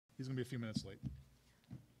He's going to be a few minutes late.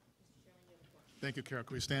 Thank you, Carol.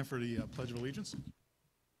 Can we stand for the Pledge of Allegiance? With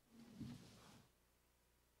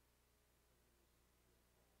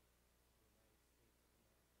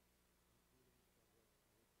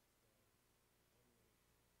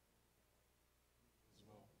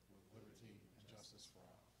liberty and justice for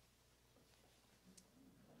all.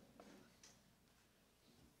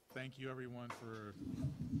 Thank you, everyone, for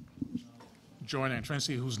joining. I'm trying to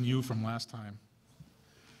see who's new from last time.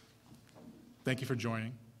 Thank you for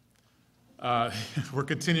joining. We're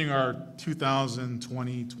continuing our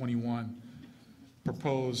 2020-21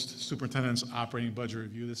 proposed superintendent's operating budget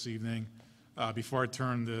review this evening. Before I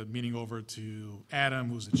turn the meeting over to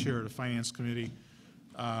Adam, who's the chair of the Finance Committee,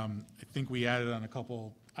 I think we added on a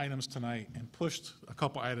couple items tonight and pushed a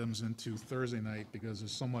couple items into Thursday night because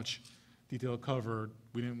there's so much detail covered.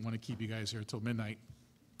 We didn't want to keep you guys here until midnight,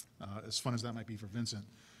 as fun as that might be for Vincent.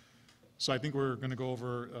 So I think we're going to go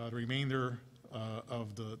over the remainder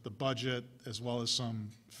of the budget, as well as some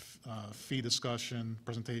fee discussion,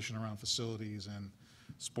 presentation around facilities and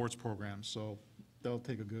sports programs. So that'll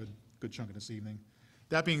take a good chunk of this evening.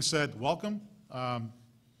 That being said, welcome, Mr.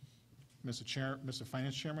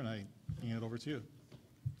 Finance Chairman. I hand it over to you.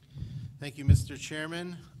 Thank you, Mr.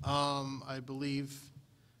 Chairman. I believe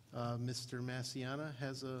Mr. Massiana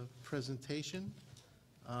has a presentation,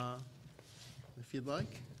 if you'd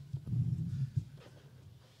like.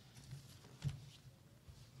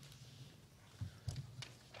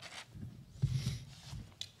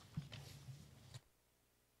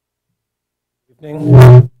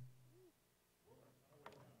 Evening.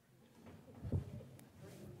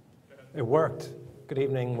 It worked. Good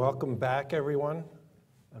evening. Welcome back, everyone,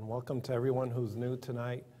 and welcome to everyone who's new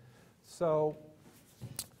tonight. So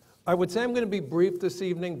I would say I'm going to be brief this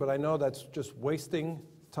evening, but I know that's just wasting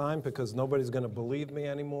time because nobody's going to believe me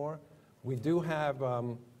anymore. We do have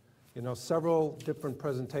several different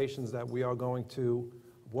presentations that we are going to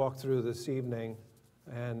walk through this evening,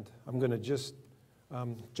 and I'm going to just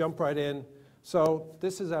jump right in. So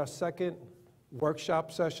this is our second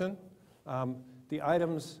workshop session. The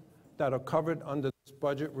items that are covered under this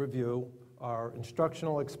budget review are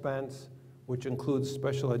instructional expense, which includes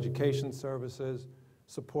special education services,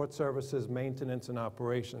 support services, maintenance, and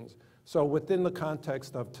operations. So within the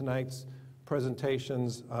context of tonight's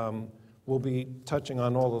presentations, we'll be touching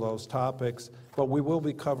on all of those topics, but we will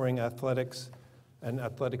be covering athletics and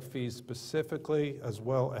athletic fees specifically, as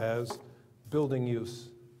well as building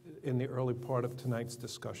use in the early part of tonight's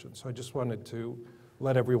discussion. So I just wanted to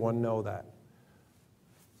let everyone know that.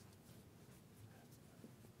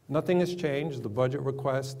 Nothing has changed. The budget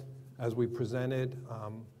request, as we presented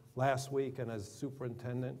last week and as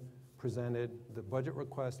superintendent presented, the budget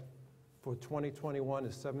request for 2021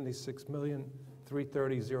 is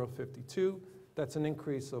 $76,330,052. That's an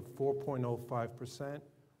increase of 4.05%,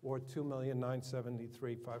 or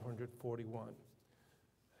 $2,973,541.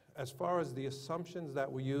 As far as the assumptions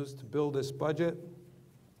that we used to build this budget,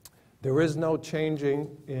 there is no changing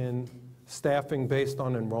in staffing based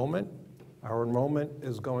on enrollment. Our enrollment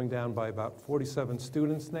is going down by about 47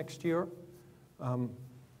 students next year.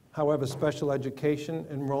 However, special education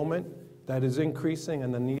enrollment, that is increasing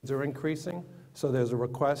and the needs are increasing. So there's a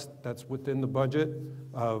request that's within the budget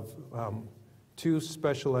of 2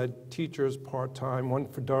 special ed teachers part-time, one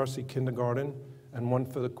for Darcy Kindergarten and one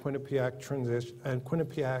for the Quinnipiac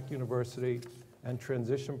University and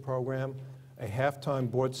Transition Program, a half-time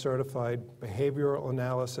board-certified behavioral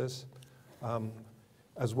analysis,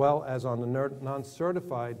 as well as on the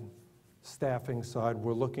non-certified staffing side,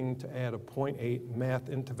 we're looking to add a .8 math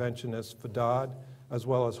interventionist for Dodd, as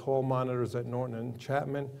well as hall monitors at Norton and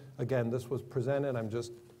Chapman. Again, this was presented. I'm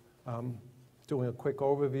just doing a quick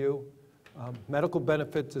overview. Medical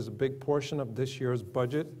benefits is a big portion of this year's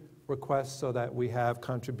budget request, so that we have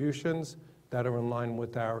contributions that are in line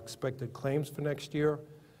with our expected claims for next year.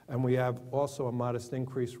 And we have also a modest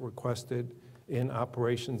increase requested in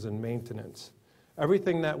operations and maintenance.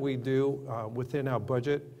 Everything that we do within our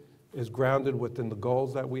budget is grounded within the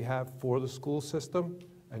goals that we have for the school system.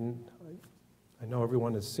 And I know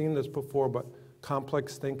everyone has seen this before, but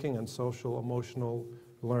complex thinking and social emotional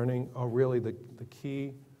learning are really the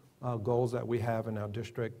key goals that we have in our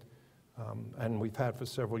district. And we've had for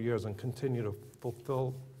several years and continue to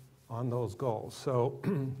fulfill on those goals. So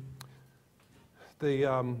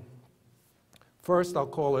the first, I'll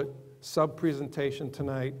call it sub-presentation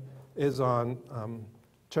tonight, is on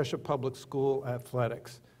Cheshire Public School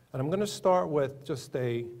athletics. And I'm going to start with just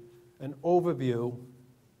an overview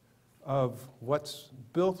of what's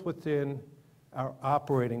built within our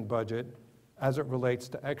operating budget as it relates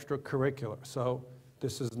to extracurricular. So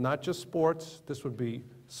this is not just sports. This would be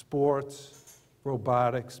sports,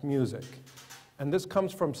 robotics, music. And this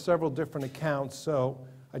comes from several different accounts, so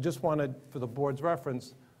I just wanted, for the board's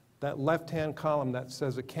reference, that left-hand column that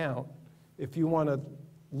says account, if you want to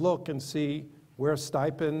look and see where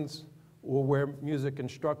stipends or where music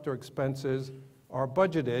instructor expenses are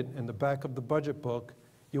budgeted in the back of the budget book,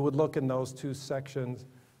 you would look in those two sections.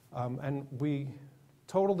 And we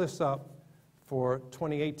total this up for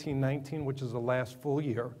 2018-19, which is the last full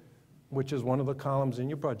year, which is one of the columns in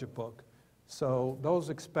your budget book. So those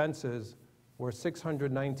expenses were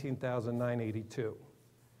 $619,982.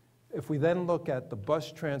 If we then look at the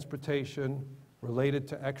bus transportation related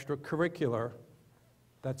to extracurricular,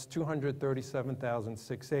 that's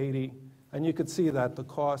 $237,680. And you could see that the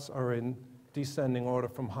costs are in descending order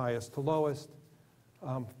from highest to lowest.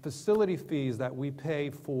 Facility fees that we pay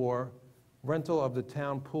for rental of the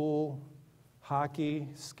town pool, hockey,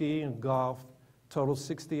 ski, and golf total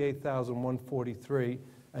 $68,143.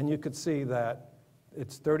 And you could see that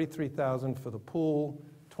it's $33,000 for the pool,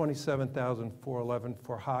 $27,411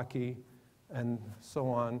 for hockey, and so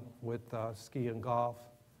on with ski and golf.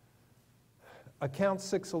 Account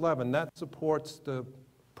 611, that supports the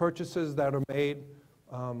purchases that are made,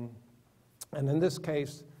 and in this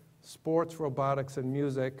case, sports, robotics, and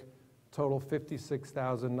music total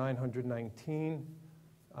 $56,919,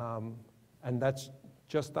 and that's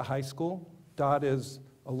just the high school. Dodd is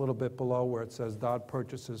a little bit below where it says Dodd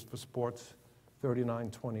purchases for sports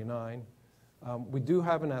 $39.29. We do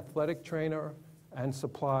have an athletic trainer and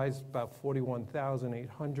supplies, about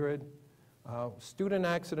 $41,800. Student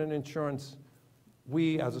accident insurance,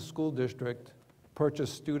 we as a school district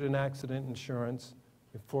purchase student accident insurance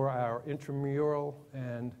for our intramural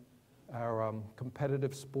and our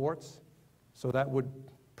competitive sports. So that would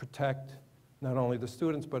protect not only the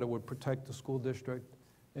students, but it would protect the school district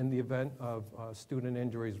in the event of student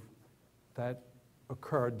injuries that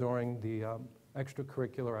occur during the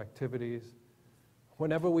extracurricular activities.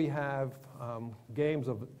 Whenever we have games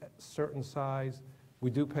of a certain size, we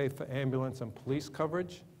do pay for ambulance and police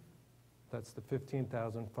coverage. That's the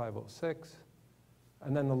 $15,506.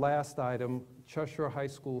 And then the last item, Cheshire High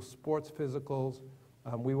School sports physicals.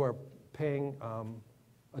 We were paying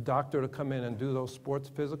a doctor to come in and do those sports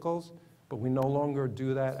physicals, but we no longer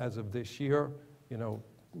do that as of this year,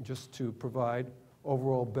 just to provide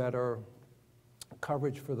overall better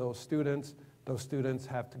coverage for those students. Those students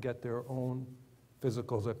have to get their own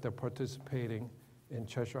physicals if they're participating in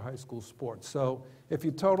Cheshire High School sports. So if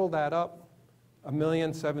you total that up,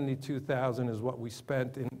 $1,072,000 is what we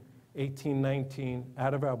spent in 18-19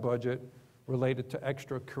 out of our budget related to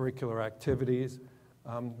extracurricular activities.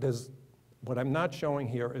 What I'm not showing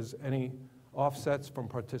here is any offsets from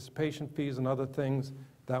participation fees and other things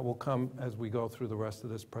that will come as we go through the rest of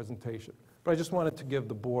this presentation. But I just wanted to give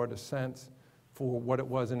the board a sense for what it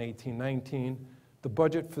was in 18-19. The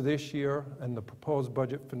budget for this year and the proposed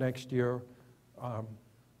budget for next year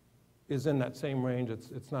is in that same range.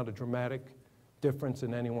 It's not a dramatic difference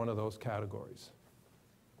in any one of those categories.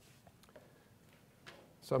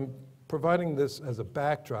 So I'm providing this as a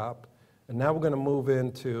backdrop, and now we're going to move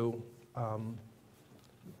into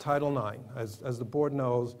Title IX. As the board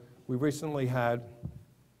knows, we recently had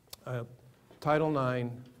a Title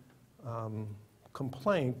IX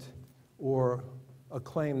complaint or a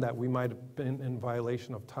claim that we might have been in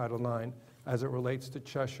violation of Title IX as it relates to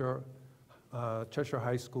Cheshire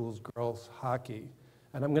High School's girls hockey.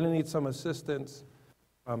 And I'm going to need some assistance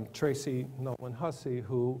from Tracy Nolan-Hussey,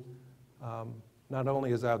 who not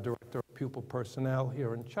only is our Director of Pupil Personnel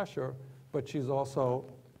here in Cheshire, but she's also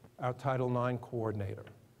our Title IX coordinator.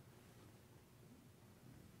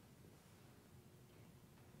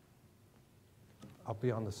 I'll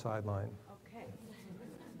be on the sideline. Okay.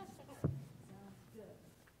 Sounds good.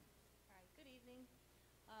 All right, good evening.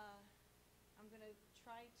 I'm going to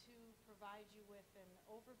try to provide you with an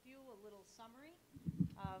overview, a little summary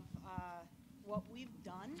of what we've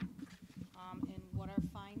done and what our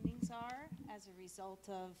findings are as a result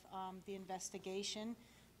of the investigation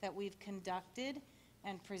that we've conducted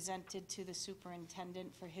and presented to the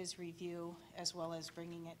superintendent for his review, as well as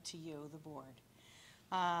bringing it to you, the board.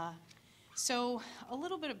 So a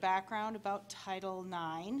little bit of background about Title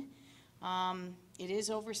IX. It is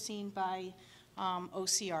overseen by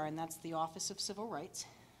OCR, and that's the Office of Civil Rights.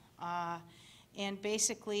 And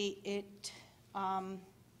basically,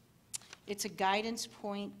 it's a guidance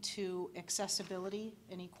point to accessibility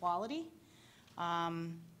and equality.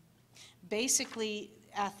 Basically,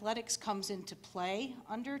 athletics comes into play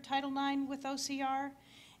under Title IX with OCR,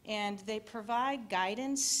 and they provide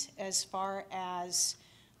guidance as far as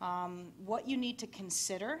what you need to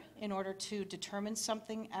consider in order to determine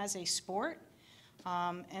something as a sport.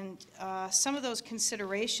 Some of those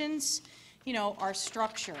considerations, are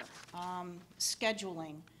structure,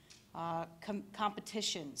 scheduling,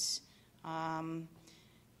 competitions.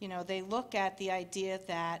 They look at the idea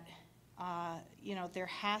that, there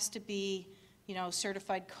has to be,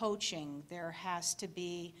 certified coaching. There has to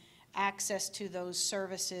be access to those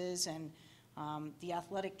services and the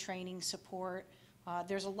athletic training support.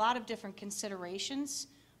 There's a lot of different considerations.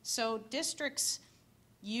 So districts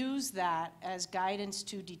use that as guidance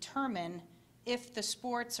to determine if the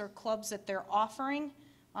sports or clubs that they're offering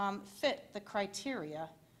fit the criteria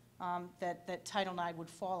that Title IX would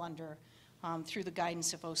fall under through the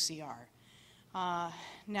guidance of OCR.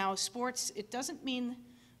 Now, sports, it doesn't mean,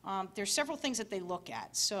 there's several things that they look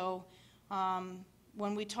at. So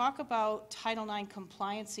when we talk about Title IX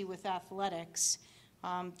compliancy with athletics,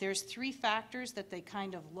 there's 3 factors that they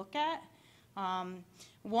kind of look at.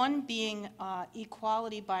 One being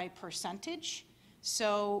equality by percentage.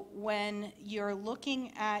 So when you're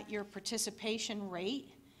looking at your participation rate,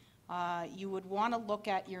 you would want to look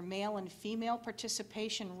at your male and female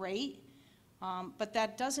participation rate, but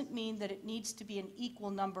that doesn't mean that it needs to be an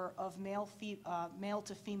equal number of male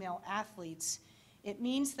to female athletes. It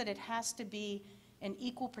means that it has to be an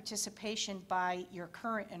equal participation by your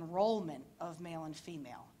current enrollment of male and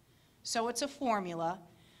female. So it's a formula.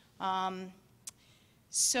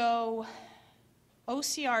 So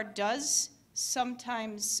OCR does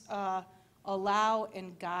sometimes allow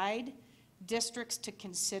and guide districts to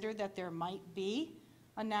consider that there might be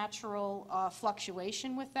a natural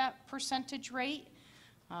fluctuation with that percentage rate.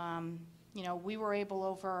 We were able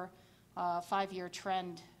over a 5-year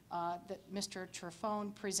trend that Mr.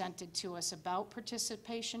 Trefone presented to us about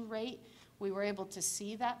participation rate. We were able to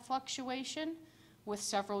see that fluctuation with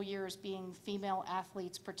several years being female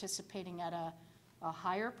athletes participating at a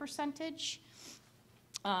higher percentage.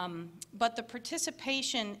 But the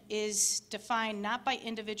participation is defined not by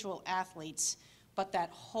individual athletes, but that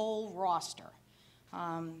whole roster.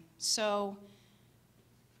 So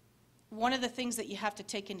one of the things that you have to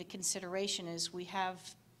take into consideration is we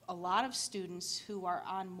have a lot of students who are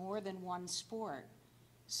on more than one sport.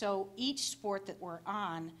 So each sport that we're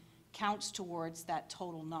on counts towards that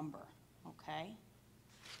total number, okay?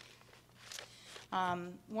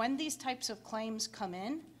 When these types of claims come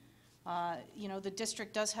in, the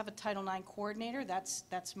district does have a Title IX coordinator.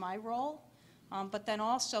 That's my role. But then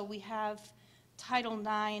also we have Title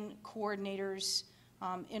IX coordinators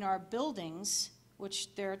in our buildings,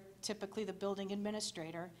 which they're typically the building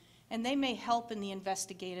administrator, and they may help in the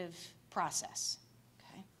investigative process.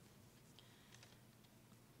 Okay.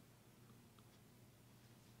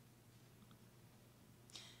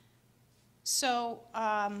 So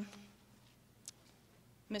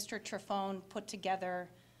Mr. Trefone put together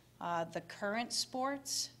the current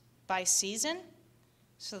sports by season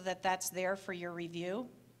so that that's there for your review.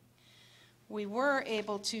 We were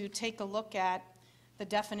able to take a look at the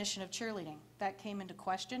definition of cheerleading. That came into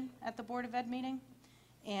question at the Board of Ed meeting.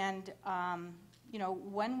 And,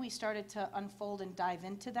 when we started to unfold and dive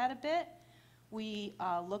into that a bit, we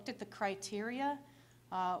looked at the criteria,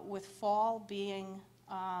 with fall being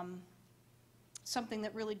something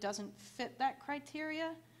that really doesn't fit that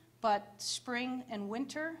criteria, but spring and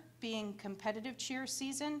winter being competitive cheer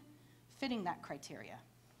season, fitting that criteria.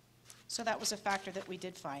 So that was a factor that we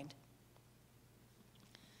did find.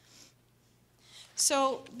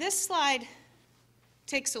 So this slide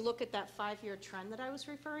takes a look at that 5-year trend that I was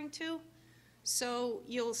referring to. So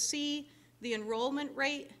you'll see the enrollment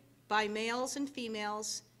rate by males and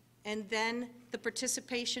females, and then the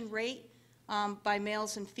participation rate by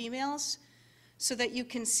males and females, so that you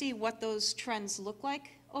can see what those trends look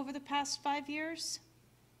like over the past 5 years.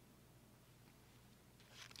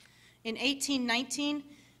 In 18-19,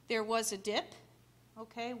 there was a dip,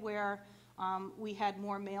 okay, where we had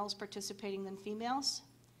more males participating than females.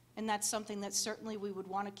 And that's something that certainly we would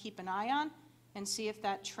want to keep an eye on and see if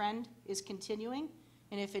that trend is continuing.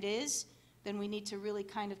 And if it is, then we need to really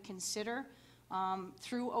kind of consider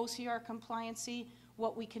through OCR compliancy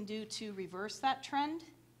what we can do to reverse that trend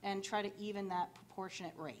and try to even that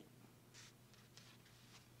proportionate rate.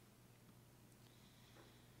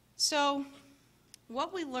 So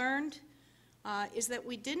what we learned is that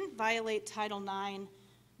we didn't violate Title IX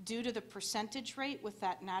due to the percentage rate with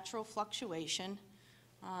that natural fluctuation.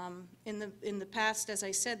 In the past, as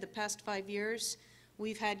I said, the past 5 years,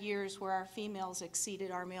 we've had years where our females exceeded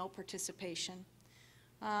our male participation.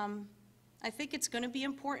 I think it's going to be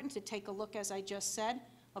important to take a look, as I just said,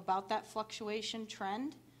 about that fluctuation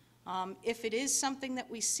trend. If it is something that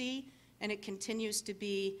we see and it continues to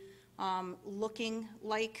be looking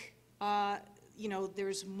like,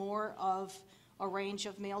 there's more of a range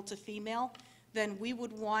of male to female, then we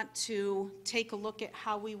would want to take a look at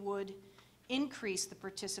how we would increase the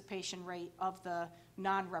participation rate of the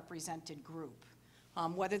non-represented group,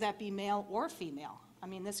 whether that be male or female. I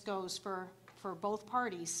mean, this goes for both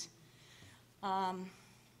parties.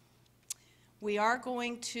 We are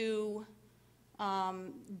going to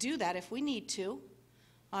do that if we need to.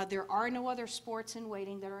 There are no other sports in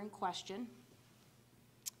waiting that are in question.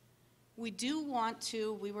 We do want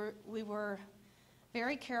to, we were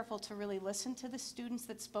very careful to really listen to the students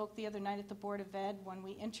that spoke the other night at the Board of Ed when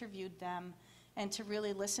we interviewed them, and to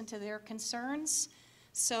really listen to their concerns.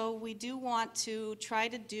 So we do want to try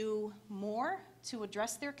to do more to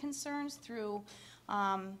address their concerns through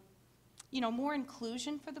more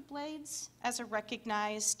inclusion for the Blades as a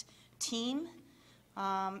recognized team.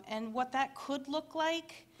 And what that could look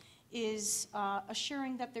like is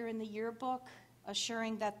assuring that they're in the yearbook,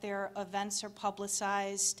 assuring that their events are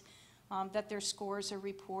publicized, that their scores are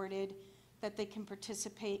reported, that they can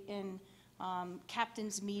participate in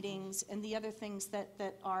captain's meetings and the other things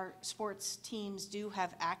that our sports teams do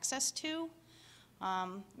have access to.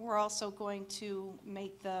 We're also going to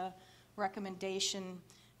make the recommendation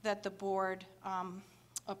that the board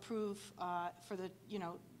approve for the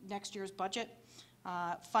next year's budget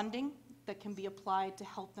funding that can be applied to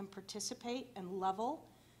help them participate and level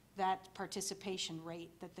that participation rate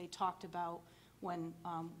that they talked about when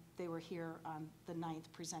they were here on the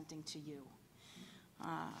 9th presenting to you.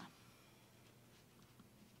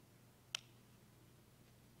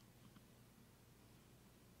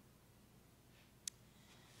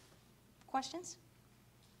 Questions?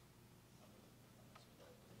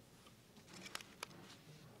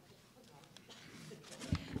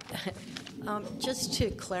 Just to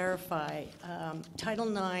clarify,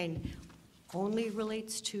 Title IX only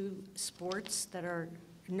relates to sports that are,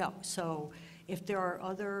 no. So if there are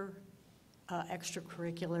other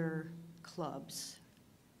extracurricular clubs,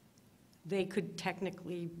 they could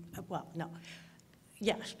technically, well, no.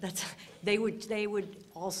 Yes, they would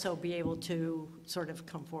also be able to sort of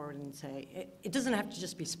come forward and say, it doesn't have to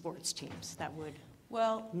just be sports teams that would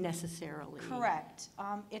necessarily. Correct.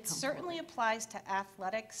 It certainly applies to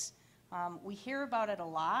athletics. We hear about it a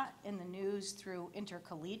lot in the news through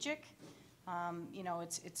intercollegiate.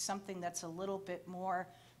 It's something that's a little bit more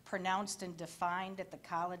pronounced and defined at the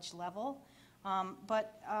college level.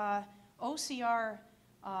 But OCR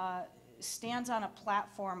stands on a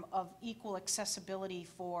platform of equal accessibility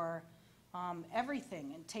for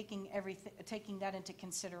everything, and taking that into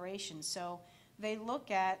consideration. So they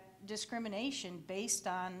look at discrimination based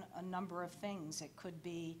on a number of things. It could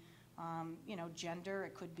be gender,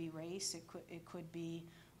 it could be race, it could be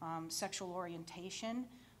sexual orientation.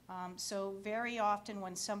 So very often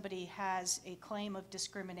when somebody has a claim of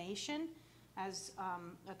discrimination, as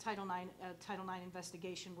a Title IX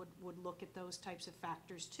investigation would look at those types of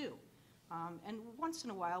factors too. And once in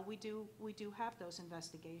a while we do have those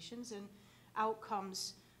investigations, and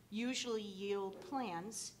outcomes usually yield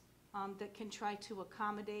plans that can try to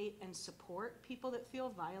accommodate and support people that feel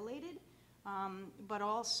violated, but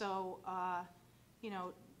also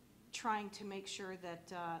trying to make sure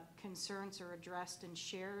that concerns are addressed and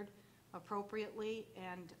shared appropriately,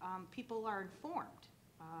 and people are informed.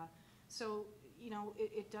 So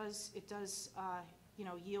it does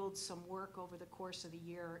yield some work over the course of the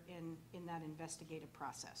year in that investigative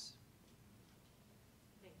process.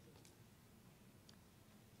 Thank you.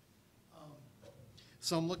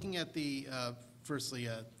 So I'm looking at the, firstly,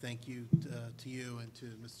 thank you to you and to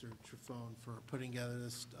Mr. Trifone for putting together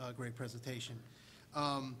this great presentation.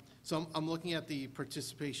 So I'm looking at the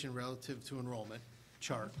participation relative to enrollment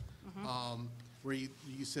chart, where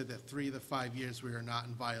you said that 3 of the 5 years we are not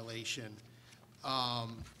in violation.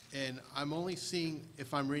 And I'm only seeing,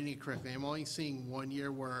 if I'm reading it correctly, I'm only seeing 1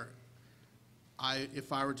 year where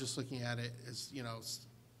if I were just looking at it as,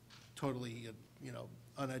 totally,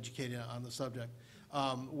 uneducated on the subject,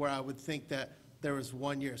 where I would think that there was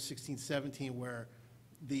 1 year, 16, 17, where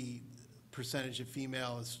the percentage of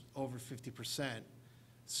female is over 50%.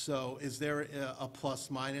 So is there a plus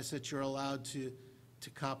minus that you're allowed to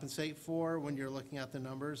compensate for when you're looking at the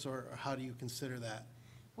numbers, or how do you consider that?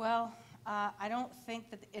 Well, I don't think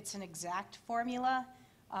that it's an exact formula.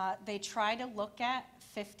 They try to look at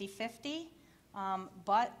 50-50,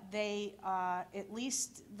 but they, at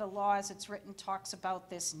least the law as it's written talks about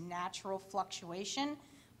this natural fluctuation,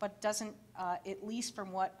 but doesn't, at least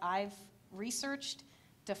from what I've researched,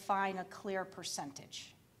 define a clear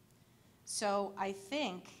percentage. So I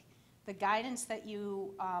think the guidance that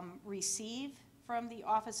you receive from the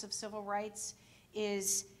Office of Civil Rights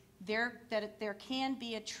is that there can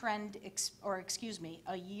be a trend,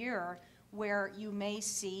 a year where you may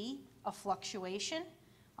see a fluctuation.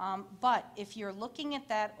 But if you're looking at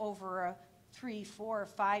that over a 3, 4, or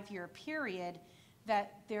 5-year period,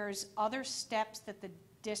 that there's other steps that the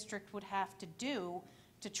district would have to do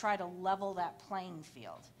to try to level that playing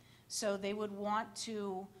field. So they would want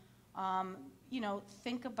to,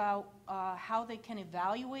 think about how they can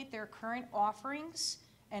evaluate their current offerings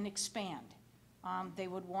and expand. They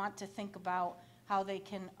would want to think about how they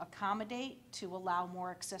can accommodate to allow more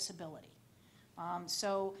accessibility.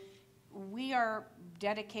 So we are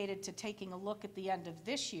dedicated to taking a look at the end of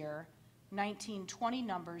this year, 19-20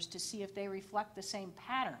 numbers, to see if they reflect the same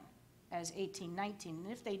pattern as 18-19.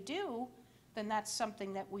 And if they do, then that's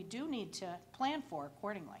something that we do need to plan for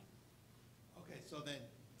accordingly. Okay,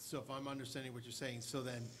 so if I'm understanding what you're saying, so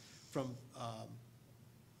then from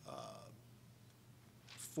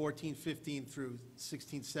 14, 15 through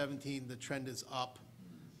 16, 17, the trend is up,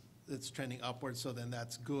 it's trending upwards, so then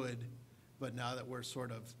that's good. But now that we're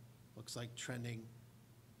sort of, looks like trending,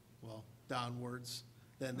 well, downwards,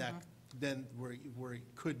 then then we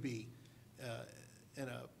could be in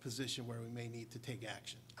a position where we may need to take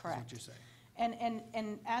action. Correct. Is what you're saying.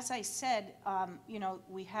 And as I said,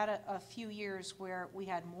 we had a few years where we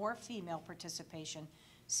had more female participation.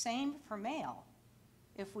 Same for male.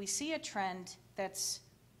 If we see a trend that's,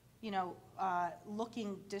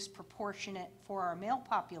 looking disproportionate for our male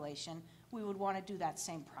population, we would want to do that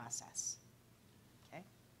same process. Okay?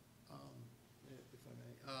 If I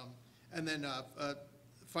may. And then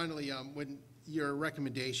finally, when your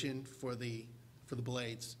recommendation for the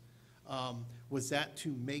Blades, was that to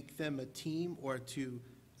make them a team or to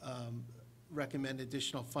recommend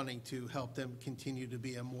additional funding to help them continue to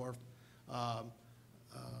be a more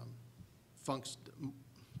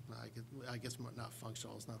I guess not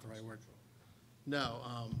functional is not the right word.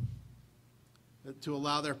 No, to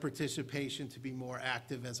allow their participation to be more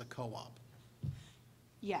active as a co-op.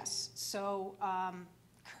 Yes, so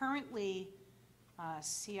currently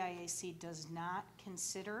CIAC does not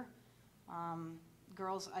consider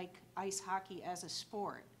girls ice hockey as a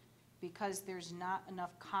sport because there's not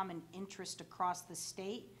enough common interest across the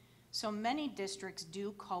state. So many districts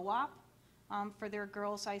do co-op for their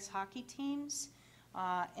girls ice hockey teams,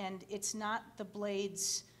 and it's not the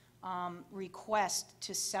Blades' request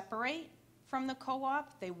to separate from the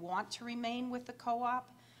co-op. They want to remain with the co-op,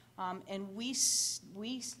 and we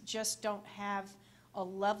just don't have a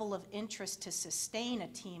level of interest to sustain a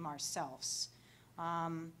team ourselves.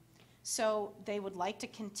 So they would like to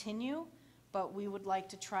continue, but we would like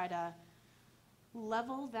to try to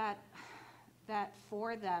level that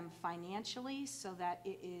for them financially so that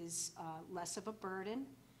it is less of a burden.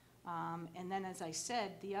 And then, as I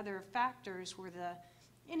said, the other factors were the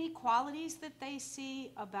inequalities that they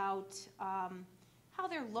see about how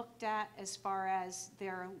they're looked at as far as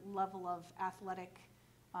their level of athletic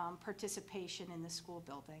participation in the school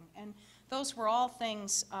building. And those were all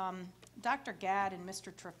things, Dr. Gadd and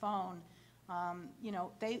Mr. Trifone,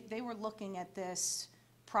 they were looking at this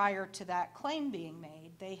prior to that claim being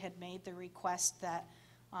made. They had made the request that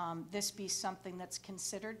this be something that's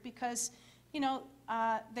considered because,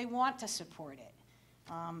 they want to support it.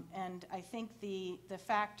 And I think the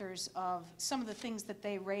factors of some of the things that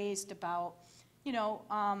they raised about,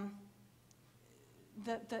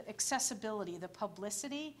 the accessibility, the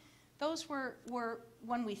publicity, those were,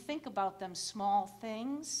 when we think about them, small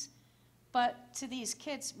things, but to these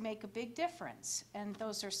kids make a big difference. And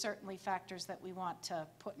those are certainly factors that we want to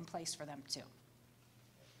put in place for them too.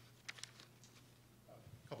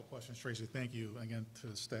 A couple questions, Tracy. Thank you again to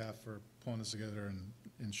the staff for pulling this together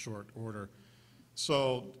in short order.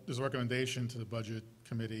 So there's a recommendation to the budget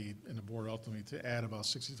committee and the board ultimately to add about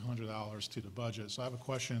 $6,200 to the budget. So I have a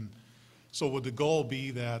question. So would the goal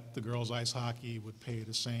be that the girls ice hockey would pay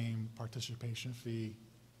the same participation fee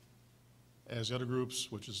as the other groups,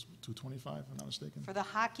 which is $225, if I'm not mistaken? For the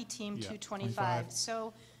hockey team, Yeah, $225. $25.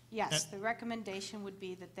 So, yes, the recommendation would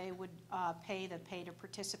be that they would pay the pay to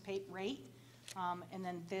participate rate, and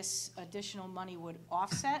then this additional money would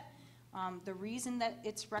offset. The reason that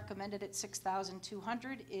it's recommended at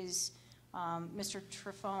 $6,200 is Mr.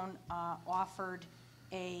 Trifone offered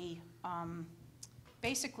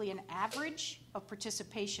basically an average of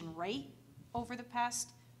participation rate over the past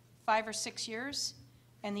 5 or 6 years,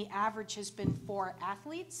 and the average has been 4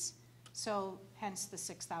 athletes, so hence the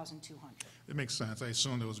 $6,200. It makes sense. I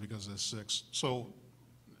assumed it was because of the 6. So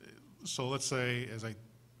let's say, as I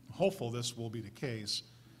hopeful this will be the case,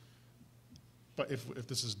 but if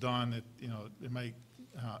this is done, it might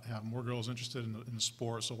have more girls interested in the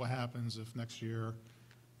sport. So what happens if next year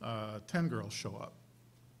 10 girls show up?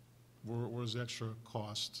 Where's the extra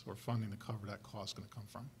cost or funding to cover that cost going to come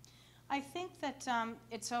from? I think that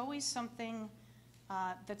it's always something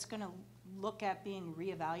that's going to look at being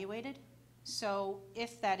reevaluated. So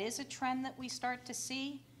if that is a trend that we start to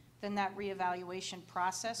see, then that reevaluation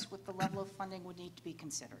process with the level of funding would need to be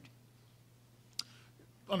considered.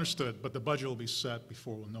 Understood, but the budget will be set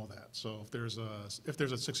before we'll know that. So if there's a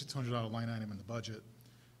 $6,200 line item in the budget,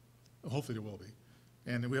 hopefully there will be.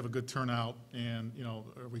 And we have a good turnout, and, you know,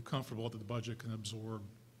 are we comfortable that the budget can absorb,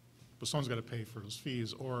 but someone's got to pay for those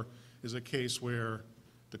fees? Or is it a case where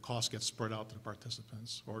the cost gets spread out to the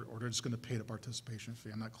participants, or they're just going to pay the participation fee?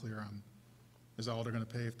 I'm not clear on, is that all they're going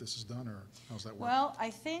to pay if this is done, or how's that work? Well, I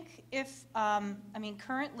think if, I mean,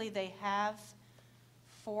 currently they have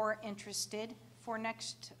 4 interested for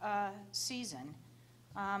next season.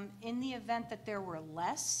 In the event that there were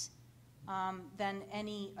less, then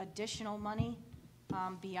any additional money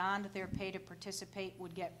beyond their pay to participate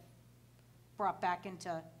would get brought back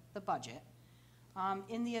into the budget.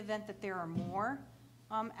 In the event that there are more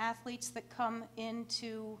athletes that come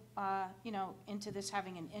into, you know, into this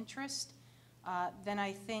having an interest, then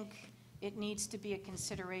I think it needs to be a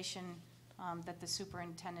consideration that the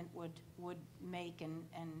superintendent would make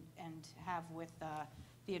and have with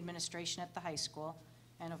the administration at the high school,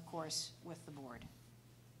 and of course, with the board.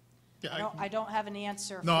 Yeah, I don't have an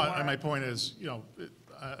answer No, for. and my point is, you know,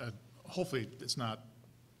 hopefully it's not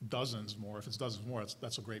dozens more. If it's dozens more,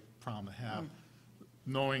 that's a great problem to have.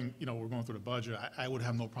 Knowing, you know, we're going through the budget, I would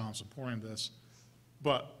have no problem supporting this,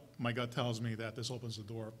 but my gut tells me that this opens the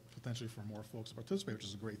door potentially for more folks to participate, which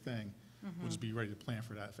is a great thing. We'll just be ready to plan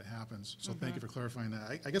for that if it happens. So thank you for clarifying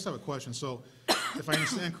that. I guess I have a question. So if I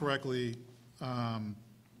understand correctly,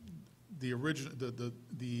 the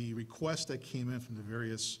request that came in from the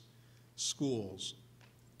various schools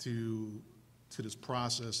to this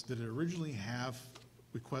process, did it originally have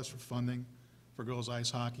requests for funding for girls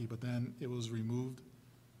ice hockey, but then it was removed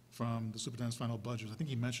from the superintendent's final budget? I think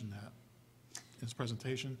he mentioned that in his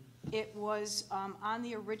presentation. It was on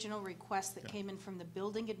the original request that came in from the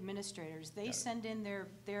building administrators. They send in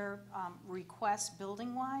their requests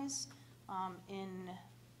building-wise in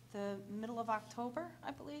the middle of October,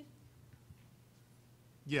 I believe.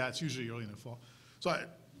 Yeah, it's usually early in the fall. So I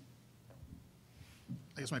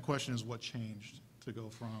guess my question is, what changed to go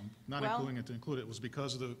from not Well- including it to include it? Was it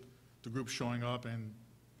because of the group showing up, and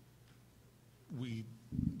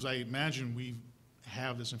as I imagine, we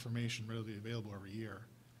have this information readily available every year.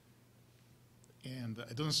 And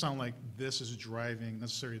it doesn't sound like this is driving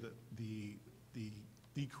necessarily the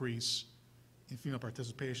decrease in female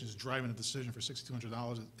participation is driving the decision for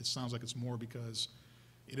 $6,200. It sounds like it's more because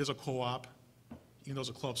it is a co-op. Even though it's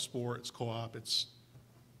a club sport, it's co-op, it's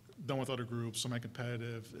done with other groups,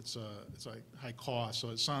 semi-competitive, it's a high cost. So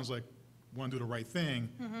it sounds like we want to do the right thing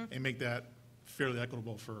and make that fairly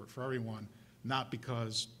equitable for everyone, not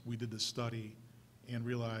because we did this study and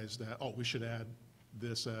realized that, oh, we should add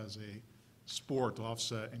this as a sport to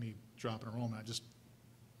offset any drop in enrollment.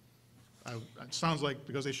 It sounds like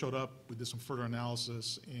because they showed up, we did some further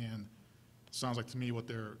analysis, and it sounds like to me what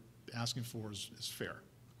they're asking for is fair.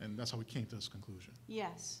 And that's how we came to this conclusion.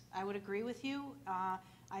 Yes, I would agree with you.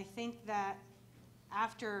 I think that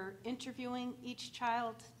after interviewing each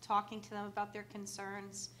child, talking to them about their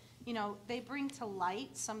concerns, you know, they bring to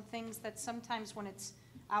light some things that sometimes when it's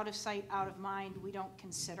out of sight, out of mind, we don't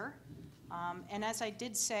consider. And as I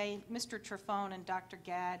did say, Mr. Trifone and Dr.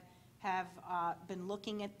 Gadd have been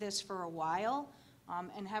looking at this for a while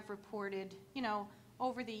and have reported, you know,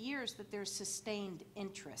 over the years that there's sustained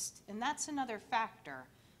interest. And that's another factor.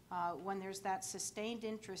 When there's that sustained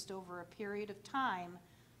interest over a period of time,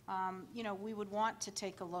 you know, we would want to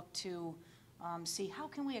take a look to see how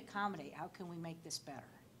can we accommodate, how can we make this better.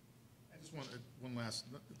 I just want one last,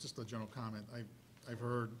 just a general comment. I've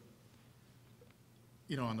heard,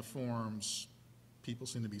 you know, on the forums, people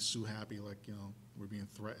seem to be so happy, like, you know, we're being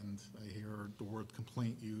threatened. I hear the word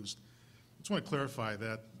complaint used. I just want to clarify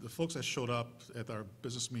that the folks that showed up at our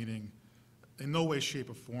business meeting in no way,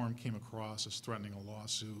 shape, or form came across as threatening a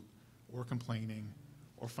lawsuit or complaining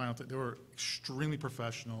or final. They were extremely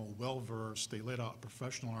professional, well-versed. They laid out a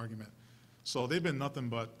professional argument. So they've been nothing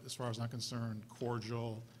but, as far as I'm concerned,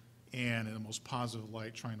 cordial and in the most positive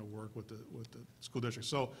light trying to work with the school district.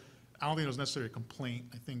 So I don't think there's necessarily a complaint.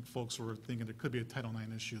 I think folks were thinking there could be a Title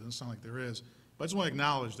IX issue. It doesn't sound like there is. But I just want to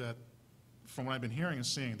acknowledge that from what I've been hearing and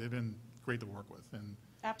seeing, they've been great to work with. And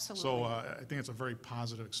Absolutely. so I think it's a very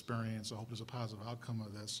positive experience. I hope there's a positive outcome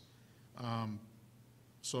of this.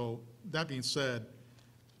 So that being said,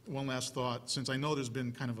 one last thought. Since I know there's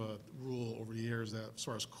been kind of a rule over the years that as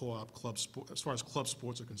far as co-op club sport, as far as club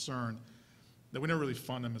sports are concerned, that we never really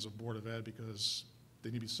fund them as a Board of Ed because they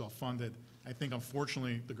need to be self-funded. I think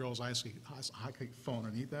unfortunately, the girls' hockey fall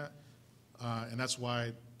underneath that. And that's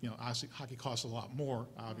why, you know, hockey costs a lot more,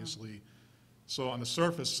 obviously. So on the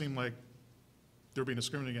surface, it seemed like they're being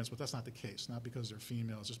discriminated against, but that's not the case. Not because they're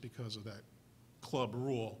female, it's just because of that club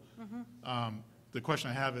rule. The question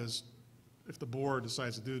I have is, if the board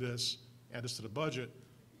decides to do this, add this to the budget,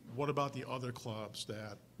 what about the other clubs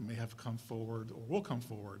that may have come forward or will come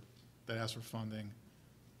forward that ask for funding?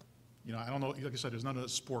 You know, I don't know, like I said, there's none of the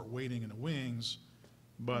sport waiting in the wings,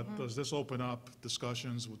 but does this open up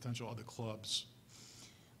discussions with potential other clubs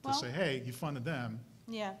to Well- say, hey, you funded them,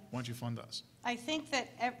 Yeah. why don't you fund us? I think that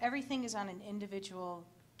everything is on an individual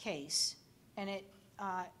case, and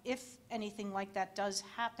if anything like that does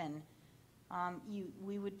happen,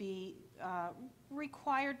 we would be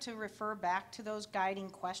required to refer back to those guiding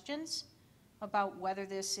questions about whether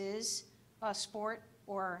this is a sport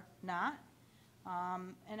or not.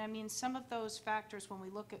 And I mean, some of those factors, when we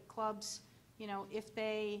look at clubs, you know, if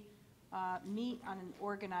they meet on an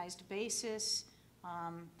organized basis,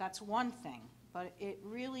 that's one thing. But it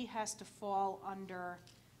really has to fall under,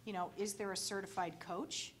 you know, is there a certified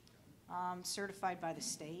coach, certified by the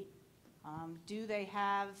state? Do they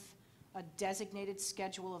have a designated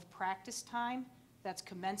schedule of practice time that's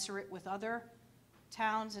commensurate with other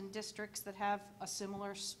towns and districts that have a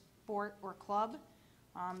similar sport or club?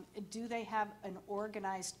 Do they have an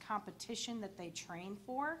organized competition that they train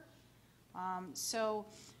for? So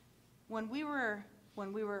when we were,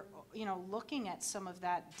 you know, looking at some of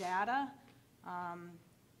that data,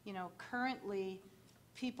 you know, currently,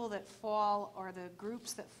 people that fall, or the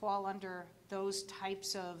groups that fall under those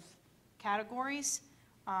types of categories,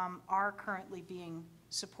 are currently being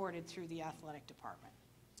supported through the athletic department.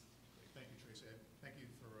 Thank you, Tracy. Thank you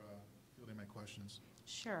for fielding my questions.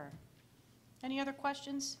 Sure. Any other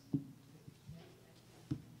questions?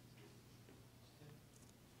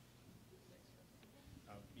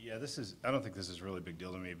 Yeah, I don't think this is a really big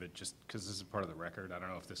deal to me, but just because this is part of the record, I don't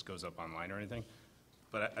know if this goes up online or anything.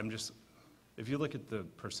 But if you look at the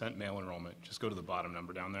percent male enrollment, just go to the bottom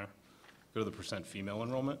number down there. Go to the percent female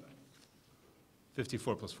enrollment.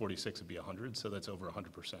 54 plus 46 would be 100, so that's over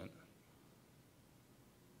 100%.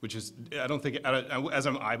 Which is, I don't think, as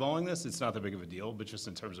I'm eyeballing this, it's not that big of a deal, but just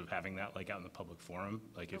in terms of having that like out in the public forum,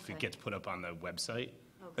 like if Okay. it gets put up on the website.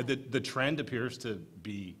 Okay. The trend appears to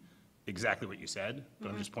be exactly what you said, but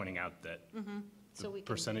I'm just pointing out that So the we can-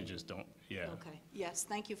 percentages don't, yeah. Okay, yes,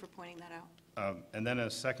 thank you for pointing that out. And then a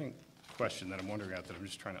second question that I'm wondering about that I'm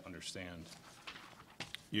just trying to understand.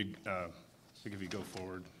 I think if you go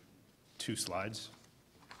forward 2 slides.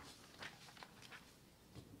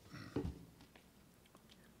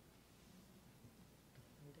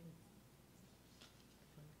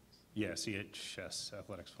 Yeah, CHS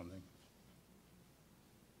athletics funding.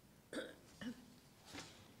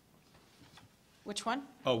 Which one?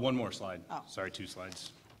 Oh, one more slide. Oh. Sorry, 2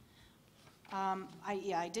 slides.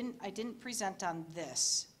 I didn't present on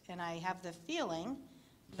this, and I have the feeling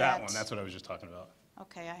That one, that's what I was just talking about.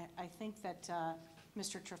 Okay, I think that Mr. That's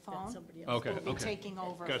Trifone somebody else. Okay, will be okay. taking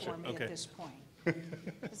over Gotcha, for me okay. at this point.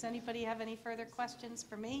 Does anybody have any further questions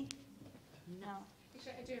for me? No?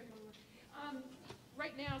 Actually, I do have one more.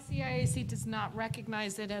 Right now, CIAC does not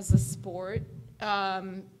recognize it as a sport.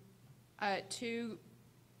 2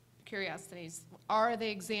 curiosities. Are they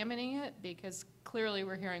examining it? Because clearly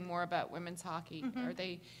we're hearing more about women's hockey. Are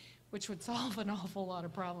they, which would solve an awful lot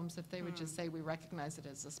of problems if they would just say, we recognize it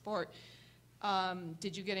as a sport.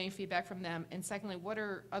 Did you get any feedback from them? And secondly, what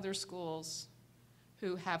are other schools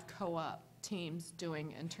who have co-op teams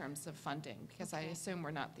doing in terms of funding? Because I Okay. assume we're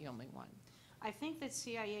not the only one. I think that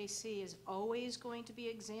CIAC is always going to be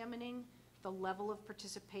examining the level of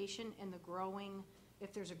participation and the growing,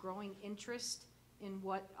 if there's a growing interest in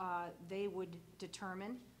what they would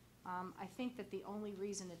determine. I think that the only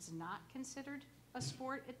reason it's not considered a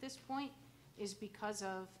sport at this point is because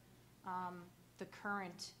of the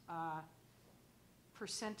current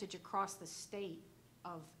percentage across the state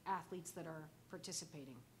of athletes that are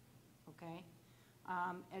participating, okay?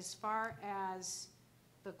 As far as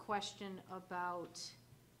the question about,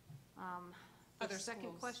 the Other second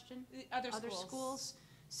schools. question? Other Other schools?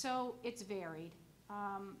 So it's varied.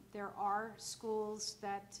 There are schools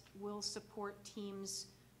that will support teams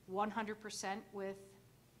 100% with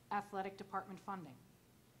athletic department funding.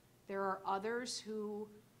 There are others who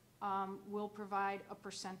will provide a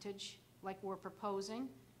percentage like we're proposing,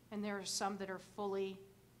 and there are some that are fully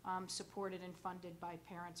supported and funded by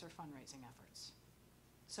parents or fundraising efforts.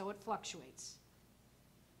 So it fluctuates.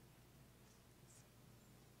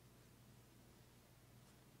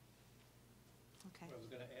 Okay. What I was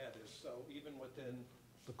going to add is, so even within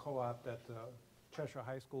the co-op that Cheshire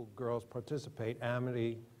High School girls participate,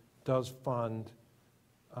 Amity does fund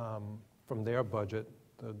from their budget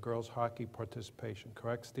the girls' hockey participation,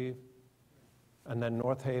 correct, Steve? And then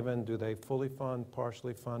North Haven, do they fully fund,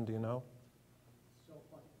 partially fund, do you know?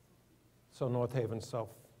 So North Haven so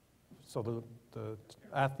the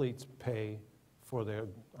athletes pay for their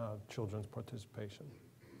children's participation.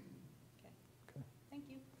 Okay. Thank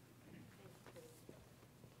you.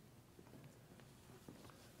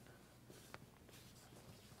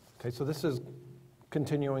 Okay, so this is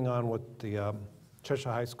continuing on with the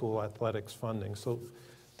Cheshire High School athletics funding. So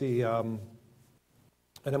the, and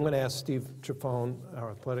I'm going to ask Steve Trifone,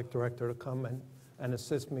 our athletic director, to come and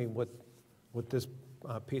assist me with this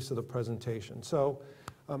piece of the presentation. So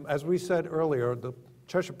as we said earlier, the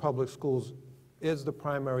Cheshire Public Schools is the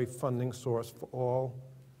primary funding source for all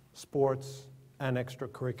sports and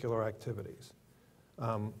extracurricular activities.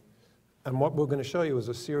 And what we're going to show you is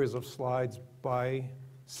a series of slides by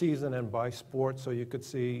season and by sport, so you could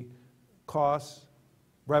see costs,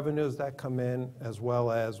 revenues that come in, as well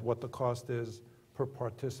as what the cost is per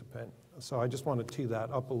participant. So I just want to tee that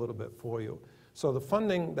up a little bit for you. So the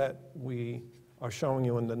funding that we are showing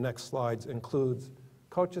you in the next slides includes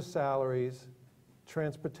coaches' salaries,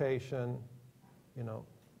 transportation,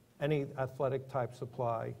 any athletic type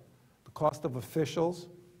supply, the cost of officials,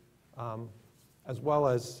 as well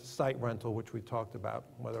as site rental, which we talked about,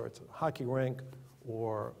 whether it's a hockey rink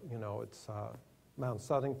or it's Mount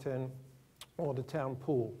Southington or the town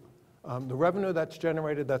pool. The revenue that's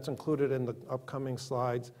generated, that's included in the upcoming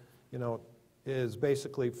slides, is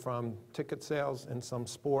basically from ticket sales in some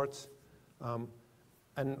sports,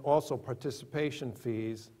 and also participation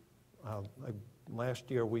fees.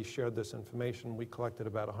 Last year we shared this information. We collected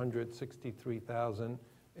about $163,000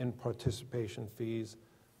 in participation fees,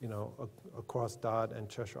 across Dodd and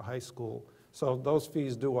Cheshire High School. So those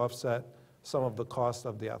fees do offset some of the cost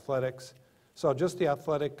of the athletics. So just the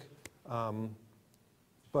athletic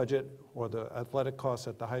budget, or the athletic costs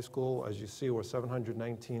at the high school, as you see, were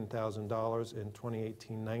 $719,000 in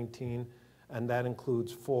 2018-19, and that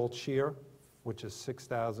includes fall cheer, which is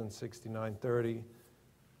 $6,069.30.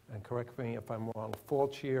 And correct me if I'm wrong, fall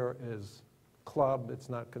cheer is club, it's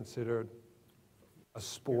not considered a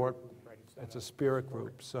sport, it's a spirit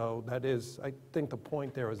group. So that is, I think the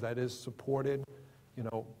point there is that is supported,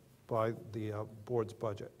 by the board's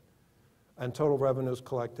budget. And total revenues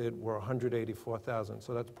collected were $184,000.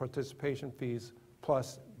 So that's participation fees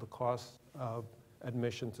plus the cost of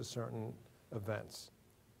admission to certain events.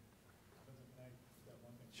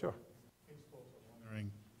 Sure. Wondering,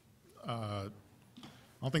 I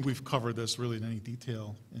don't think we've covered this really in any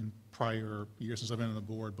detail in prior years since I've been on the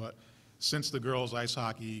board, but since the girls' ice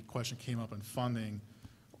hockey question came up in funding,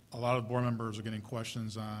 a lot of board members are getting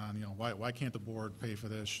questions on, why can't the board pay for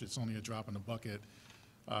this? It's only a drop in the bucket,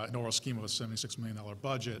 in overall scheme of a $76 million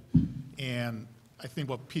budget. And I think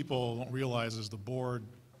what people don't realize is the board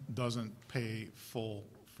doesn't pay full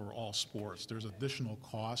for all sports. There's additional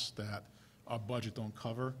costs that our budget don't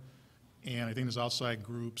cover. And I think there's outside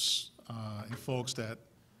groups and folks that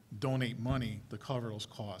donate money to cover those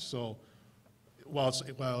costs. So while it's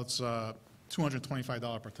a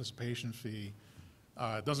 $225 participation fee,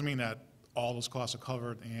 it doesn't mean that all those costs are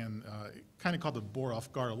covered, and it kind of caught the board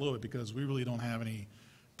off guard a little bit because we really don't have any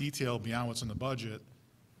detail beyond what's in the budget,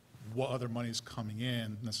 what other money is coming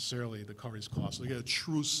in necessarily to cover these costs. So to get a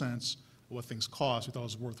true sense of what things cost, we thought it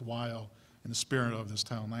was worthwhile in the spirit of this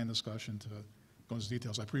Title IX discussion to go into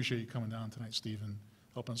details. I appreciate you coming down tonight, Steve, and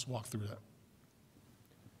helping us walk through that.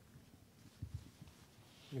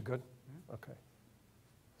 You good? Okay.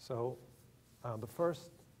 So the first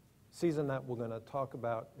season that we're going to talk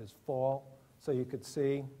about is fall. So you could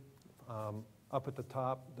see up at the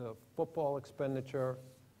top, the football expenditure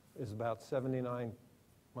is about it's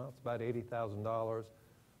about $80,000.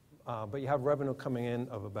 But you have revenue coming in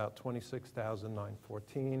of about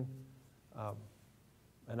 $26,914.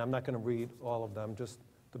 And I'm not going to read all of them, just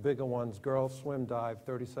the bigger ones. Girls swim dive,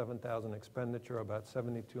 $37,000 expenditure, about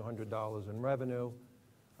 $7,200 in revenue.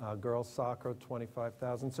 Girls soccer,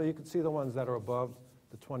 $25,000. So you can see the ones that are above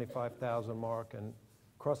the $25,000 mark, and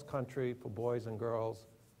cross country for boys and girls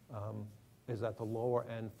is at the lower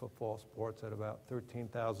end for fall sports at about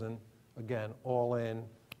 $13,000. Again, all in,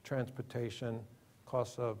 transportation,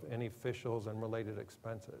 costs of any officials and related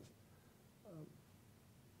expenses.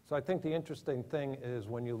 So I think the interesting thing is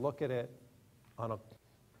when you look at it on a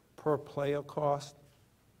per player cost,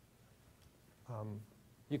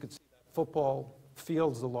 you could see that football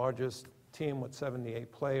field's the largest team with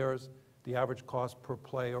 78 players. The average cost per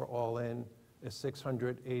player all in is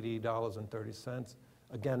 $680.30.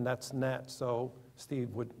 Again, that's net, so Steve,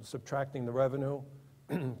 with subtracting the revenue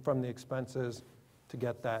from the expenses to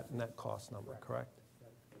get that net cost number, correct?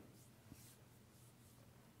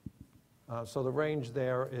 So the range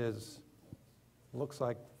there is, looks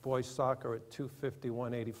like boys soccer at 250,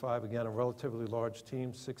 185. Again, a relatively large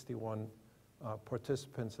team, 61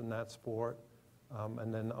 participants in that sport.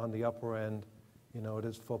 And then on the upper end, you know, it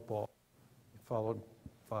is football, followed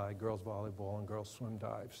by girls volleyball and girls swim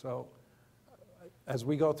dive. So as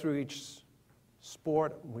we go through each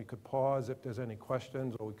sport, we could pause if there's any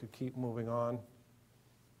questions, or we could keep moving on.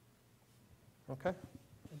 Okay?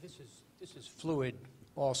 And this is fluid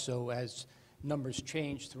also, as numbers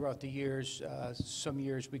change throughout the years. Some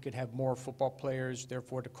years we could have more football players,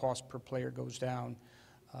 therefore the cost per player goes down.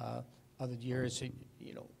 Other years,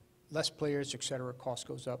 you know, less players, et cetera, cost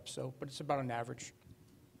goes up. So, but it's about an average.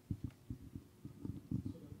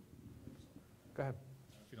 Go ahead.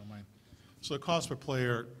 If you don't mind. So the cost per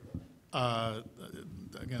player, again,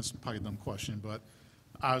 it's probably a dumb question, but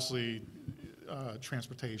obviously,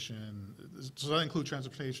 transportation, does that include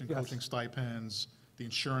transportation, Yes. coaching stipends, the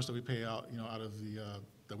insurance that we pay out, you know, out of the,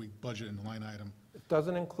 that we budget in the line item? It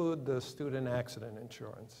doesn't include the student accident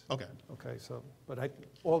insurance. Okay, Okay, so, but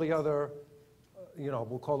all the other, you know,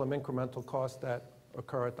 we'll call them incremental costs that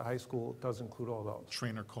occur at the high school, does include all those.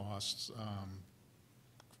 trainer costs,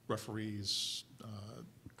 referees,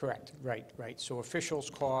 Correct, right. So officials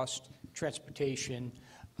cost, transportation,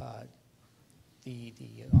 the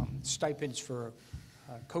stipends for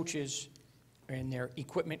coaches, and their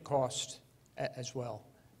equipment cost as well.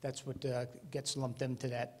 That's what gets lumped into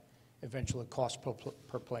that eventual cost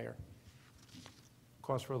per player.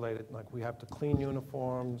 Cost related, like we have to clean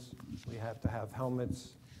uniforms, we have to have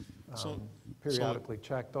helmets So- periodically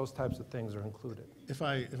checked, those types of things are included. if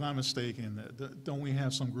I'm mistaken, don't we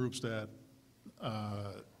have some groups that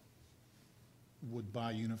would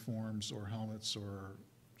buy uniforms or helmets or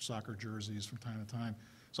soccer jerseys from time to time?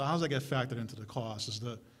 So how does that get factored into the cost?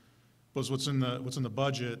 Because what's in the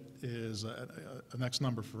budget is an X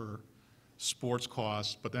number for sports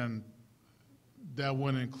costs, but then that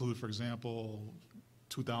wouldn't include, for example,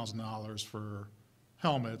 $2,000 for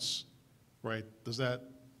helmets, right? Does that,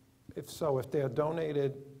 If they're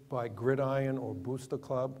donated by Gridiron or Booster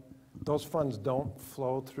Club, those funds don't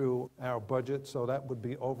flow through our budget, so that would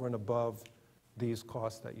be over and above these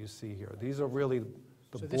costs that you see here. These are really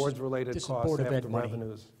the So this is- board's-related this is costs Board of Ed after money.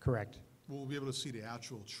 revenues. Correct. will we be able to see the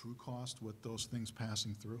actual true cost with those things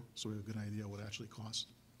passing through? So we have a good idea what it actually costs?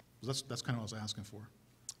 'Cause that's kind of what I was asking for.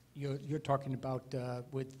 You're talking about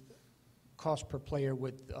with cost per player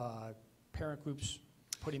with parent groups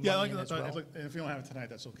putting Yeah, money in as well? if you don't have it tonight,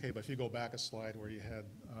 that's okay, but if you go back a slide where you had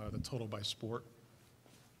the total by sport.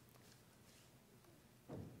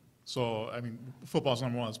 So, I mean, football's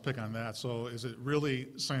number one, let's pick on that. So is it really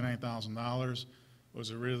 $79,000? Or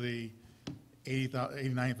is it really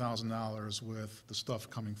 $89,000 with the stuff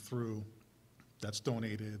coming through that's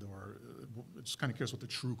donated? Or just kind of curious what the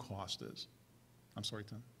true cost is. I'm sorry,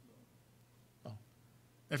 Tim. Oh,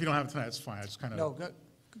 if you don't have it tonight, it's fine, it's kind of. No,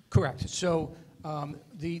 correct. So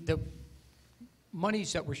the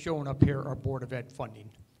monies that we're showing up here are Board of Ed funding.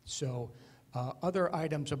 So other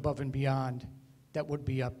items above and beyond that would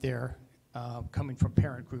be up there coming from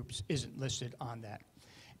parent groups isn't listed on that.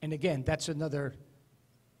 And again, that's another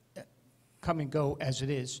come and go as it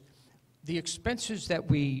is. The expenses that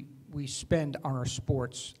we spend on our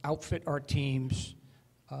sports, outfit our teams,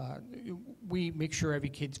 we make sure every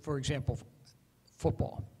kid, for example,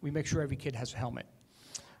 football, we make sure every kid has a helmet.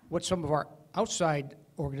 What some of our outside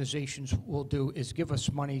organizations will do is give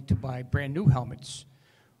us money to buy brand-new helmets.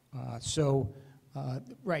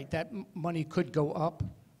 Right, that money could go up.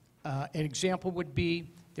 An example would be,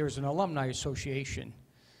 there's an alumni association.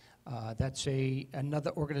 That's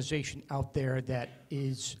another organization out there that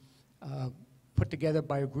is put together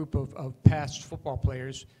by a group of past football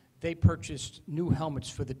players. They purchased new helmets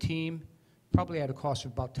for the team, probably at a cost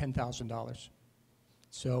of about $10,000.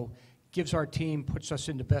 So gives our team, puts us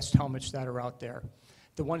in the best helmets that are out there.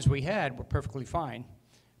 The ones we had were perfectly fine,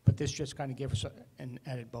 but this just kind of gave us an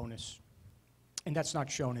added bonus. And that's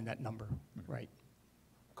not shown in that number, right?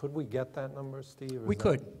 Could we get that number, Steve? or We is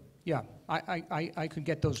that- could, yeah. I could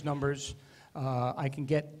get those numbers. I can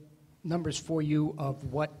get numbers for you of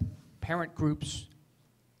what parent groups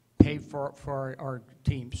pay for our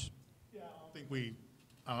teams. Yeah, I don't think we,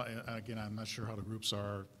 again, I'm not sure how the groups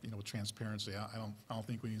are, you know, with transparency. I don't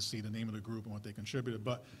think we need to see the name of the group and what they contributed.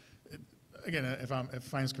 But again, if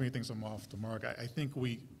Finance Committee thinks I'm off the mark, I think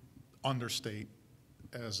we understate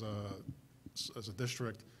as a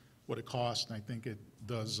district what it costs, and I think it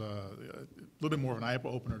does a little bit more of an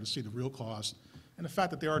eye-opener to see the real cost. And the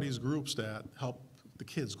fact that there are these groups that help the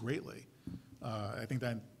kids greatly, I think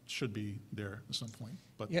that should be there at some point.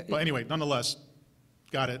 Yeah, But anyway, nonetheless,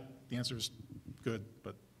 got it. The answer is good,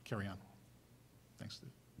 but carry on. Thanks,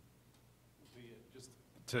 Steve. Just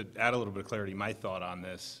to add a little bit of clarity, my thought on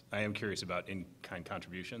this, I am curious about in-kind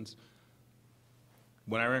contributions.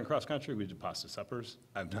 When I ran cross-country, we did pasta suppers.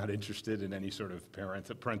 I'm not interested in any sort of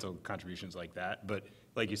parental contributions like that. But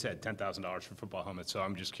like you said, $10,000 for football helmets, so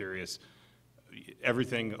I'm just curious,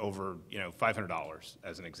 everything over, $500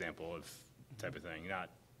 as an example of type of thing, not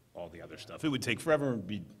all the other stuff. It would take forever and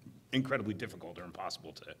be incredibly difficult or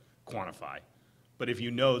impossible to quantify. But if you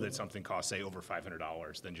know that something costs, say, over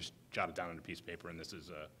 $500, then just jot it down on a piece of paper, and this is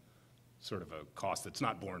a sort of a cost that's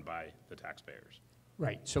not borne by the taxpayers.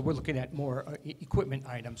 Right, so we're looking at more equipment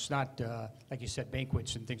items, not, like you said,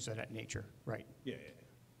 banquets and things of that nature, right? Yeah.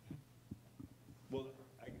 Well,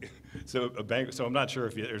 so I'm not sure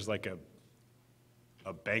if there's like a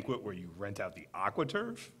banquet where you rent out the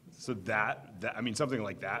AquaTurf. So I mean, something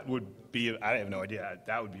like that would be, I have no idea,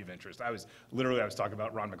 that would be of interest. I was talking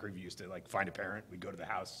about Ron McCreevy used to like find a parent, we'd go to the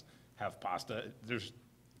house, have pasta.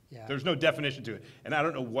 Yeah. There's no definition to it. And I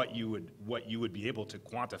don't know what you would be able to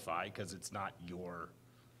quantify, because it's not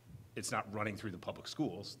running through the public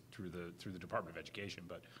schools, through the Department of Education,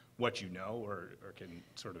 but what you know or can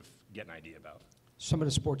sort of get an idea about. Some of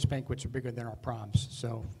the sports banquets are bigger than our proms,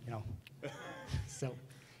 so, so,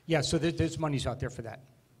 yeah, so there's monies out there for that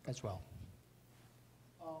as well.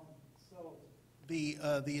 So the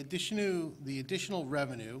additional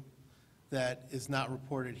revenue that is not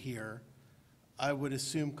reported here, I would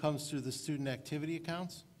assume comes through the student activity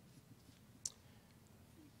accounts?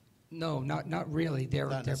 No, not really. They're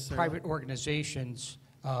Not necessarily. private organizations.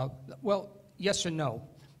 Well, yes and no.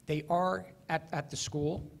 They are at the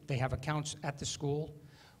school. They have accounts at the school.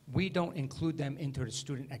 We don't include them into the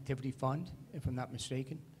student activity fund, if I'm not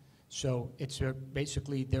mistaken. So it's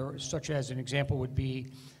basically, such as an example would be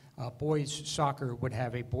boys soccer would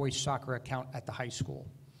have a boys soccer account at the high school.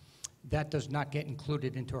 That does not get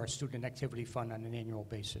included into our student activity fund on an annual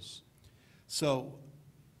basis. So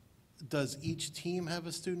does each team have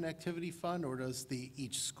a student activity fund, or does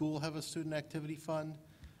each school have a student activity fund?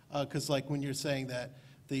 Because like when you're saying that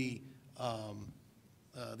the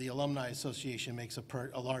Alumni Association makes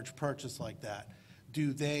a large purchase like that,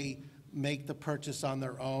 do they make the purchase on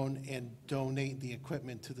their own and donate the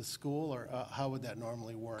equipment to the school, or how would that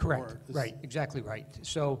normally work? Correct, Or is- right, exactly right.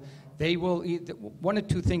 So they will, one of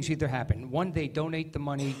two things either happen. One, they donate the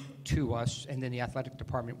money to us, and then the athletic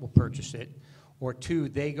department will purchase it. Or two,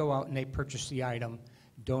 they go out and they purchase the item,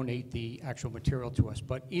 donate the actual material to us.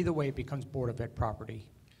 But either way, it becomes Board of Ed property.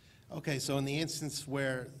 Okay, so in the instance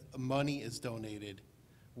where money is donated,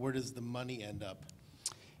 where does the money end up?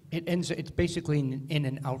 It's basically an in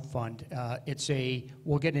and out fund.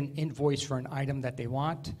 We'll get an invoice for an item that they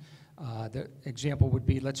want. The example would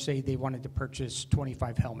be, let's say they wanted to purchase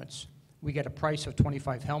 25 helmets. We get a price of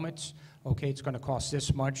 25 helmets. Okay, it's going to cost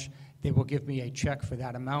this much. They will give me a check for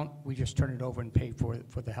that amount. We just turn it over and pay for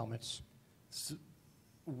the helmets.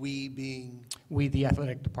 We being, We, the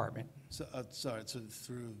athletic department. so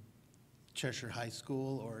through Cheshire High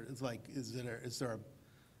School, or is there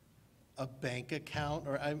a bank account?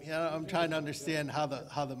 Or I'm trying to understand how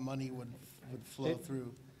the money would flow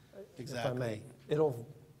through exactly. If I may, it'll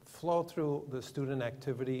flow through the student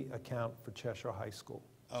activity account for Cheshire High School.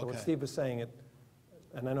 So what Okay. Steve is saying,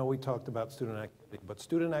 and I know we talked about student activity, but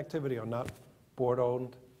student activity are not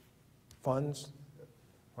board-owned funds,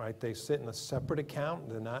 right? They sit in a separate account.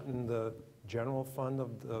 They're not in the general fund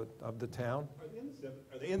of the town.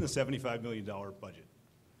 Are they in the $75 million budget?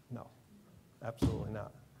 No, absolutely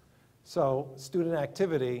not. So student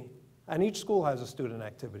activity, and each school has a student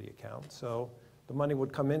activity account, so the money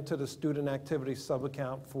would come into the student activity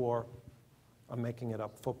sub-account for, I'm making it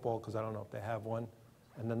up, football, because I don't know if they have one,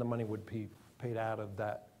 and then the money would be paid out of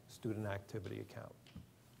that student activity account.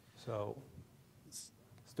 So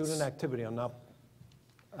student activity are not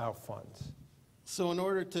our funds. So in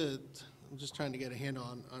order to, I'm just trying to get a handle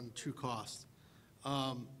on true cost.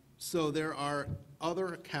 So there are other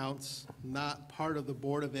accounts not part of the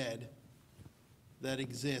Board of Ed that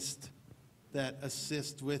exist that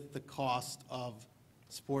assist with the cost of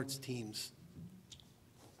sports teams.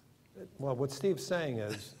 Well, what Steve's saying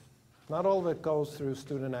is, not all of it goes through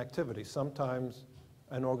student activity. Sometimes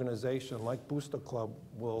an organization like Booster Club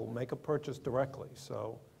will make a purchase directly,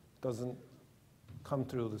 so it doesn't come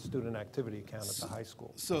through the student activity account at the high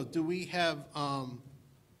school. So do we have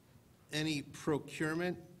any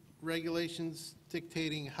procurement regulations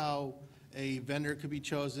dictating how a vendor could be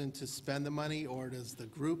chosen to spend the money, or does the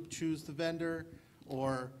group choose the vendor,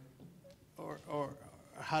 or or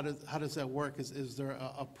how does that work? Is there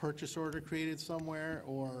a purchase order created somewhere,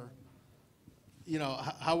 or, you know,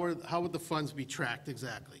 how would the funds be tracked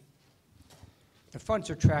exactly? The funds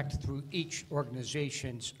are tracked through each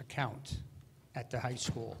organization's account at the high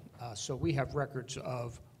school. So we have records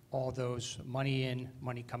of all those money in,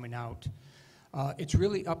 money coming out. It's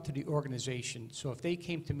really up to the organization. So if they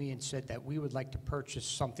came to me and said that we would like to purchase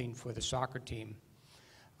something for the soccer team,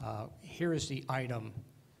 here is the item.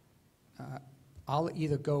 I'll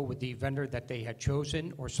either go with the vendor that they had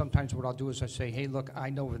chosen, or sometimes what I'll do is I say, hey, look, I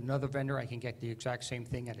know another vendor, I can get the exact same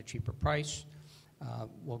thing at a cheaper price.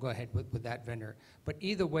 We'll go ahead with that vendor. But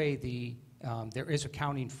either way, there is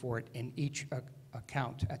accounting for it in each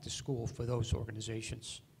account at the school for those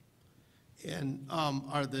organizations. And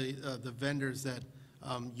are the vendors that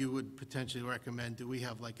you would potentially recommend, do we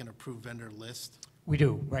have like an approved vendor list? We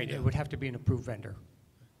do, right. Yeah. It would have to be an approved vendor.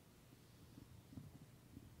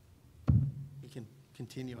 We can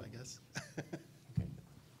continue, I guess. Okay.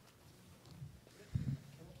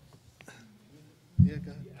 Yeah,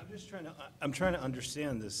 go ahead. I'm trying to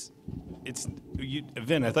understand this.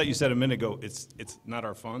 Vin, I thought you said a minute ago, it's not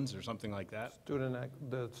our funds or something like that?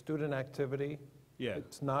 The student activity, Yeah.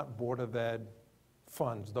 it's not Board of Ed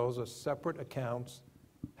funds. Those are separate accounts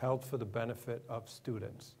held for the benefit of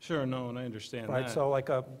students. Sure, no, and I understand Right, that. so like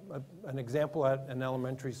an example at an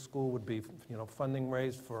elementary school would be, you know, funding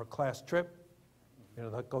raised for a class trip. You know,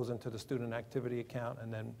 that goes into the student activity account,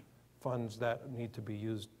 and then funds that need to be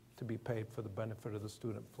used to be paid for the benefit of the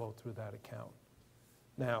student flow through that account.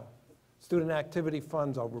 Now, student activity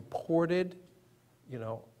funds are reported, you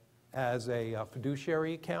know, as a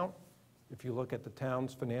fiduciary account. If you look at the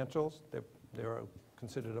town's financials, they're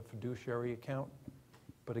considered a fiduciary account.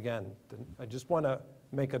 But again, I just want to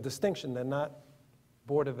make a distinction. They're not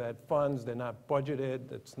Board of Ed funds. They're not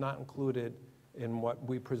budgeted. It's not included in what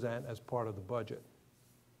we present as part of the budget.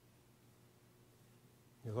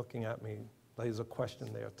 You're looking at me. There's a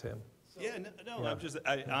question there, Tim. Yeah, no,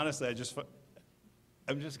 Yeah. honestly,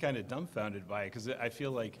 I'm just kind of dumbfounded by it, because I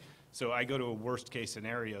feel like, so I go to a worst-case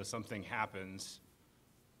scenario, something happens,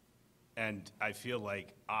 and I feel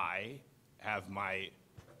like I have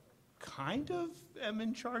kind of am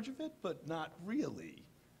in charge of it, but not really.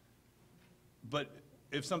 But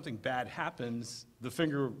if something bad happens, the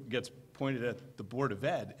finger gets pointed at the Board of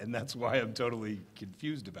Ed, and that's why I'm totally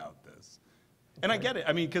confused about this. And I get it,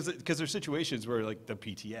 I mean, because there's situations where, like, the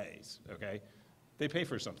PTAs, okay? They pay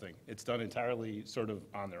for something. It's done entirely sort of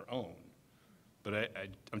on their own. But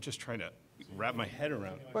I'm just trying to wrap my head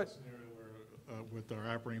around. But- Scenario where, with our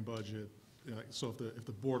operating budget, so if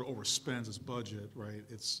the board overspends its budget, right,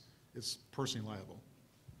 it's personally liable.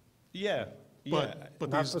 Yeah, yeah. But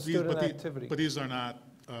Not these, for these- student but the- activity. But these are not,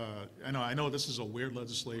 I know this is a weird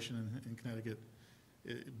legislation in Connecticut,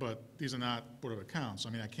 but these are not Board of Accounts. I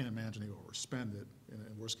mean, I can't imagine they overspend it. In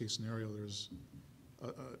a worst-case scenario, there's,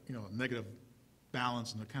 you know, a negative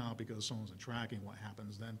balance in the account because someone's tracking what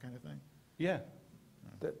happens then, kind of thing. Yeah.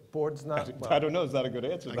 The board's not, I don't know, it's not a good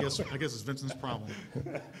answer, I though. guess it's Vincent's problem.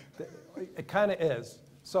 it kind of is.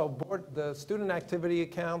 So the student activity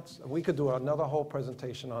accounts, we could do another whole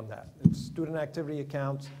presentation on that. Student activity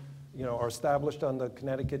accounts, you know, are established under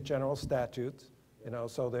Connecticut general statutes, you know,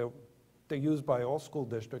 so they're used by all school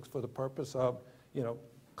districts for the purpose of, you know,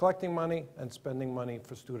 collecting money and spending money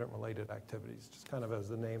for student-related activities, just kind of as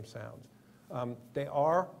the name sounds. They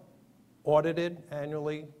are audited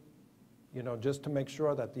annually, you know, just to make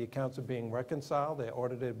sure that the accounts are being reconciled. They're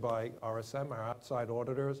audited by RSM, our outside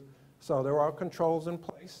auditors. So there are controls in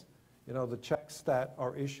place. You know, the checks that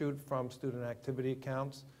are issued from student activity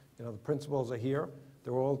accounts, you know, the principals are here.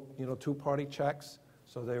 They're all, you know, two-party checks.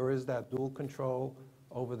 So there is that dual control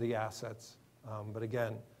over the assets. But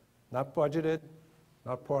again, not budgeted,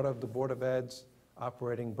 not part of the Board of Ed's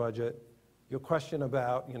operating budget. Your question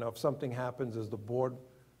about, you know, if something happens, is the board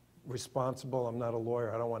responsible? I'm not a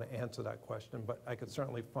lawyer. I don't want to answer that question, but I could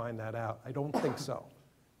certainly find that out. I don't think so.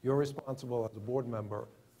 You're responsible as a board member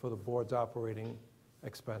for the board's operating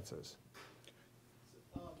expenses.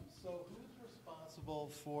 So who's responsible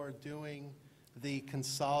for doing the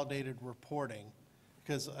consolidated reporting?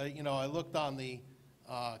 Because, you know, I looked on the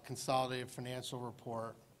consolidated financial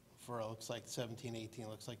report for, it looks like 17, 18,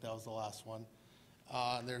 looks like that was the last one.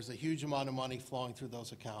 There's a huge amount of money flowing through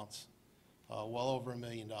those accounts, well over $1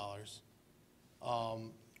 million.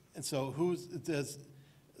 And so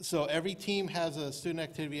so every team has a student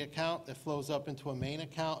activity account that flows up into a main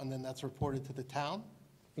account, and then that's reported to the town?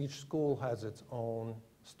 Each school has its own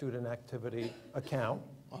student activity account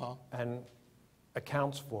and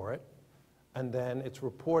accounts for it. And then it's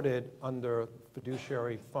reported under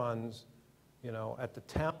fiduciary funds, you know, at the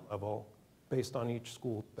town level based on each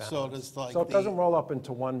school balance. So does, like, So it the- doesn't roll up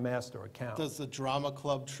into one master account. Does the drama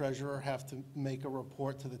club treasurer have to make a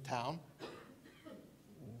report to the town?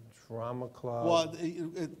 Drama club.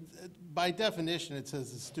 Well, by definition, it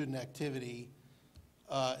says the student activity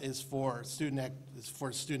is for student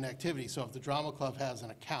activity. So if the drama club has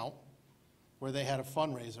an account where they had a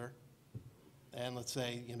fundraiser, and let's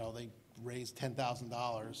say, they raised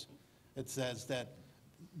 $10,000, it says that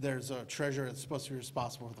there's a treasurer that's supposed to be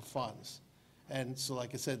responsible for the funds. And so,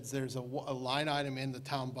 like I said, there's a line item in the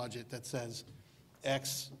town budget that says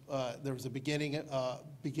X, there was a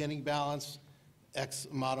beginning balance, X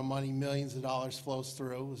amount of money, millions of dollars flows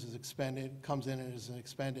through, this is expended, comes in and is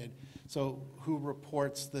expended. So who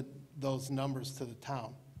reports those numbers to the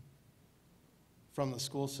town from the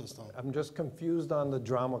school system? I'm just confused on the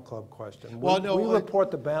drama club question. Well, no, We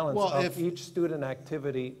report the balance well, of if- each student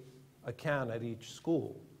activity account at each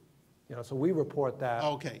school. So we report that.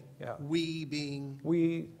 Okay. Yeah. We being,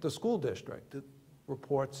 The school district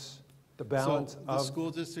reports the so balance the of,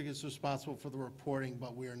 school district is responsible for the reporting,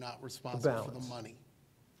 but we are not responsible for the balance. money.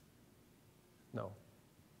 no,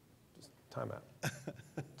 just time out.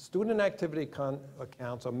 Student activity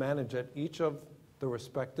accounts are managed at each of the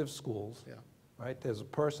respective schools. Yeah. Right? There's a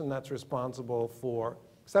person that's responsible for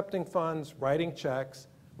accepting funds, writing checks,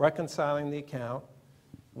 reconciling the account.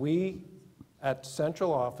 We, at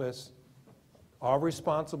central office, are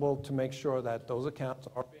responsible to make sure that those accounts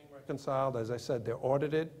are being reconciled. As I said, they're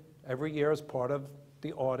audited every year as part of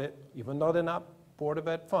the audit, even though they're not Board of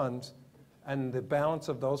Ed funds, and the balance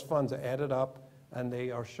of those funds are added up, and they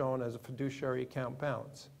are shown as a fiduciary account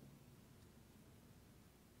balance.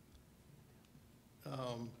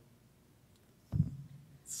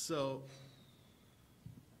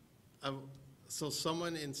 So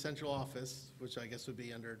someone in central office, which I guess would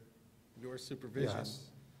be under your supervision, Yes.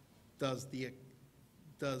 does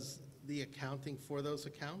the accounting for those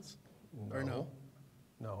accounts? Or no?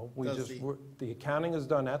 No, we Does just, the- the accounting is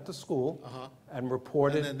done at the school Uh-huh. and And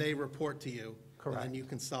reported. then they report to you? And Correct. then you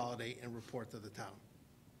consolidate and report to the town?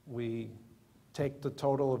 We take the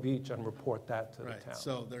total of each and report that to the Right, town.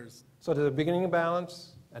 so there's, So there's a beginning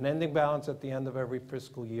balance, an ending balance at the end of every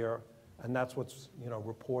fiscal year, and that's what's,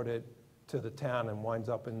 reported to the town and winds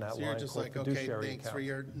up in that so you're line just called like, okay, fiduciary thanks for account.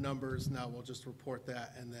 your numbers, now we'll just report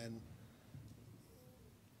that, and then,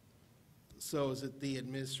 so is it the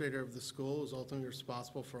administrator of the school who's ultimately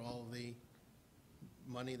responsible for all of the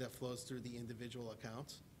money that flows through the individual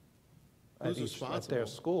accounts? Who's At their responsible?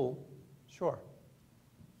 school, sure.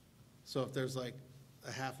 So if there's like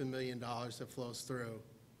 $500,000 that flows through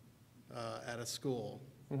at a school,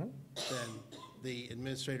 Mm-hmm. then the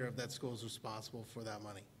administrator of that school is responsible for that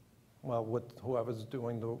money? Well, with whoever's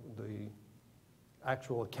doing the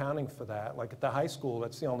actual accounting for that, like at the high school,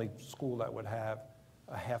 that's the only school that would have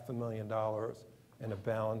 $500,000 in a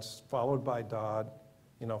balance, followed by Dodd,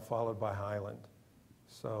 followed by Highland.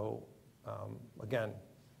 So, again,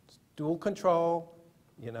 it's dual control,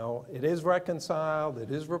 it is reconciled,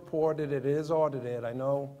 it is reported, it is audited. I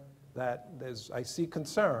know that I see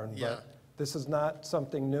concern, Yeah. but this is not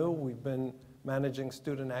something new. We've been managing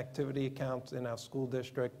student activity accounts in our school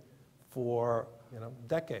district for,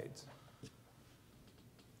 decades.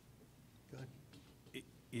 Go ahead.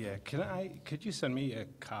 Yeah, could you send me a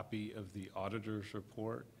copy of the auditor's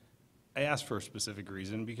report? I asked for a specific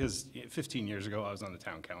reason, because 15 years ago, I was on the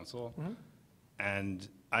town council, and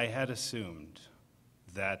I had assumed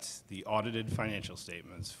that the audited financial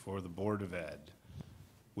statements for the Board of Ed,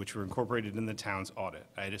 which were incorporated in the town's audit,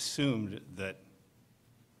 I had assumed that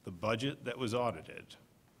the budget that was audited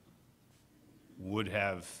would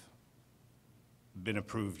have been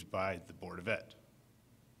approved by the Board of Ed.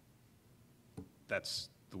 That's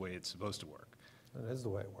the way it's supposed to work. That is the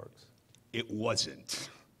way it works. It wasn't.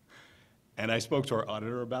 And I spoke to our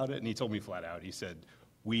auditor about it, and he told me flat out, he said,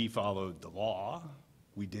 we followed the law,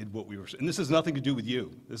 we did what we were, and this has nothing to do with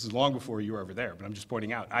you. This is long before you were ever there, but I'm just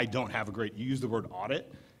pointing out, I don't have you use the word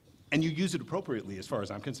audit, and you use it appropriately as far as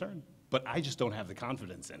I'm concerned, but I just don't have the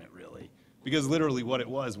confidence in it, really. Because literally what it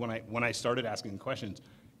was, when I started asking questions,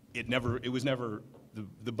 it was never,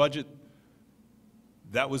 the budget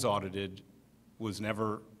that was audited was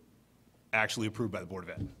never actually approved by the Board of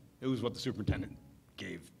Ed. It was what the superintendent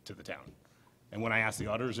gave to the town. And when I asked the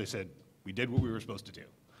auditors, they said, we did what we were supposed to do.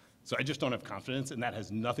 So I just don't have confidence, and that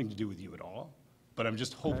has nothing to do with you at all. But I'm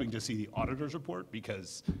just hoping to see the auditor's report,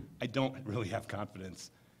 because I don't really have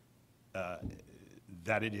confidence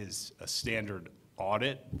that it is a standard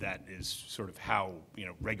audit that is sort of how,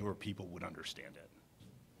 regular people would understand it.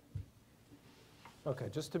 Okay,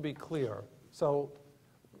 just to be clear, so,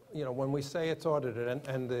 when we say it's audited,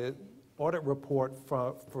 and the audit report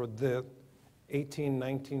for the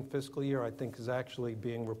 18-19 fiscal year, I think, is actually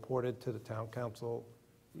being reported to the town council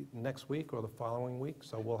next week or the following week.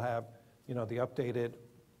 So we'll have, the updated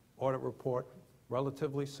audit report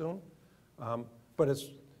relatively soon. But it's,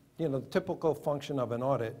 the typical function of an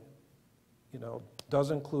audit,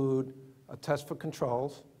 does include a test for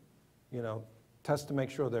controls, test to make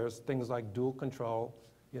sure there's things like dual control.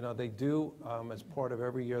 They do, as part of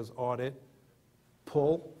every year's audit,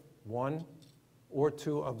 pull one or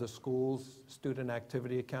two of the school's student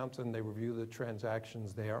activity accounts, and they review the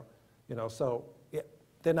transactions there. So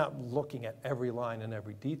they're not looking at every line and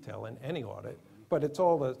every detail in any audit, but it's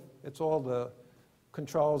all the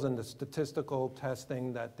controls and the statistical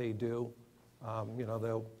testing that they do.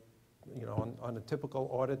 They'll, on a typical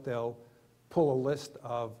audit, they'll pull a list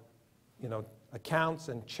of, accounts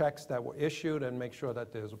and checks that were issued and make sure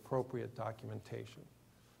that there's appropriate documentation.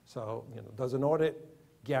 So, does an audit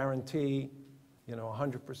guarantee,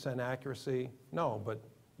 100% accuracy? No, but,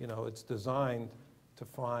 it's designed to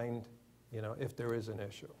find, if there is an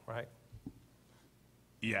issue, right?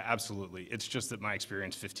 Yeah, absolutely. It's just that my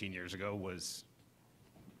experience 15 years ago was,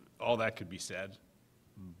 all that could be said,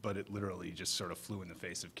 but it literally just sort of flew in the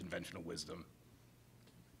face of conventional wisdom.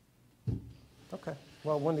 Okay.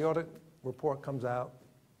 Well, when the audit report comes out,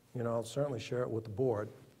 I'll certainly share it with the board.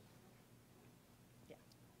 Yeah.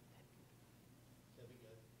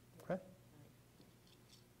 Okay?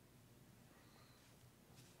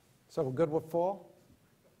 So we're good with fall?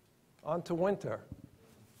 On to winter.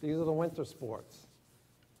 These are the winter sports.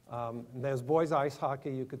 There's boys ice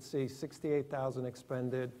hockey. You could see 68,000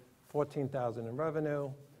 expended, 14,000 in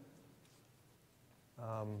revenue.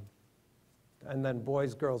 And then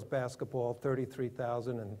boys, girls basketball,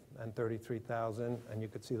 33,000 and 33,000, and you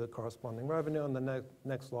could see the corresponding revenue. And the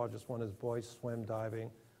next largest one is boys swim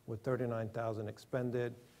diving with 39,000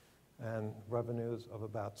 expended and revenues of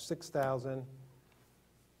about 6,000.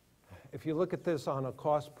 If you look at this on a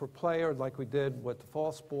cost per player, like we did with the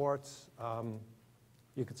fall sports,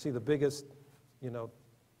 you could see the biggest,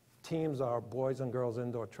 teams are boys and girls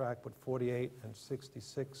indoor track with 48 and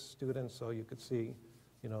 66 students, so you could see,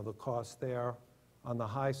 the cost there. On the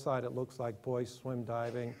high side, it looks like boys swim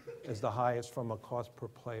diving is the highest from a cost per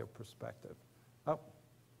player perspective. Oh,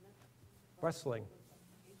 wrestling.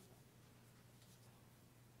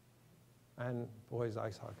 And boys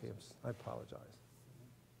ice hockey, I apologize.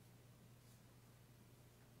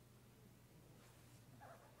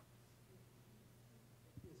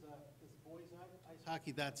 Is boys ice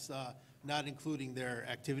hockey, that's not including their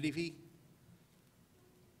activity fee?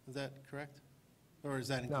 Is that correct? Or is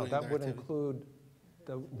that No, including their that would activity? include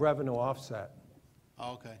the revenue offset,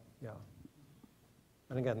 Oh, okay. yeah.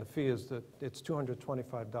 And again, the fee is it's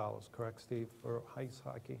 $225, correct, Steve, for ice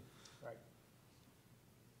hockey? Right.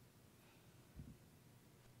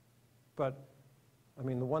 But, I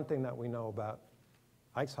mean, the one thing that we know about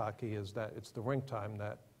ice hockey is that it's the rink time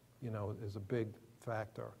that, is a big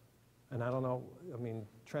factor. And I don't know, I mean,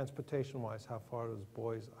 transportation-wise, how far does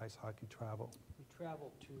boys ice hockey travel? We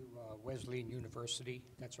travel to Wesleyan University.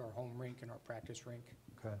 That's our home rink and our practice rink,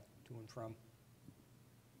 Okay. to and from.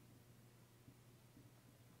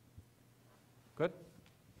 Good.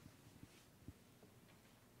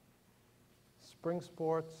 Spring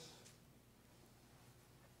sports.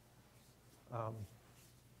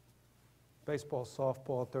 Baseball,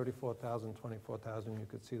 softball, 34,000, 24,000. You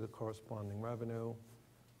could see the corresponding revenue.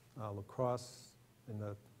 Lacrosse in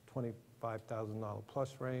the $25,000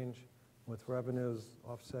 plus range, with revenues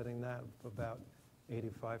offsetting that of about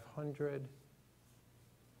 8,500.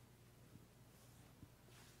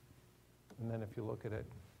 And then if you look at it,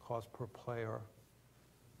 cost per player,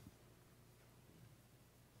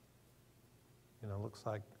 looks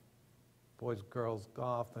like boys, girls,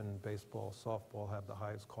 golf, and baseball, softball have the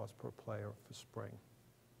highest cost per player for spring.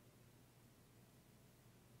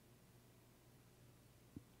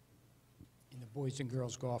 And the boys and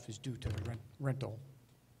girls golf is due to the rental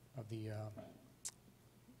of the,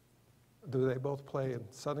 Do they both play in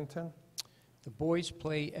Southington? the boys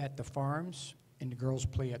play at the Farms and the girls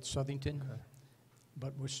play at Southington. Okay.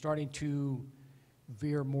 But we're starting to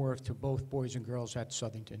veer more to both boys and girls at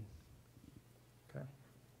Southington. Okay.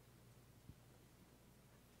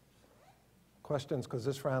 Questions, because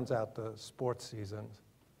this rounds out the sports seasons.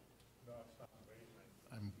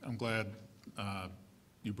 I'm glad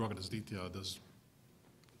you brought it as detail. It does,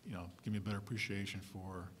 give me a better appreciation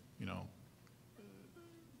for,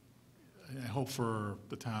 I hope for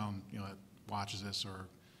the town, that watches this or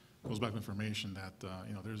goes back with information that,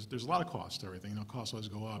 there's a lot of cost to everything. Costs always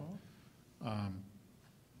go up.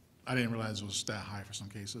 I didn't realize it was that high for some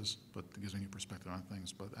cases, but it gives me a new perspective on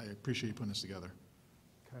things. But I appreciate you putting this together.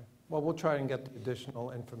 Okay. Well, we'll try and get the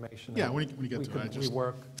additional information. Yeah, when you get to it, I We just- can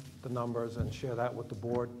rework the numbers and share that with the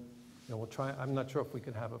board. You know, we'll try, I'm not sure if we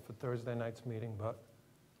can have it for Thursday night's meeting, but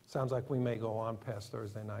sounds like we may go on past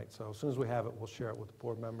Thursday night. So as soon as we have it, we'll share it with the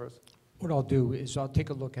board members. What I'll do is I'll take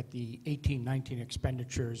a look at the 18-19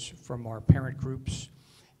 expenditures from our parent groups,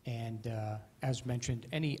 and as mentioned,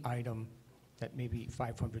 any item that may be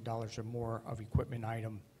 $500 or more of equipment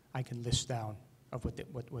item, I can list down of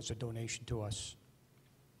what was a donation to us.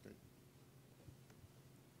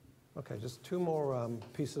 Okay, just two more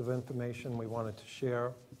pieces of information we wanted to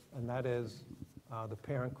share, and that is the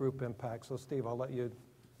parent group impact. So Steve, I'll let you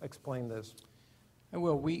explain this. And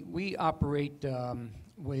well, we operate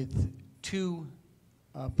with two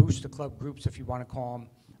Booster Club groups, if you want to call them.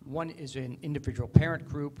 One is an individual parent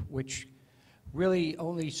group, which really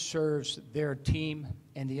only serves their team,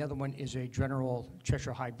 and the other one is a general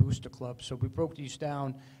Cheshire High Booster Club. So we broke these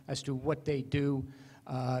down as to what they do.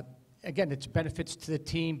 Again, it's benefits to the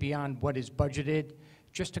team beyond what is budgeted,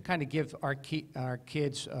 just to kind of give our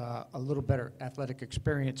kids a little better athletic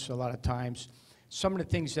experience a lot of times. Some of the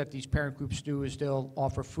things that these parent groups do is they'll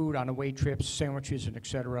offer food on away trips, sandwiches, and et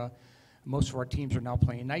cetera. Most of our teams are now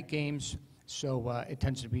playing night games, so it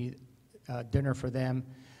tends to be dinner for them.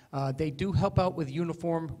 They do help out with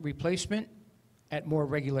uniform replacement at more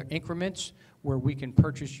regular increments, where we can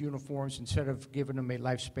purchase uniforms instead of giving them a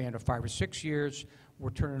lifespan of 5 or 6 years.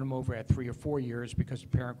 We're turning them over at 3 or 4 years because the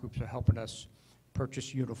parent groups are helping us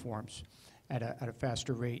purchase uniforms at a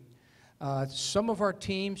faster rate. Some of our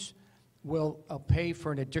teams will pay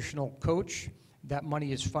for an additional coach. That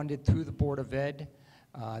money is funded through the Board of Ed.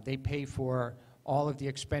 They pay for all of the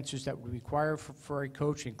expenses that we require for a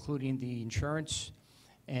coach, including the insurance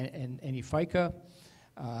and any FICA.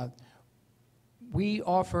 We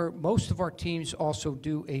offer, most of our teams also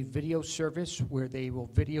do a video service where they will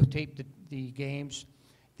videotape the games.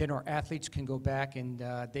 Then our athletes can go back and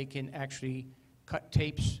they can actually cut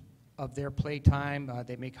tapes of their play time.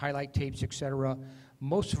 They make highlight tapes, et cetera.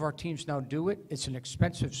 Most of our teams now do it. It's an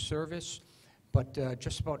expensive service, but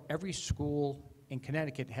just about every school in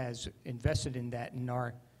Connecticut has invested in that, and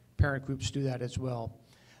our parent groups do that as well.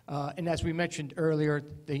 And as we mentioned earlier,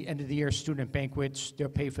 the end of the year student banquets, they'll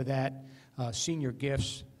pay for that, senior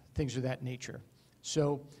gifts, things of that nature.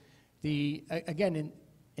 So again,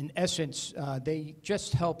 in essence, they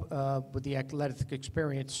just help with the athletic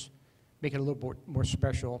experience, make it a little more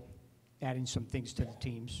special, adding some things to the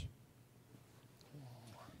teams.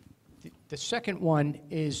 The second one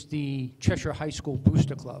is the Cheshire High School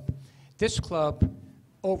Booster Club. This club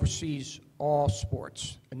oversees all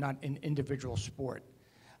sports, and not an individual sport.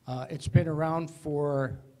 It's been around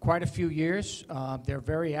for quite a few years. They're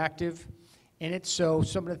very active in it. So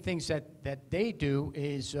some of the things that they do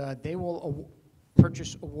is they will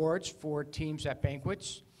purchase awards for teams at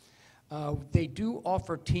banquets. They do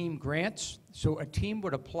offer team grants. So a team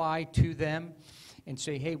would apply to them and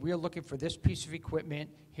say, hey, we're looking for this piece of equipment.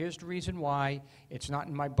 Here's the reason why. It's not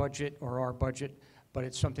in my budget or our budget, but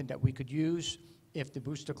it's something that we could use. If the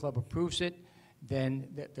Booster Club approves it, then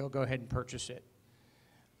they'll go ahead and purchase it.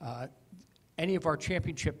 Any of our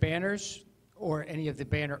championship banners or any of the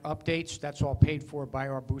banner updates, that's all paid for by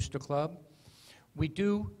our Booster Club. We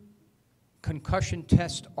do concussion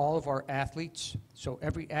test all of our athletes. So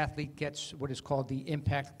every athlete gets what is called the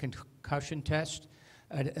impact concussion test.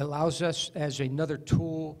 It allows us as another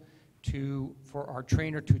tool for our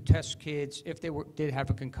trainer to test kids. If they did have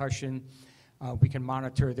a concussion, we can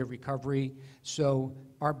monitor their recovery. So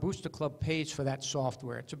our Booster Club pays for that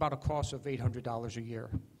software. It's about a cost of $800 a year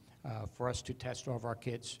for us to test all of our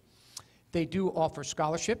kids. They do offer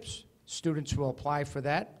scholarships. Students will apply for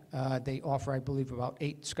that. They offer, I believe, about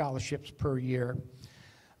 8 scholarships per year.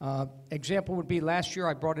 Example would be last year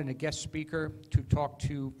I brought in a guest speaker to talk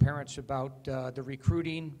to parents about the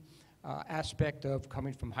recruiting aspect of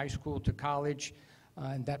coming from high school to college.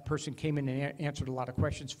 And that person came in and answered a lot of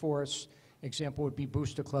questions for us. Example would be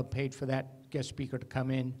Booster Club paid for that guest speaker to come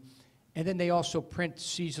in. And then they also print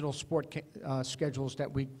seasonal sport schedules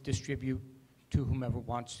that we distribute to whomever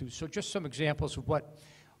wants to. So just some examples of what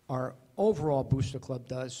our overall Booster Club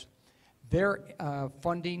does. Their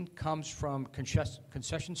funding comes from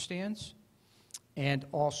concession stands and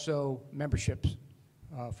also memberships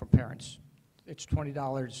from parents. It's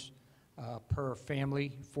 $20 per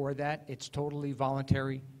family for that. It's totally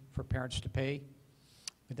voluntary for parents to pay,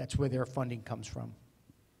 but that's where their funding comes from.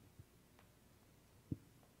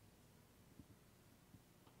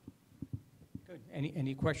 Good.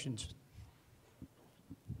 Any questions?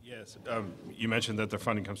 Yes, you mentioned that the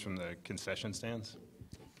funding comes from the concession stands.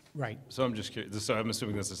 Right. So I'm just curious, so I'm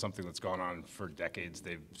assuming this is something that's gone on for decades.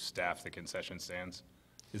 They've staffed the concession stands.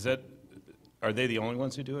 Are they the only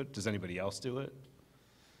ones who do it? Does anybody else do it?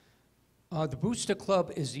 The Booster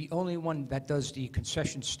Club is the only one that does the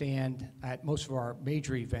concession stand at most of our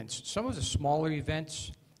major events. Some of the smaller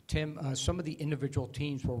events, Tim, some of the individual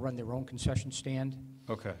teams will run their own concession stand,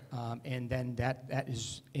 Okay, and then that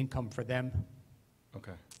is income for them,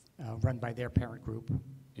 okay, run by their parent group.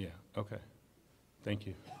 yeah, okay. Thank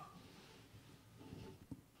you.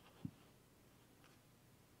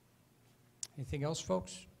 Anything else,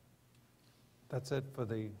 folks? That's it for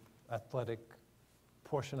the athletic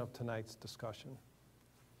portion of tonight's discussion.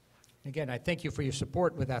 Again, I thank you for your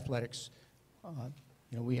support with athletics.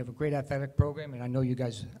 You know, we have a great athletic program, and I know you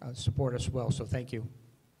guys support us well, so thank you.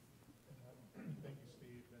 Thank you,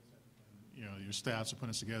 Steve, Vincent, and, you know, your staffs are putting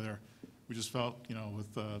this together. We just felt, you know,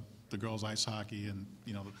 with the girls' ice hockey and,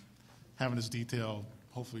 you know, having this detail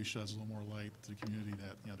hopefully sheds a little more light to the community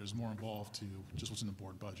that, you know, there's more involved to just what's in the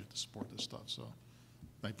board budget to support this stuff. So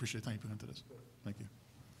I appreciate the time you put into this. Thank you.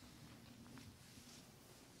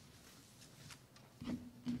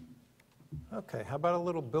 Okay, how about a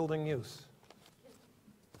little building use?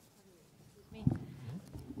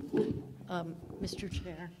 Mr.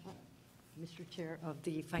 Chair of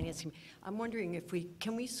the Finance Committee, I'm wondering if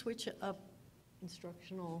can we switch up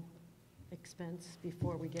instructional expense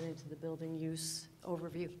before we get into the building use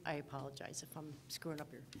overview? I apologize if I'm screwing up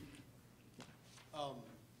here.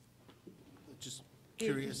 Just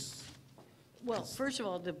curious. Well, first of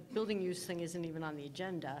all, the building use thing isn't even on the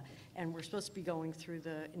agenda, and we're supposed to be going through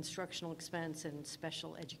the instructional expense and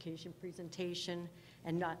special education presentation,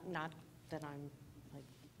 and not that I'm like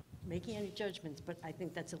making any judgments, but I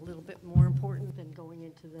think that's a little bit more important than going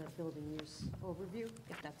into the building use overview,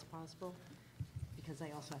 if that's possible, because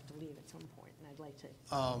I also have to leave at some point, and I'd like to.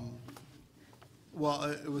 Well,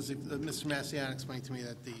 it was, Mr. Massian explained to me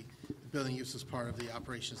that the building use is part of the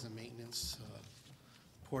operations and maintenance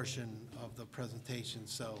portion of the presentation,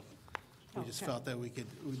 so we just Okay. felt that we'd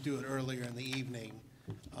do it earlier in the evening.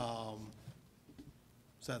 So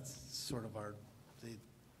that's sort of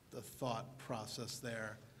the thought process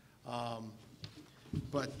there.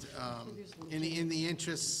 But in the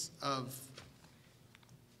interests of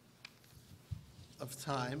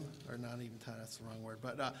time, or not even time, that's the wrong word,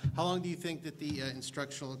 but how long do you think that the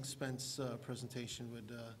instructional expense presentation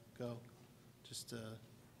would go?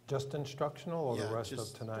 Just instructional or the Yeah, rest of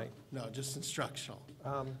just- tonight? No, just instructional.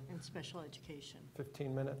 And special education.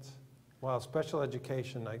 15 minutes? Well, special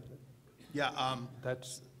education, Yeah,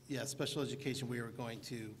 that's, yeah, special education, we were going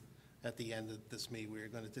to, at the end of this meeting, we were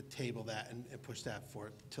going to table that and push that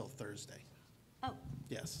for till Thursday. Oh,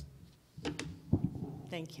 Yes.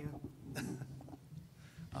 thank you.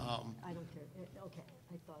 I don't care. Okay,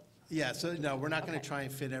 I thought, Yeah, so, no, we're not going to Okay. try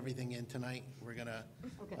and fit everything in tonight. We're going to,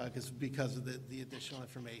 Okay. because of the additional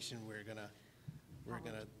information, we're going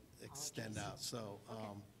to extend out, so,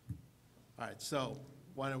 all right, so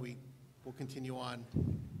why don't we'll continue on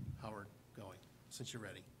how we're going, since you're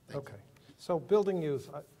ready. Thank you. okay. So building use,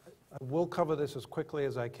 I will cover this as quickly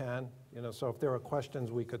as I can, you know, so if there are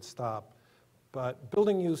questions, we could stop. But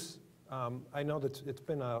building use, I know that it's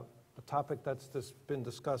been a topic that's been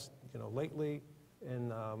discussed, you know, lately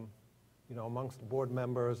in, you know, amongst the board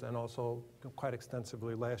members and also quite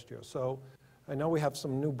extensively last year. So I know we have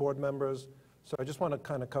some new board members, so I just want to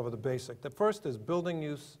kind of cover the basic. The first is building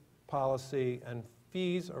use policy and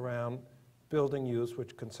fees around building use,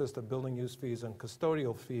 which consist of building use fees and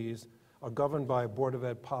custodial fees, are governed by Board of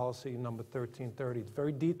Ed policy number 1330. It's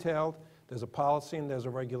very detailed. There's a policy and there's a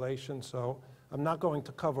regulation, so I'm not going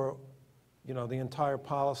to cover, you know, the entire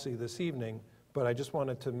policy this evening, but I just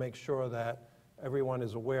wanted to make sure that everyone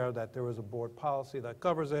is aware that there is a board policy that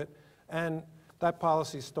covers it. And that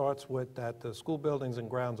policy starts with that the school buildings and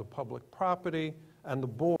grounds are public property, and the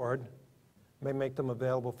board may make them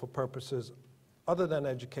available for purposes other than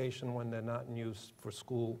education when they're not in use for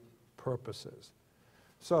school purposes.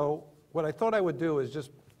 So what I thought I would do is just,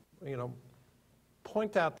 you know,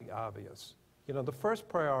 point out the obvious. You know, the first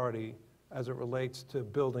priority as it relates to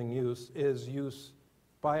building use is use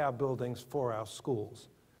by our buildings for our schools.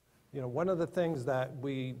 You know, one of the things that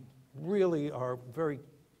we really are very,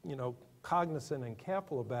 you know, cognizant and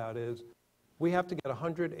careful about is we have to get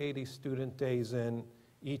 180 student days in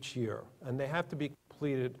each year, and they have to be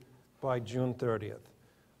completed by June 30th.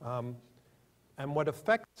 And what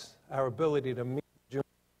affects our ability to meet June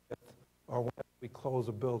 30th are when we close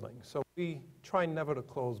a building. So we try never to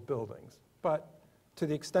close buildings, but to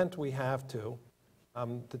the extent we have to,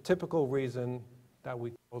 the typical reason that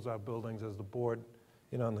we close our buildings, as the board,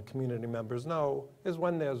 you know, and the community members know, is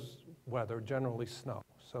when there's weather, generally snow.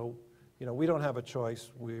 So, you know, we don't have a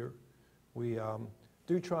choice. We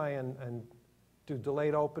do try and do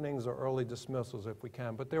delayed openings or early dismissals if we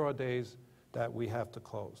can, but there are days that we have to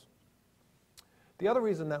close. The other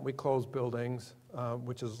reason that we close buildings,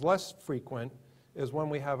 which is less frequent, is when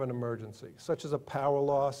we have an emergency, such as a power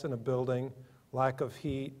loss in a building, lack of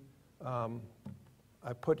heat.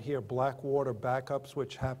 I put here black water backups,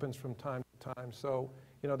 which happens from time to time. So,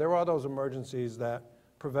 there are those emergencies that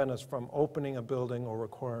prevent us from opening a building or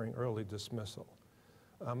requiring early dismissal.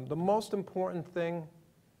 The most important thing,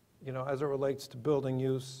 as it relates to building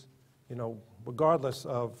use, regardless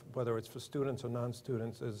of whether it's for students or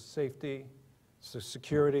non-students, is safety,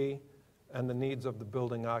 security, and the needs of the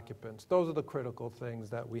building occupants. Those are the critical things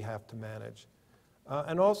that we have to manage.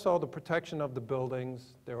 And also the protection of the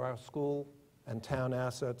buildings. There are school and town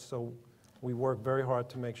assets, so we work very hard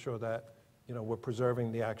to make sure that, we're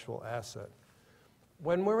preserving the actual asset.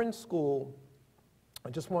 When we're in school, I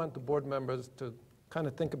just want the board members to kind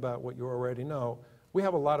of think about what you already know. We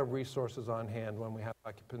have a lot of resources on hand when we have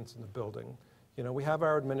occupants in the building. We have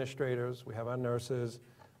our administrators, we have our nurses,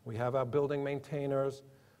 we have our building maintainers,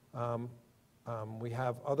 we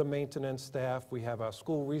have other maintenance staff, we have our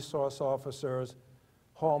school resource officers,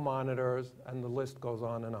 hall monitors, and the list goes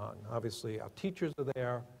on and on. Obviously, our teachers are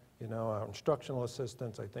there, our instructional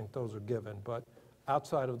assistants, I think those are given. But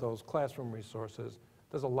outside of those classroom resources,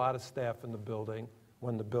 there's a lot of staff in the building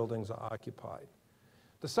when the buildings are occupied.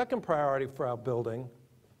 The second priority for our building,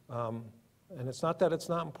 and it's not that it's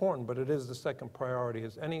not important, but it is the second priority,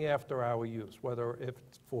 is any after-hour use, whether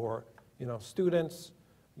it's for, students,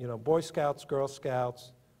 Boy Scouts, Girl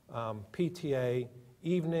Scouts, PTA,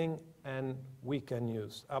 evening and weekend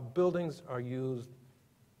use. Our buildings are used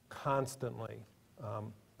constantly,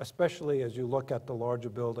 especially as you look at the larger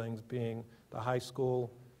buildings being the high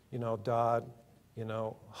school, Dodd,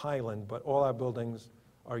 Highland, but all our buildings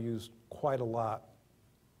are used quite a lot.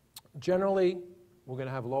 Generally, we're going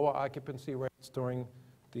to have lower occupancy rates during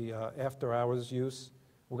the after-hours use.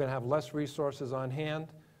 We're going to have less resources on hand,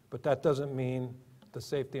 but that doesn't mean the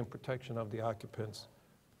safety and protection of the occupants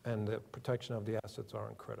and the protection of the assets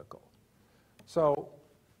aren't critical. So,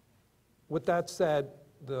 with that said,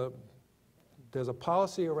 there's a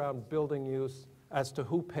policy around building use as to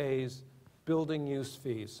who pays building use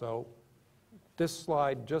fees. So, this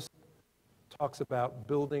slide just talks about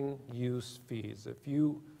building use fees. If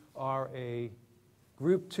you are a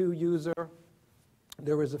Group 2 user,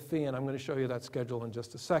 there is a fee, and I'm going to show you that schedule in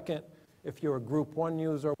just a second. If you're a Group 1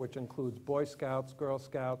 user, which includes Boy Scouts, Girl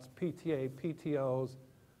Scouts, PTA, PTOs,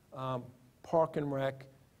 Park and Rec,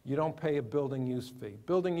 you don't pay a building use fee.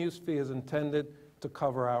 Building use fee is intended to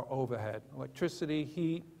cover our overhead: electricity,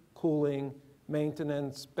 heat, cooling,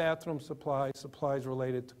 maintenance, bathroom supplies, supplies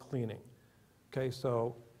related to cleaning. Okay,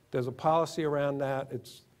 so there's a policy around that.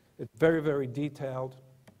 It's very, very detailed.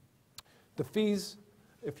 The fees,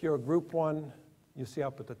 if you're a Group 1, you see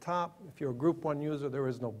up at the top. If you're a Group 1 user, there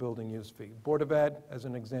is no building use fee. Board of Ed, as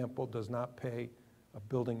an example, does not pay a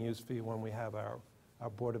building use fee when we have our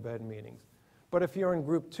Board of Ed meetings. But if you're in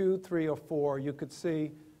Group 2, 3, or 4, you could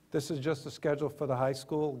see this is just a schedule for the high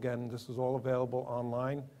school. Again, this is all available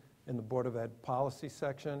online in the Board of Ed policy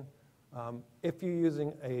section. If you're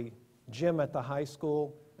using a gym at the high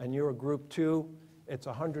school and you're a Group 2, it's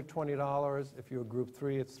 $120. If you're a Group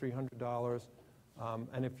 3, it's $300.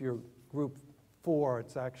 And if you're Group 4,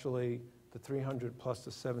 it's actually the $300 plus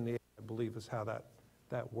the $78, I believe, is how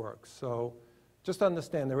that works. So just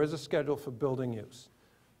understand there is a schedule for building use.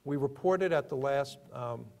 We reported at the last,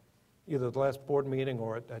 either the last board meeting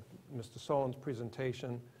or at Mr. Solon's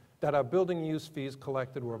presentation, that our building use fees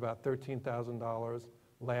collected were about $13,000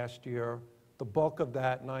 last year. The bulk of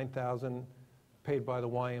that, $9,000, paid by the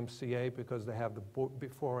YMCA because they have the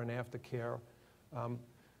before and after care.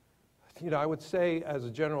 I would say as a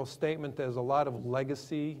general statement, there's a lot of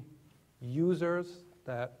legacy users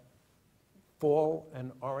that fall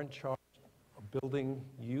and aren't charged a building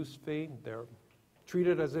use fee. They're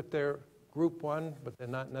treated as if they're Group 1, but they're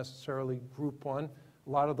not necessarily Group 1. A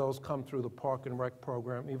lot of those come through the Park and Rec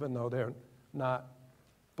program, even though they're not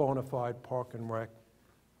bona fide Park and Rec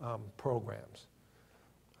programs.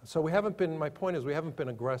 So my point is we haven't been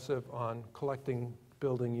aggressive on collecting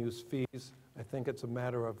building use fees. I think it's a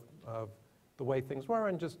matter of the way things were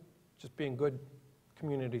and just being good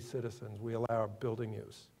community citizens. We allow our building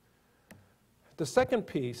use. The second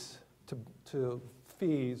piece to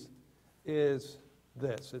fees is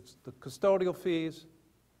this. It's the custodial fees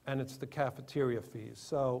and it's the cafeteria fees.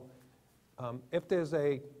 So if there's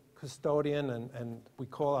a custodian, and we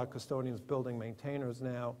call our custodians building maintainers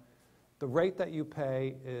now, the rate that you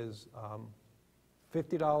pay is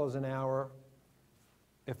 $50 an hour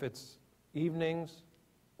if it's evenings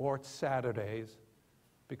or it's Saturdays,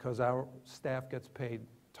 because our staff gets paid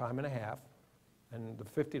time and a half, and the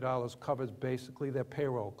 $50 covers basically their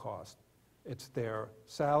payroll cost. It's their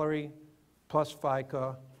salary plus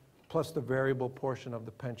FICA plus the variable portion of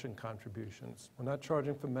the pension contributions. We're not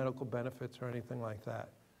charging for medical benefits or anything like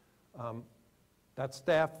that. That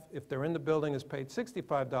staff, if they're in the building, is paid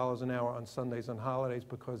 $65 an hour on Sundays and holidays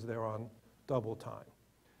because they're on double time.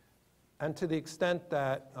 And to the extent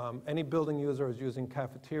that any building user is using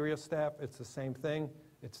cafeteria staff, it's the same thing.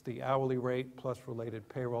 It's the hourly rate plus related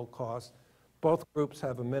payroll costs. Both groups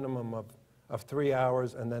have a minimum of 3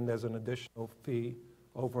 hours, and then there's an additional fee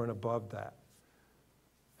over and above that.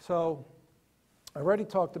 So I already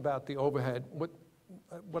talked about the overhead.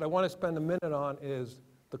 What I want to spend a minute on is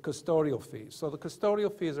the custodial fees. So the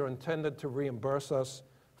custodial fees are intended to reimburse us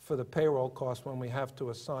for the payroll costs when we have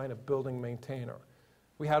to assign a building maintainer.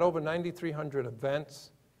 We had over 9,300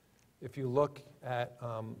 events. If you look at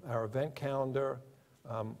our event calendar,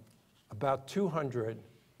 about 200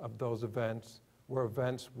 of those events were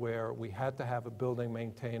events where we had to have a building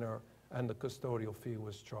maintainer and the custodial fee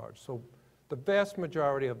was charged. So the vast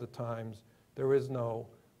majority of the times, there is no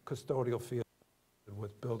custodial fee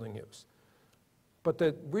with building use. But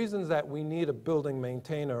the reasons that we need a building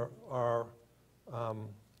maintainer are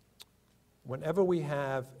whenever we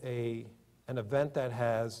have an event that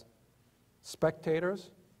has spectators,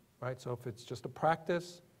 right? So if it's just a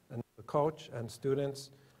practice and the coach and students,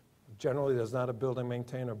 generally there's not a building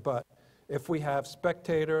maintainer. But if we have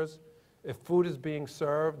spectators, if food is being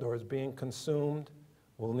served or is being consumed,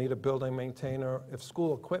 we'll need a building maintainer. If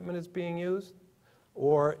school equipment is being used,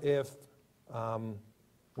 or if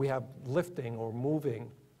we have lifting or moving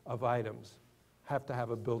of items, have to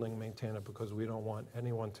have a building maintainer because we don't want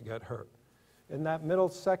anyone to get hurt. In that middle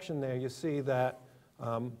section there, you see that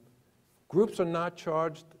groups are not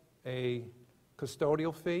charged a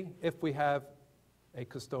custodial fee if we have a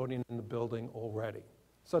custodian in the building already.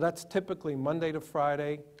 So that's typically Monday to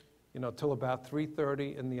Friday, till about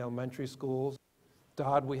 3:30 in the elementary schools.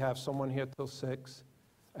 Dodd, we have someone here till 6.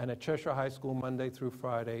 And at Cheshire High School, Monday through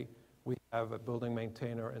Friday, we have a building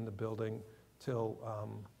maintainer in the building till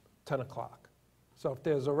 10 o'clock. So if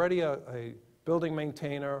there's already a building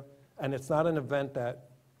maintainer, and it's not an event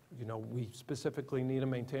that, we specifically need a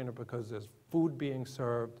maintainer because there's food being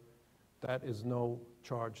served, that is no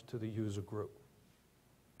charge to the user group.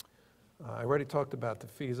 I already talked about the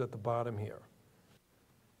fees at the bottom here.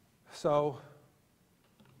 So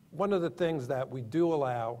one of the things that we do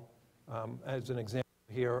allow, as an example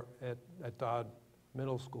here at Dodd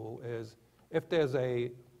Middle School, is if there's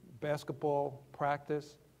a basketball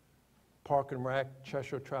practice, Park and Rec,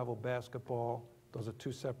 Cheshire Travel Basketball, those are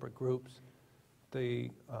two separate groups.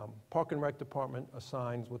 The Park and Rec department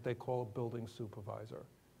assigns what they call a building supervisor.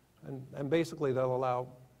 And basically they'll allow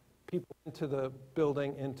people into the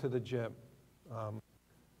building, into the gym.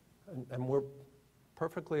 And we're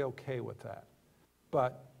perfectly okay with that.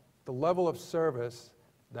 But the level of service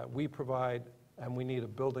that we provide and we need a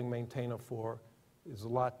building maintainer for is a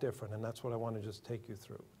lot different, and that's what I want to just take you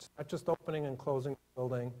through. It's not just opening and closing the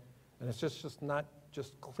building, and it's just not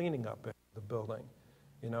just cleaning up the building.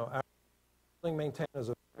 Our building maintainers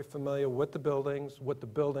are very familiar with the buildings, with the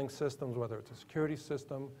building systems, whether it's a security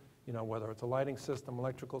system, whether it's a lighting system,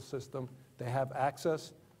 electrical system. They have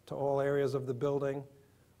access to all areas of the building.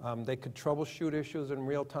 They could troubleshoot issues in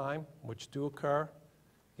real time, which do occur.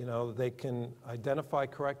 They can identify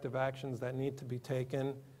corrective actions that need to be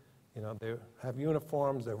taken. They have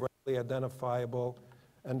uniforms, they're readily identifiable,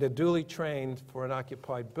 and they're duly trained for an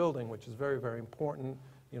occupied building, which is very, very important.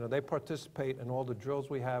 They participate in all the drills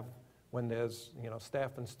we have when there's,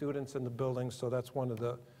 staff and students in the building, so that's one of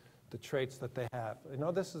the traits that they have.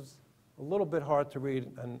 This is a little bit hard to read,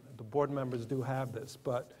 and the board members do have this,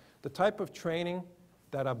 but the type of training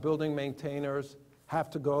that our building maintainers have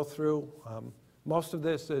to go through, most of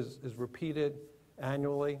this is repeated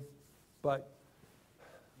annually, but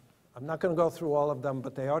I'm not going to go through all of them,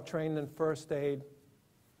 but they are trained in first aid.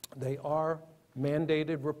 They are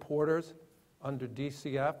mandated reporters under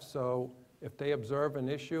DCF, so if they observe an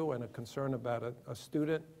issue and a concern about a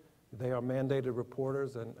student, they are mandated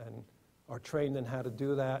reporters and are trained in how to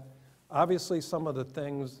do that. Obviously, some of the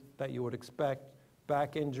things that you would expect,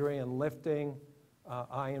 back injury and lifting,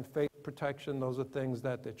 eye and face protection, those are things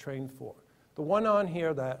that they're trained for. The one on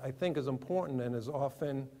here that I think is important and is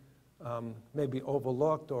often maybe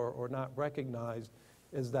overlooked or not recognized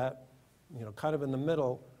is that, kind of in the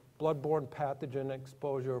middle, bloodborne pathogen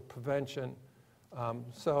exposure prevention.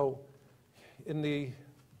 So in the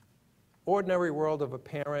ordinary world of a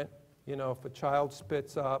parent, if a child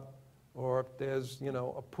spits up or if there's,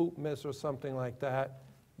 a poop miss or something like that,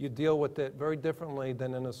 you deal with it very differently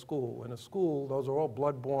than in a school. In a school, those are all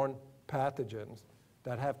bloodborne pathogens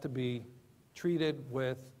that have to be treated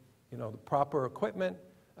with, you know, the proper equipment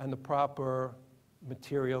and the proper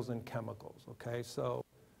materials and chemicals, okay? So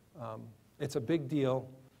it's a big deal,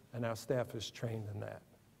 and our staff is trained in that.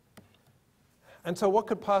 And so what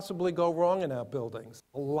could possibly go wrong in our buildings?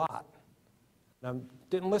 A lot. Now,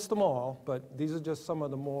 didn't list them all, but these are just some of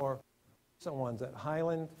the more recent ones. At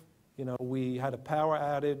Highland, you know, we had a power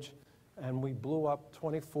outage, and we blew up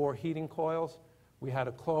 24 heating coils. We had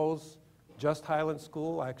to close just Highland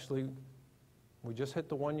School. Actually, we just hit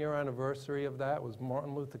the 1-year anniversary of that. It was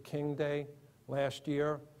Martin Luther King Day last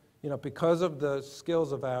year. You know, because of the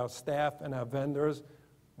skills of our staff and our vendors,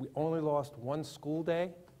 we only lost 1 school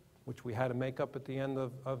day, which we had to make up at the end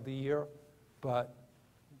of the year. But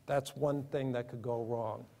that's one thing that could go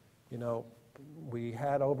wrong. You know, we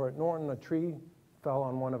had over at Norton, a tree fell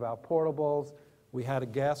on one of our portables. We had a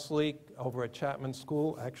gas leak over at Chapman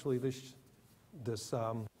School. Actually, this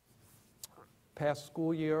past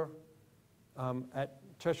school year, at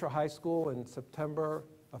Cheshire High School in September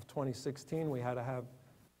of 2016, we had to have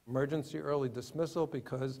emergency early dismissal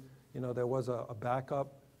because, you know, there was a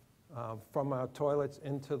backup from our toilets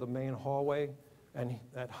into the main hallway. And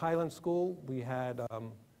at Highland School, we had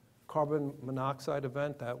carbon monoxide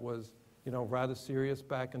event that was, you know, rather serious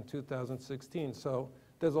back in 2016. So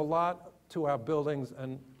there's a lot to our buildings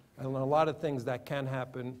and a lot of things that can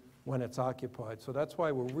happen when it's occupied. So that's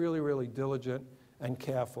why we're really, really diligent and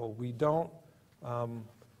careful. We don't,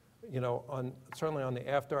 you know, certainly on the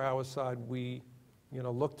after-hours side, we, you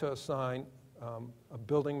know, look to assign a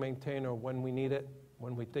building maintainer when we need it,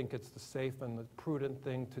 when we think it's the safe and the prudent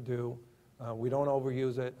thing to do. We don't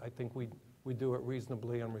overuse it. I think we do it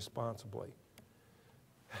reasonably and responsibly.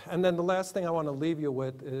 And then the last thing I want to leave you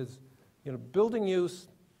with is, you know, building use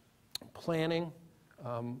planning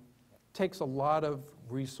takes a lot of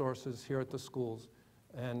resources here at the schools.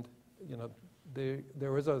 And, you know,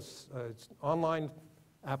 there is an online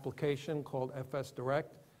application called FS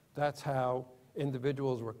Direct. That's how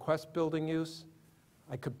individuals request building use.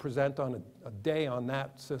 I could present on a day on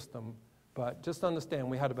that system, but just understand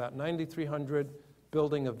we had about 9,300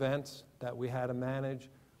 building events that we had to manage.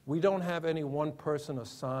 We don't have any one person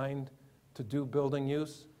assigned to do building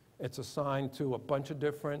use. It's assigned to a bunch of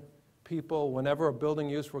different people. Whenever a building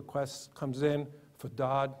use request comes in for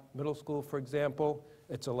Dodd Middle School, for example,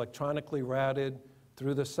 it's electronically routed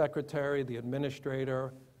through the secretary, the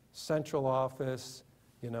administrator, central office.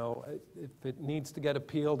 You know, if it needs to get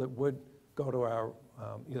appealed, it would go to our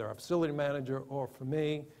either our facility manager or for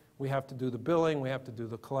me. We have to do the billing, we have to do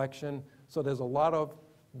the collection. So there's a lot of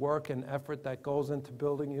work and effort that goes into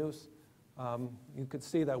building use. You could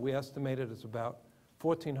see that we estimated it's about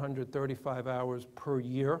 1,435 hours per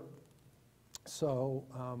year. So,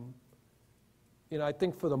 you know, I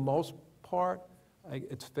think for the most part,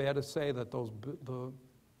 it's fair to say that the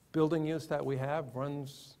building use that we have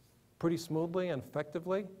runs pretty smoothly and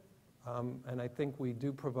effectively. And I think we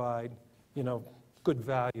do provide, you know, good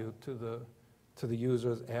value to the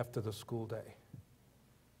users after the school day.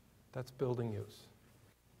 That's building use.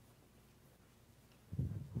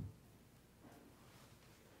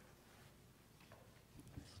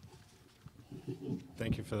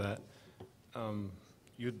 Thank you for that.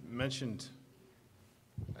 You'd mentioned,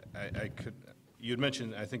 you'd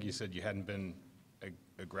mentioned, I think you said you hadn't been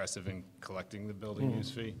aggressive in collecting the building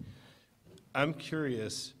use fee. I'm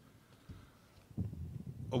curious,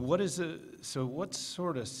 so what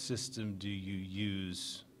sort of system do you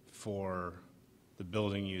use for the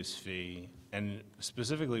building use fee? And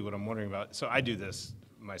specifically what I'm wondering about, so I do this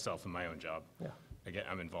myself in my own job. Yeah. Again,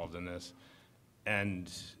 I'm involved in this.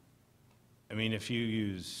 And I mean, if you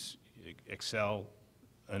use Excel,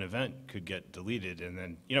 an event could get deleted and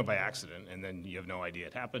then, you know, by accident, and then you have no idea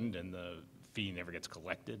it happened and the fee never gets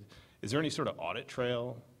collected. Is there any sort of audit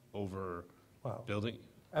trail over building?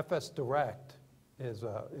 FS Direct is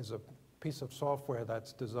a piece of software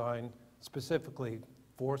that's designed specifically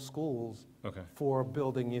for schools for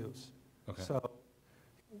building use. Okay. So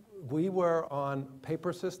we were on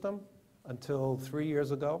paper system until 3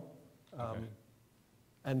 years ago.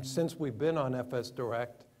 And since we've been on FS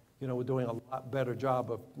Direct, you know, we're doing a lot better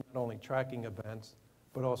job of not only tracking events,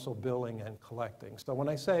 but also billing and collecting. So when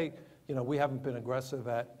I say, you know, we haven't been aggressive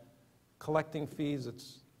at collecting fees,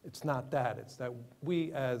 it's not that. It's that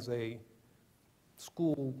we as a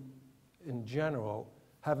school in general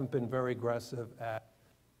haven't been very aggressive at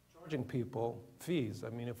charging people fees.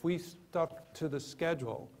 I mean, if we stuck to the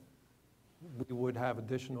schedule, we would have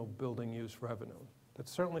additional building use revenue.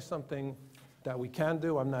 That's certainly something that we can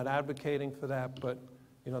do. I'm not advocating for that, but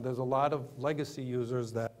there's a lot of legacy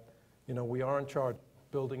users that, we are in charge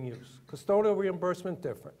of building use. Custodial reimbursement,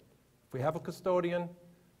 different. If we have a custodian,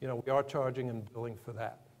 we are charging and billing for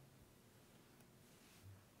that.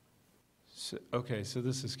 Okay, so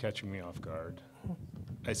this is catching me off guard.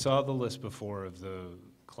 I saw the list before of the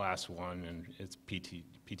Class 1, and it's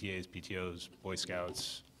PTAs, PTOs, Boy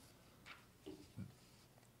Scouts,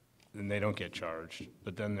 and they don't get charged.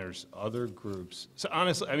 But then there's other groups. So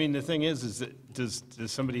honestly, I mean, the thing is that does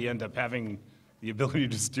somebody end up having the ability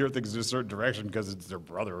to steer things in a certain direction because it's their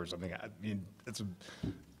brother or something? I mean, it's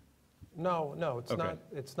No, it's Okay. not,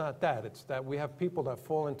 it's not that. It's that we have people that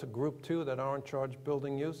fall into Group 2 that aren't charged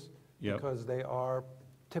building use Yep. because they are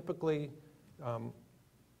typically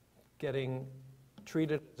getting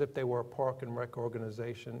treated as if they were a park and rec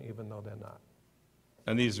organization, even though they're not.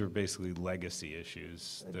 and these are basically legacy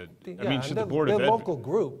issues that, I Yeah, mean, should and the they're Board of they're Ed? local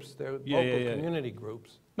groups, they're Yeah, local yeah, yeah. community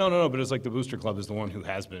groups. No, but it's like the Booster Club is the one who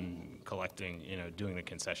has been collecting, doing the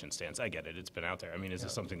concession stands. I get it, it's been out there. I mean, is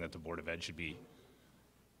this something that the Board of Ed should be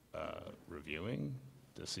reviewing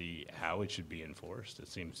to see how it should be enforced? It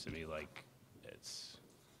seems to me like it's,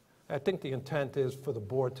 I think the intent is for the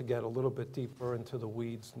board to get a little bit deeper into the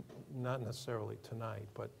weeds, not necessarily tonight,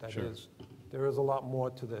 but Sure. there is a lot more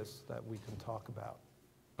to this that we can talk about.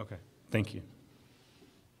 okay, thank you.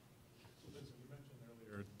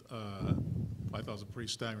 I thought it was a pretty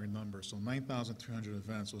staggering number. So 9,300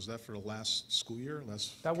 events, was that for the last school year,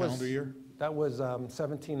 last That was- calendar year? That was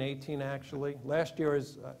 17, 18, actually. Last year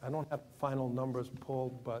is, I don't have final numbers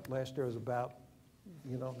pulled, but last year is about,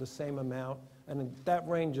 the same amount. And that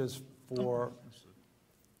ranges for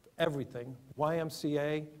everything.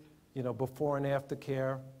 YMCA, before and after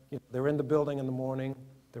care, they're in the building in the morning,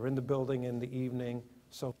 they're in the building in the evening.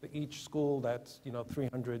 So for each school, that's,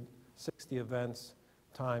 360 events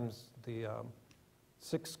times the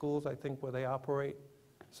 6 schools, I think, where they operate.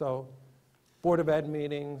 So Board of Ed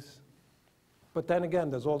meetings. But then again,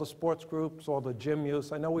 there's all the sports groups, all the gym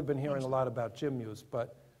use. I know we've been hearing a lot about gym use,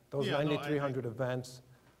 but those Yeah, no, 9,300 events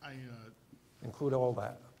I, include all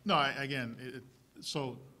that. no, again,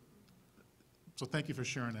 so thank you for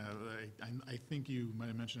sharing that. I think you might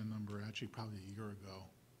have mentioned a number, actually probably a year ago,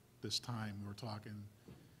 this time, we were talking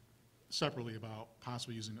separately about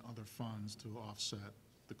possibly using other funds to offset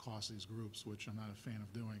the cost of these groups, which I'm not a fan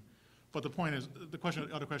of doing. But the point is, the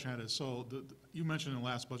other question I had is, so you mentioned in the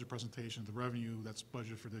last budget presentation, the revenue that's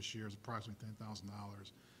budgeted for this year is approximately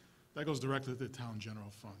 $10,000. That goes directly to the town general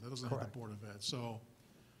fund. That doesn't hit Correct. the Board of Ed. So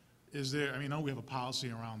is there, I mean, I know we have a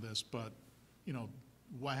policy around this, but,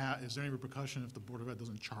 is there any repercussion if the Board of Ed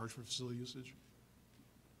doesn't charge for facility usage?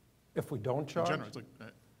 If we don't In charge, general, it's like,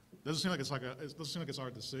 it doesn't seem like it's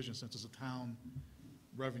our decision since it's a town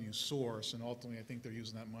revenue source, and ultimately, I think they're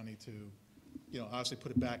using that money to, obviously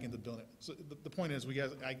put it back into the building. So the point is, as we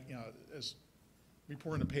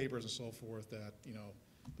report in the papers and so forth, that,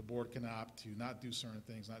 the board can opt to not do certain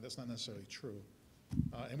things. That's not necessarily true.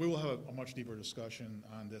 And we will have a much deeper discussion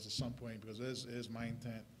on this at some point, because it is my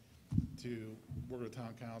intent to work with the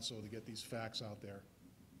town council to get these facts out there,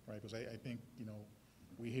 right? Because I think,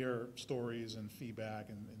 we hear stories and feedback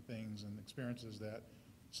and things and experiences that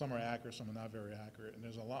some are accurate, some are not very accurate, and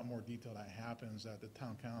there's a lot more detail that happens that the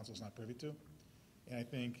town council is not privy to. And I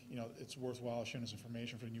think, it's worthwhile sharing this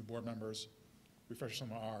information for the new board members, refresh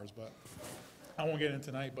some of ours, but I won't get into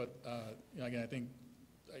tonight, but, again, I think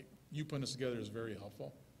you putting this together is very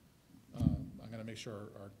helpful. I'm going to make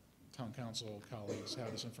sure our town council colleagues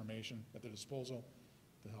have this information at their disposal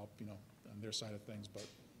to help, on their side of things. But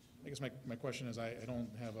I guess my question is, I don't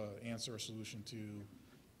have an answer or solution to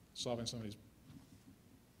solving some of these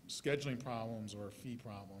scheduling problems or fee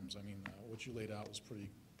problems. I mean, what you laid out was pretty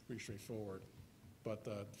straightforward. But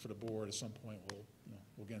for the board, at some point,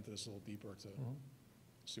 we'll get into this a little deeper to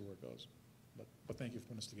see where it goes. But thank you for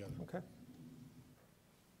putting this together. okay.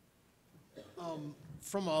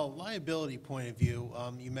 From a liability point of view,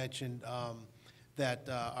 you mentioned that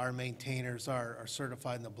our maintainers are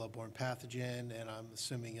certified in the bloodborne pathogen, and I'm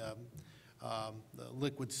assuming the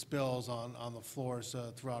liquid spills on the floors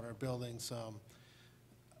throughout our buildings.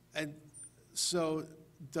 And so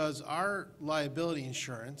does our liability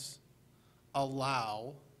insurance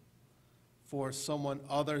allow for someone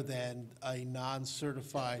other than a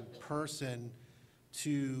non-certified person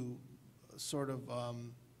to sort of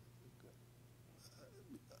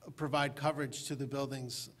provide coverage to the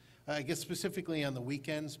buildings, I guess specifically on the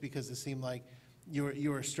weekends, because it seemed like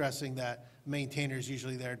you were stressing that maintainers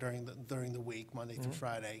usually there during the week, Monday through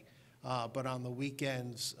Friday. But on the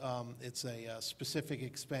weekends, it's a specific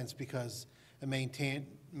expense because a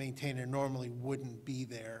maintainer normally wouldn't be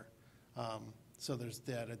there. So there's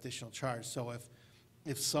that additional charge. So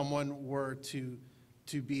if someone were to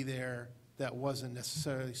be there that wasn't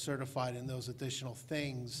necessarily certified in those additional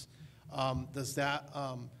things, does that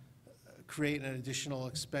create an additional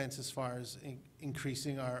expense as far as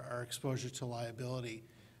increasing our exposure to liability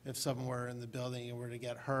if someone were in the building and were to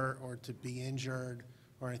get hurt or to be injured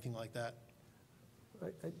or anything like that?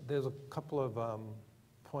 There's a couple of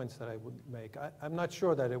points that I would make. I'm not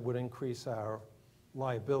sure that it would increase our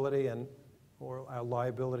liability or our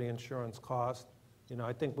liability insurance cost. You know,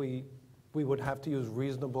 I think we would have to use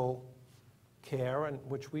reasonable care, and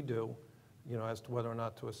which we do, you know, as to whether or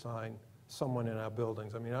not to assign someone in our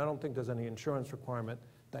buildings. I mean, I don't think there's any insurance requirement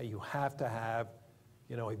that you have to have,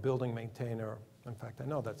 you know, a building maintainer. In fact, I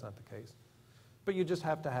know that's not the case. But you just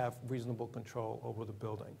have to have reasonable control over the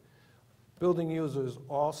building. Building users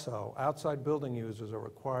also, outside building users are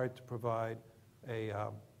required to provide a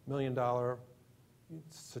 $1 million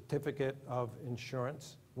certificate of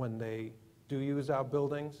insurance when they do use our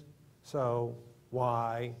buildings. So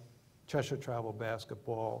Y, Cheshire Travel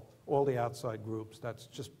Basketball, all the outside groups, that's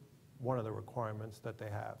just one of the requirements that they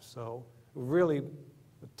have. So really,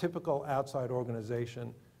 a typical outside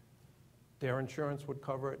organization, their insurance would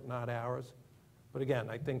cover it, not ours. But again,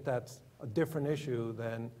 I think that's a different issue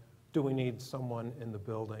than, do we need someone in the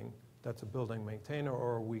building that's a building maintainer,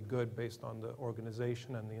 or are we good based on the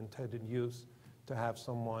organization and the intended use to have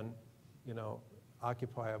someone, you know,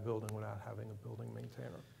 occupy a building without having a building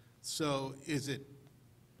maintainer? So is it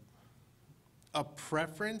a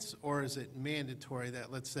preference, or is it mandatory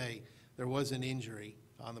that, let's say, there was an injury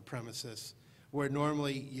on the premises, where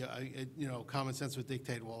normally, you know, common sense would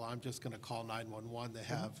dictate, well, I'm just going to call 911 to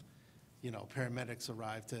have, you know, paramedics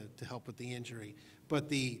arrive to help with the injury. But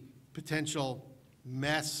the potential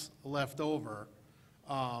mess left over,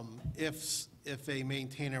 if a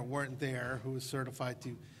maintainer weren't there who was certified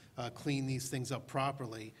to clean these things up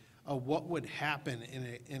properly, what would happen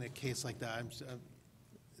in a case like that?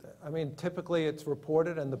 I mean, typically it's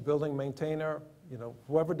reported, and the building maintainer, you know,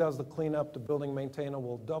 whoever does the cleanup, the building maintainer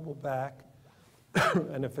will double back.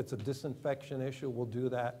 And if it's a disinfection issue, we'll do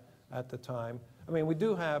that at the time. I mean, we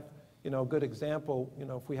do have, you know, a good example, you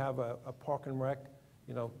know, if we have a park and rec,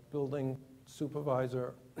 you know, building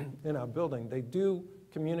supervisor in our building, they do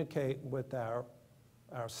communicate with our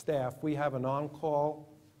staff. We have an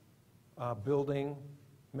on-call building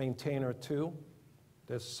maintainer too.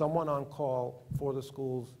 There's someone on call for the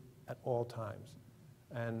schools at all times.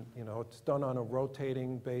 And, you know, it's done on a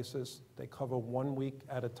rotating basis. They cover 1 week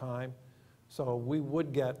at a time. So we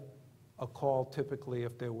would get a call typically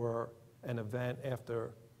if there were an event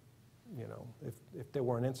after, you know, if there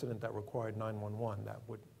were an incident that required 911, that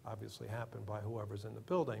would obviously happen by whoever's in the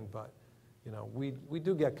building. But, you know, we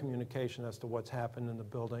do get communication as to what's happened in the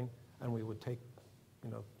building, and we would take, you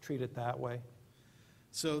know, treat it that way.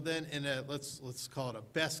 So then, in a, let's call it a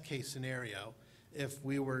best-case scenario, if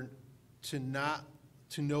we were to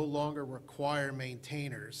no longer require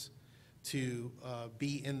maintainers to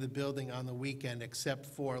be in the building on the weekend, except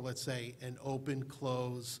for, let's say, an open,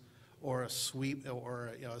 close, or a sweep,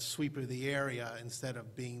 or a sweep of the area instead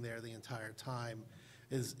of being there the entire time,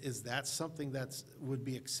 is that something that would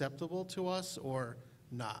be acceptable to us or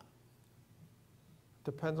not?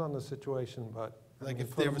 Depends on the situation, but I Like mean, if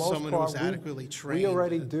for the there was most someone who was part, we- adequately trained. We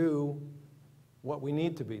already do what we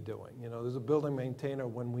need to be doing. You know, there's a building maintainer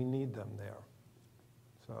when we need them there.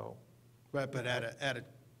 So, Right, but at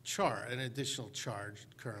an additional charge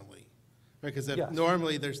currently. Because Yes.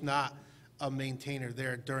 normally there's not a maintainer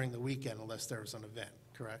there during the weekend unless there was an event,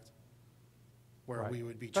 correct? Where right. we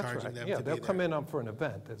would be That's charging right. them Yeah, to be they'll come there. in for an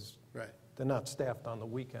event. Right, They're not staffed on the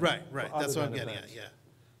weekend. right, for right, other that's what I'm than getting at, events. yeah.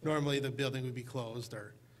 Normally the building would be closed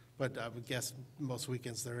but I would guess most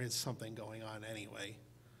weekends there is something going on anyway,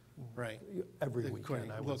 right? Every According-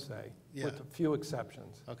 weekend, I would look, say, yeah. with a few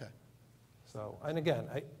exceptions. Okay, So, and again,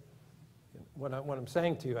 what I'm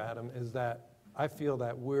saying to you, Adam, is that I feel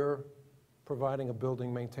that we're providing a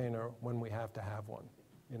building maintainer when we have to have one,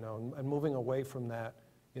 you know, and moving away from that,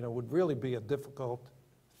 you know, would really be a difficult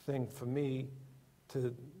thing for me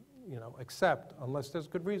to, you know, accept unless there's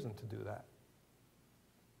good reason to do that.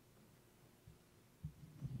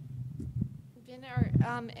 Vin, are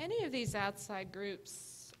any of these outside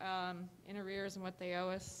groups in arrears and what they owe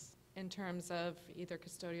us in terms of either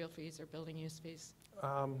custodial fees or building use fees?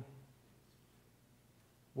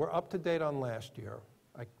 We're up to date on last year.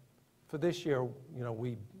 For this year, you know,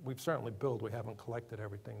 we've certainly billed. We haven't collected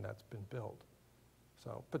everything that's been billed.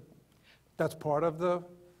 So, but that's part of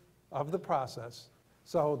the process.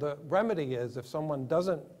 So the remedy is if someone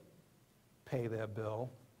doesn't pay their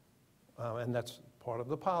bill, and that's part of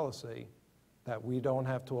the policy, that we don't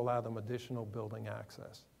have to allow them additional building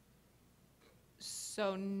access.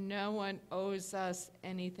 So no one owes us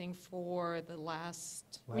anything for the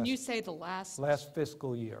last, when you Last- say the last? Last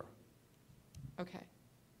fiscal year. Okay.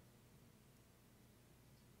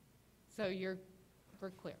 So we're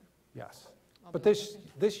clear. Yes. I'll But be-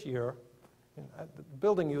 this year, the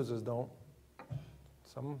building users don't.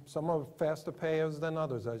 Some are faster payers than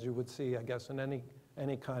others, as you would see, I guess, in any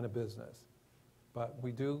kind of business. But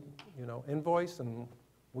we do, invoice, and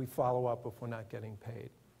we follow up if we're not getting paid.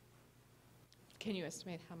 Can you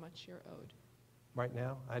estimate how much you're owed? Right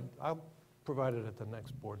now, I'll provide it at the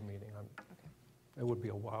next board meeting. Okay. It would be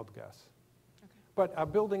a wild guess. Okay. But our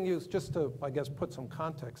building use, just to, I guess, put some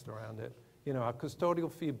context around it, our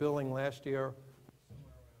custodial fee billing last year,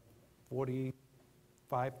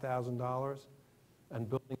 $45,000, and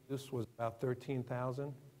building use was about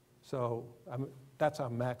 $13,000. So that's our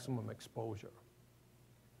maximum exposure.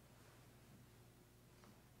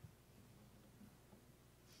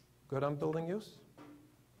 Good on building use?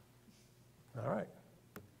 All right.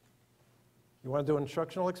 You want to do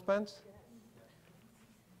instructional expense?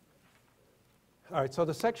 All right, so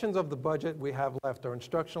the sections of the budget we have left are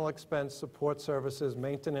instructional expense, support services,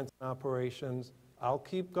 maintenance and operations. I'll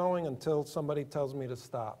keep going until somebody tells me to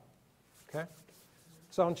stop, okay?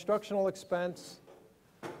 So instructional expense,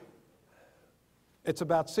 it's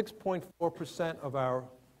about 6.4% of our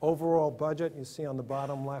overall budget. You see on the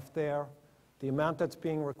bottom left there. The amount that's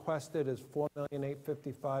being requested is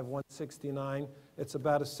 $4,855,169. It's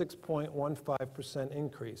about a 6.15%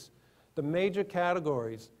 increase. The major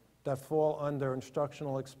categories that fall under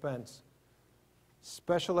instructional expense: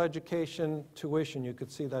 special education tuition, you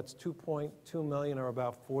could see that's $2.2 million, or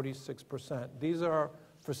about 46%. These are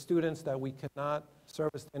for students that we cannot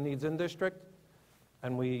service their needs in district,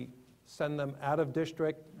 and we send them out of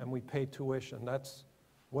district and we pay tuition. That's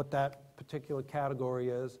what that particular category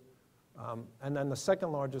is. And then the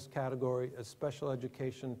second largest category is special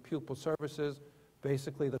education pupil services,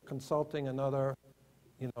 basically the consulting and other,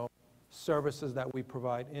 services that we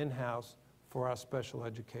provide in-house for our special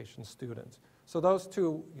education students. So those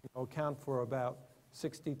two, account for about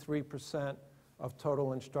 63% of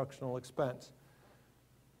total instructional expense.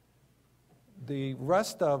 The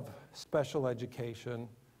rest of special education,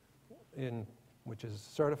 which is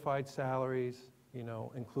certified salaries,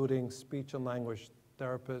 including speech and language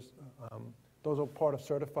therapists, those are part of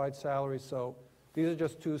certified salaries. So these are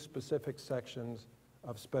just two specific sections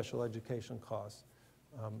of special education costs.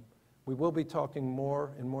 We will be talking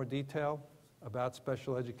in more detail about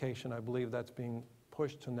special education. I believe that's being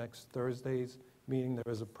pushed to next Thursday's meeting.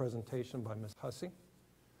 There is a presentation by Ms. Hussey.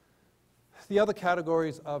 The other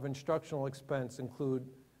categories of instructional expense include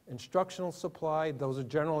instructional supply. Those are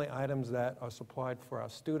generally items that are supplied for our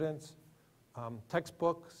students.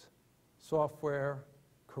 Textbooks, software,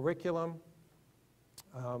 curriculum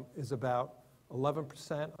is about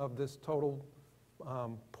 11% of this total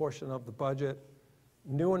portion of the budget.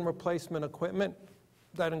 New and replacement equipment,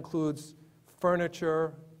 that includes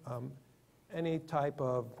furniture, any type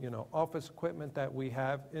of office equipment that we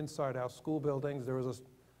have inside our school buildings. There is a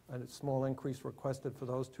small increase requested for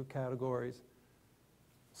those two categories.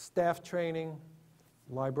 Staff training,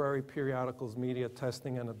 library periodicals, media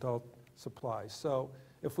testing, and adult supplies. So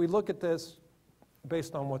if we look at this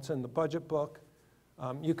based on what's in the budget book,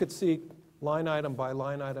 you could see line item by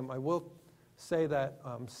line item. I will say that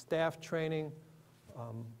staff training,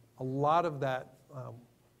 a lot of that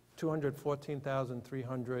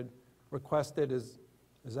 $214,300 requested is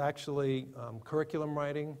actually curriculum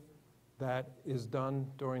writing that is done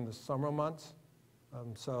during the summer months.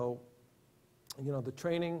 The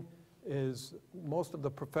training is, most of the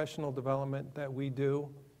professional development that we do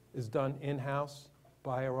is done in-house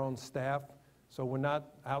by our own staff. So we're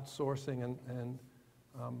not outsourcing and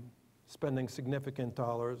spending significant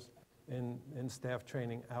dollars in staff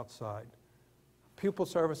training outside. Pupil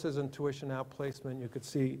services and tuition outplacement, you could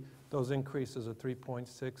see those increases of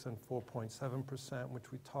 3.6% and 4.7%,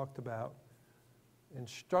 which we talked about.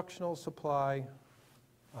 Instructional supply,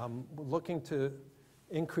 we're looking to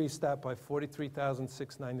increase that by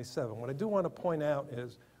 $43,697. What I do want to point out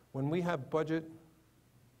is when we have budget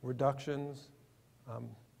reductions,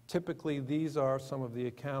 typically these are some of the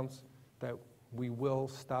accounts that we will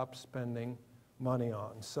stop spending money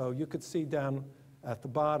on. So you could see down at the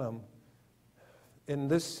bottom, in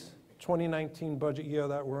this 2019 budget year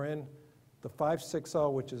that we're in, the 560,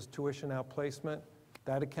 which is tuition outplacement,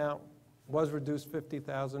 that account was reduced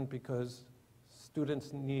 $50,000 because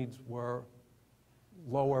students' needs were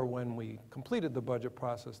lower when we completed the budget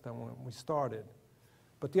process than when we started.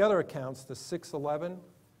 But the other accounts, the 611,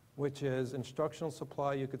 which is instructional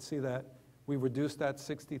supply, you could see that we reduced that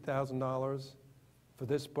 $60,000 for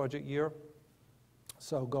this budget year.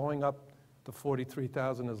 So going up to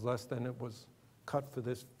 43,000 is less than it was cut for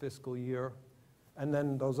this fiscal year. And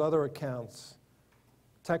then those other accounts,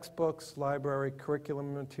 textbooks, library,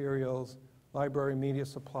 curriculum materials, library media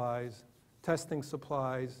supplies, testing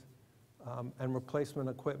supplies, and replacement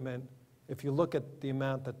equipment. If you look at the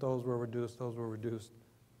amount that those were reduced about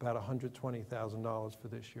 $120,000 for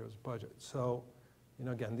this year's budget. So, you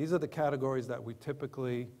know, again, these are the categories that we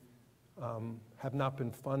typically have not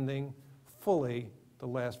been funding fully the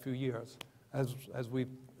last few years. As we've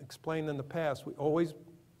explained in the past, we always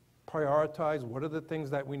prioritize what are the things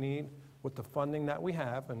that we need with the funding that we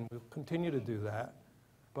have, and we'll continue to do that.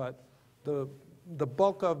 But the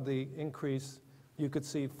bulk of the increase, you could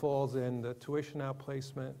see, falls in the tuition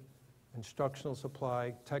outplacement, instructional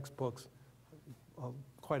supply, textbooks.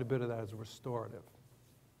 Quite a bit of that is restorative.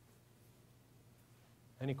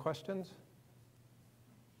 Any questions?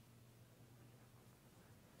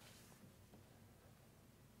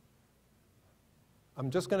 I'm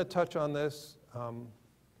just going to touch on this,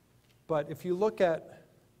 but if you look at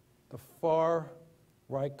the far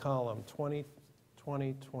right column,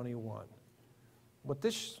 2020-21, what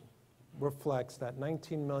this reflects, that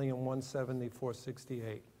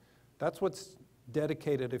 $19,170,468, that's what's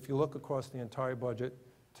dedicated, if you look across the entire budget,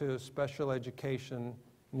 to special education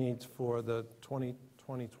needs for the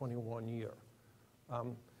 2020-21 year.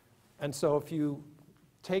 And so if you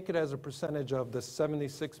take it as a percentage of the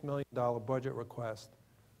 $76 million budget request,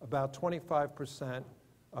 about 25%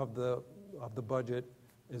 of the budget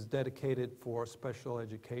is dedicated for special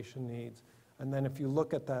education needs. And then if you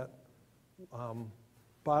look at that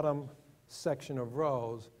bottom section of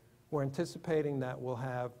rows, we're anticipating that we'll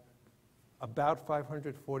have about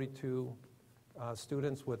 542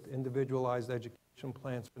 students with individualized education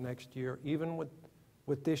plans for next year. Even with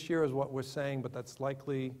this year is what we're saying, but that's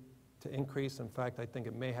likely to increase. In fact, I think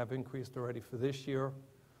it may have increased already for this year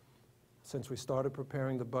since we started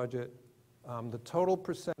preparing the budget. The total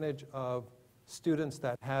percentage of students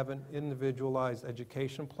that have an individualized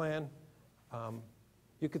education plan,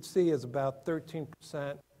 you could see is about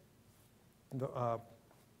 13%.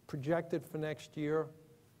 Projected for next year,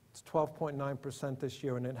 it's 12.9% this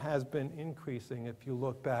year, and it has been increasing if you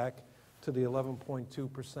look back to the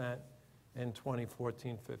 11.2% in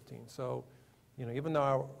 2014-15. So, you know, even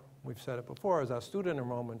though we've said it before, as our student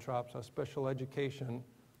enrollment drops, our special education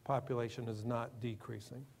population is not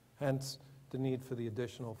decreasing, hence the need for the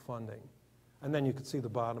additional funding. And then you can see the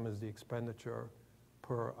bottom is the expenditure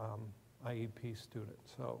per IEP student.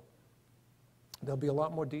 So there'll be a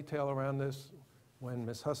lot more detail around this when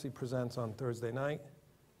Ms. Hussey presents on Thursday night.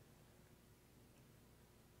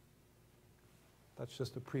 That's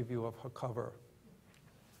just a preview of her cover.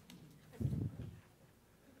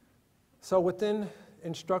 So within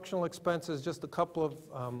instructional expenses, just a couple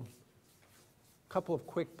of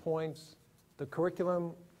quick points. The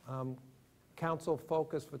curriculum council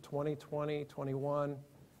focus for 2020-21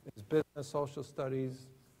 is business, social studies,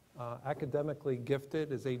 academically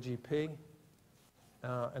gifted is AGP,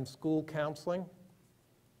 and school counseling.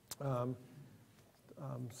 Some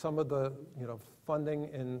of the funding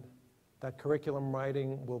in that curriculum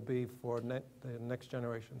writing will be for the next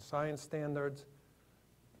generation science standards,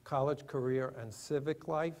 college, career, and civic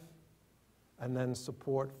life, and then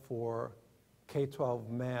support for K-12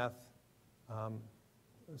 math,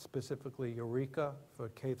 specifically Eureka for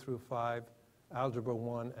K through 5, Algebra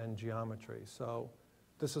 1, and geometry. So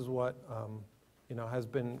this is what has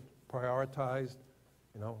been prioritized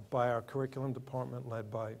by our curriculum department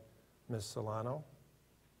led by Ms. Solano.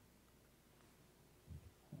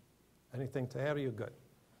 Anything to add, or you good?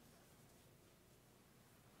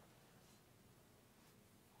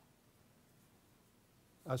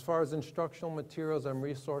 As far as instructional materials and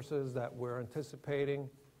resources that we're anticipating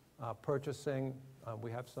purchasing,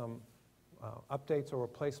 we have some updates or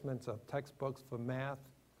replacements of textbooks for math.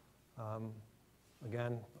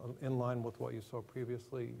 Again, in line with what you saw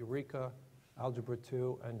previously, Eureka, Algebra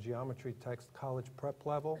 2, and geometry text college prep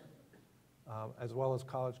level, as well as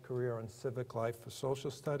college, career, and civic life for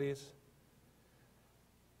social studies.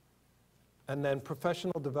 And then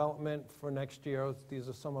professional development for next year. These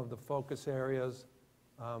are some of the focus areas.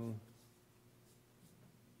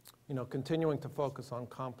 Continuing to focus on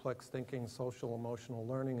complex thinking, social emotional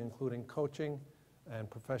learning, including coaching and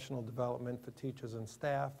professional development for teachers and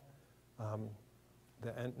staff,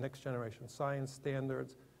 the next generation science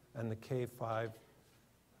standards, and the K-5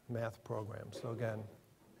 math program. So again,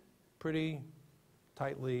 pretty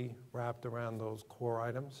tightly wrapped around those core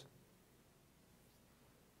items.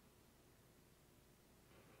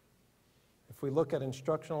 If we look at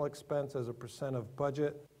instructional expense as a percent of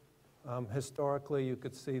budget, historically you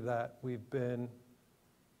could see that we've been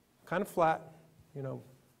kind of flat,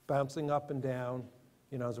 bouncing up and down,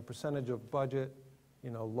 as a percentage of budget,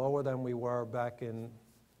 lower than we were back in,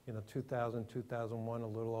 2000, 2001, a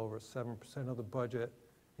little over 7% of the budget.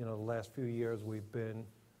 The last few years, we've been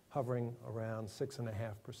hovering around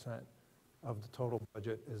 6.5% of the total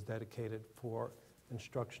budget is dedicated for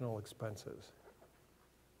instructional expenses.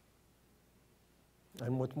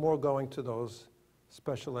 And with more going to those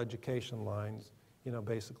special education lines,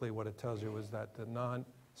 basically what it tells you is that the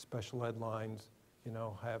non-special ed lines,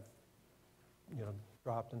 have,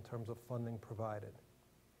 dropped in terms of funding provided.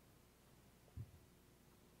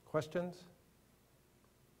 Questions?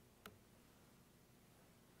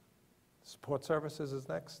 Support services is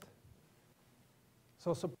next.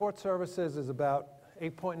 So support services is about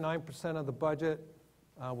 8.9% of the budget.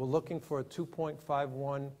 We're looking for a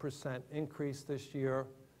 2.51% increase this year.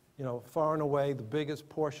 Far and away, the biggest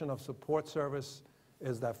portion of support service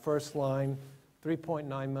is that first line.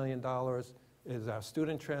 $3.9 million is our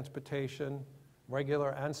student transportation, regular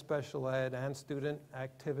and special ed, and student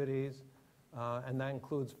activities, and that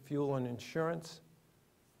includes fuel and insurance.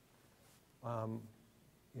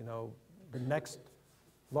 The next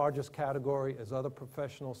largest category is other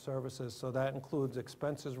professional services, so that includes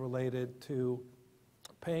expenses related to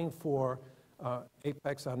paying for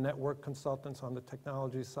Apex, our network consultants on the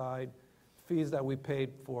technology side, fees that we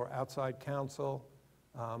paid for outside counsel,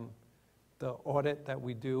 the audit that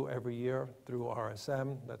we do every year through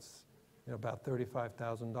RSM, that's about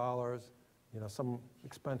 $35,000. Some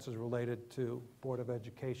expenses related to Board of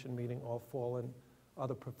Education meeting all fall in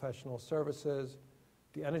other professional services.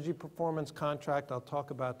 The energy performance contract, I'll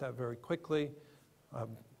talk about that very quickly.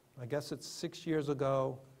 I guess it's 6 years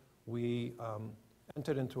ago, we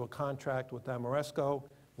entered into a contract with Ameresco.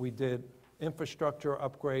 We did infrastructure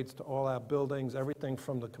upgrades to all our buildings, everything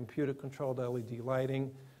from the computer-controlled LED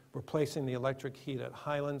lighting, replacing the electric heat at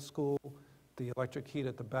Highland School, the electric heat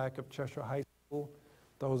at the back of Cheshire High School.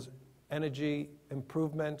 Those energy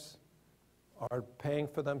improvements are paying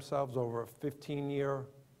for themselves over a 15-year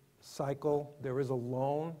cycle. There is a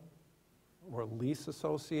loan or lease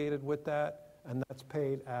associated with that, and that's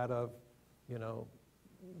paid out of,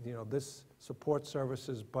 this support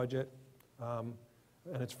services budget, and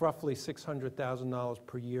it's roughly $600,000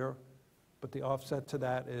 per year. But the offset to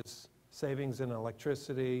that is savings in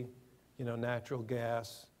electricity, natural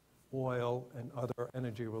gas, oil, and other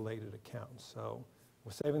energy-related accounts. So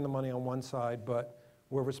we're saving the money on one side, but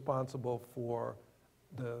we're responsible for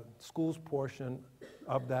the school's portion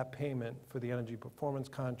of that payment for the energy performance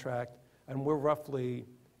contract, and we're roughly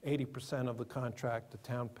 80% of the contract. The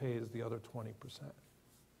town pays the other 20%.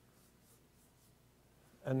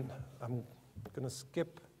 And I'm going to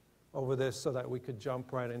skip over this so that we could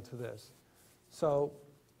jump right into this. So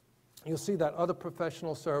you'll see that other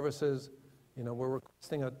professional services, we're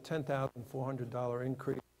requesting a $10,400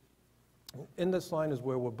 increase. In this line is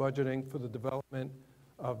where we're budgeting for the development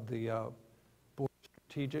of the board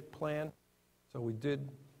strategic plan. So we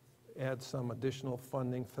did add some additional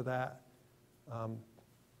funding for that.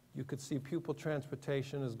 You could see pupil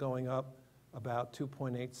transportation is going up about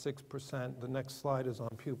 2.86%. The next slide is on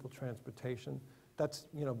pupil transportation. That's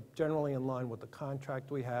generally in line with the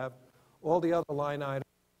contract we have. All the other line items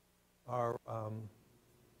are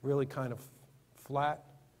really kind of flat.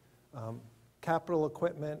 Capital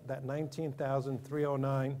equipment, that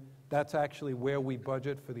 $19,309, that's actually where we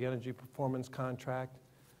budget for the energy performance contract,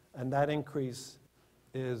 and that increase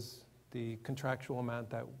is the contractual amount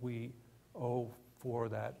that we owe for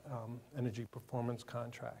that energy performance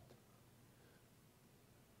contract.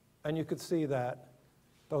 And you could see that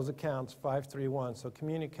those accounts, 531, so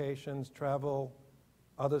communications, travel,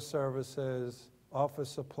 other services,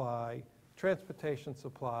 office supply, transportation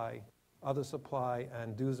supply, other supply,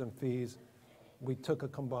 and dues and fees, we took a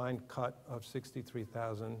combined cut of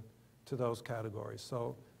 $63,000 to those categories.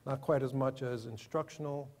 So not quite as much as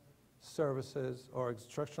instructional services or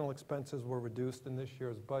instructional expenses were reduced in this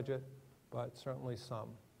year's budget, but certainly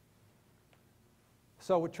some.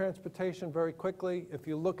 So with transportation, very quickly, if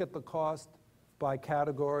you look at the cost by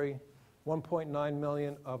category, $1.9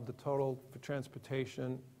 million of the total for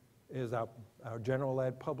transportation is our general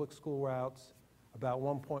ed public school routes. About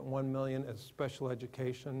 $1.1 million is special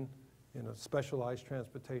education, specialized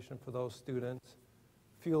transportation for those students.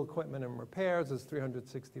 Fuel equipment and repairs is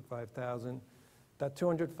 $365,000. That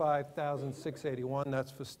 $205,681,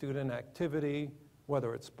 that's for student activity,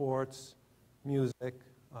 whether it's sports, music,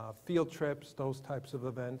 field trips, those types of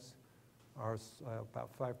events are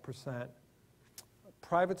about 5%.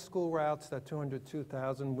 Private school routes, that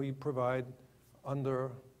 $202,000, we provide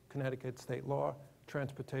under Connecticut state law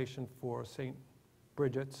transportation for St.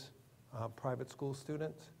 Bridget's private school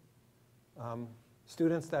students.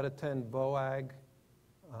 Students that attend BOAG,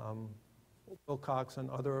 Wilcox, and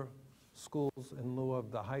other schools in lieu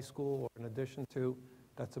of the high school or in addition to,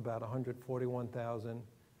 that's about $141,000.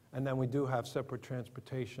 And then we do have separate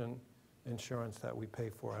transportation insurance that we pay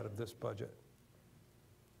for out of this budget.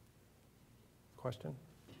 Question?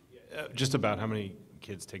 Just about how many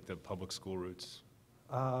kids take the public school routes?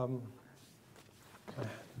 Hold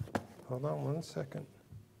on one second.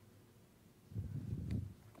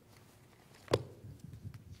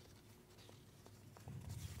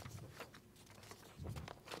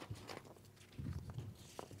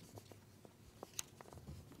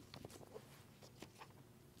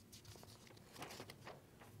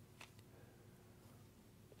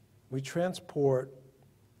 We transport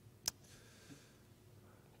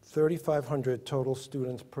 3,500 total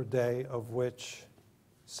students per day, of which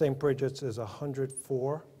St. Bridget's is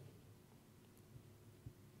 104.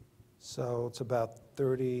 So it's about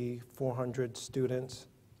 3,400 students.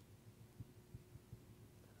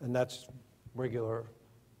 And that's regular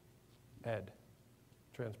ed,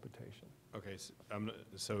 transportation. Okay,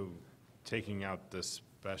 so taking out the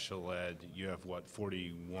special ed, you have what,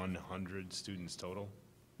 4,100 students total?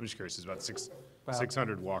 I'm just curious, it's about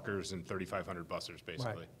 600 walkers and 3,500 bussers,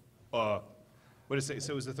 basically. What is it,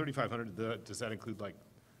 so is the 3,500, does that include like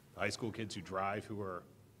high school kids who drive who are,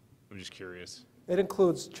 I'm just curious. It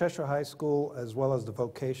includes Cheshire High School as well as the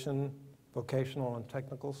vocational and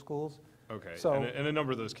technical schools. Okay, So- and a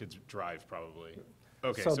number of those kids drive probably.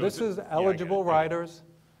 Okay, So this it's is yeah, I get eligible it, yeah. riders,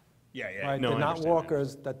 Yeah, yeah, right? no, They're I not understand that.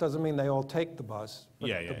 walkers. That doesn't mean they all take the bus. But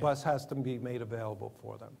Yeah, the yeah. bus has to be made available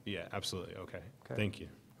for them. Yeah, absolutely, okay, Okay. thank you.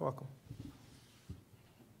 You're welcome.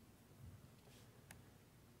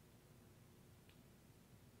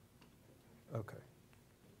 Okay.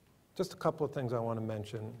 Just a couple of things I want to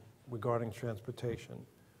mention regarding transportation.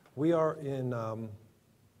 We are in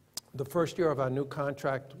the first year of our new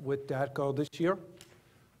contract with DATCO this year.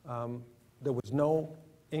 There was no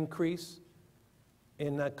increase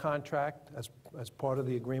in that contract as part of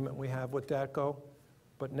the agreement we have with DATCO,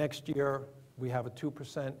 but next year we have a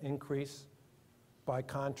 2% increase by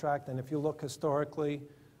contract, and if you look historically,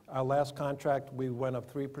 our last contract, we went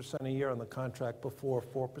up 3% a year, and the contract before,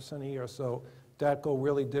 4% a year. So DATCO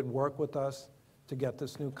really did work with us to get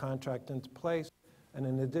this new contract into place. And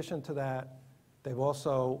in addition to that, they've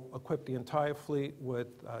also equipped the entire fleet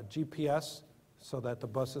with GPS so that the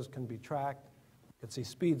buses can be tracked. We could see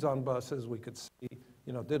speeds on buses. We could see,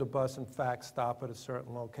 did a bus in fact stop at a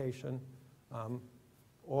certain location?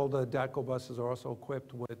 All the DATCO buses are also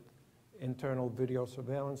equipped with internal video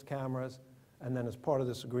surveillance cameras. And then as part of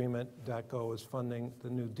this agreement, DATCO is funding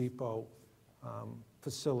the new depot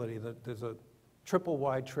facility. There's a triple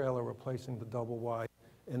wide trailer replacing the double wide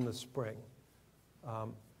in the spring.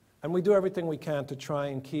 And we do everything we can to try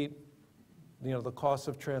and keep the cost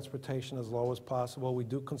of transportation as low as possible. We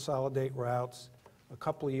do consolidate routes. A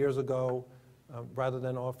couple of years ago, rather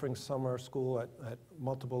than offering summer school at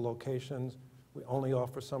multiple locations, we only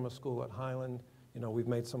offer summer school at Highland. We've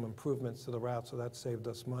made some improvements to the route, so that saved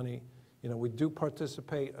us money. We do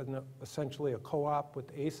participate in essentially a co-op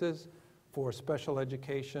with ACES for special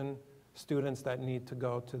education students that need to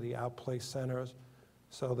go to the outplaced centers.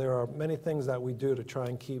 So there are many things that we do to try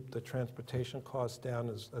and keep the transportation costs down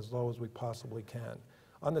as low as we possibly can.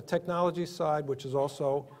 On the technology side, which is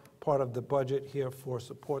also part of the budget here for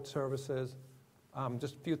support services,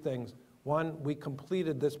 just a few things. One, we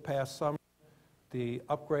completed this past summer the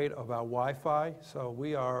upgrade of our Wi-Fi. So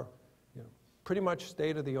we are pretty much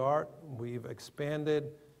state-of-the-art. We've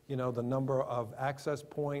expanded the number of access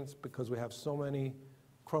points because we have so many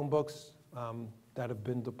Chromebooks that have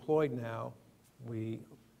been deployed now. We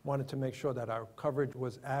wanted to make sure that our coverage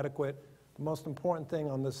was adequate. The most important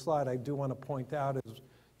thing on this slide I do want to point out is,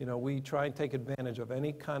 we try and take advantage of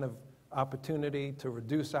any kind of opportunity to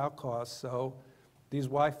reduce our costs. So these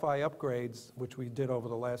Wi-Fi upgrades, which we did over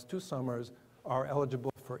the last 2 summers, are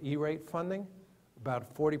eligible for E-rate funding.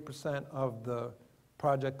 About 40% of the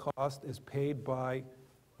project cost is paid by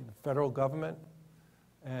the federal government.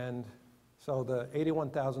 And so the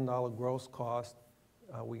 $81,000 gross cost,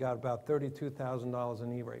 we got about $32,000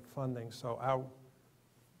 in E-rate funding. So our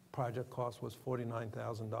project cost was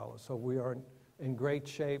 $49,000. So we are in great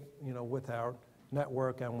shape, with our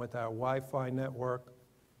network and with our Wi-Fi network.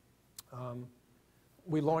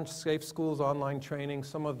 We launched Safe Schools online training.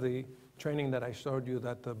 Some of the training that I showed you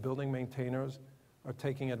that the building maintainers are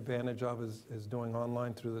taking advantage of is doing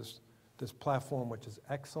online through this platform, which is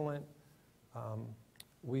excellent.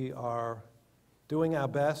 We are doing our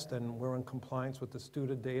best, and we're in compliance with the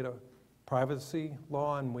student data privacy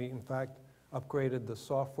law, and we, in fact, upgraded the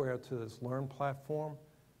software to this Learn platform.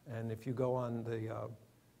 And if you go on the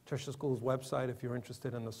Cheshire Schools website, if you're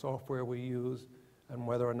interested in the software we use and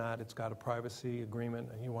whether or not it's got a privacy agreement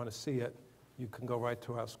and you want to see it, you can go right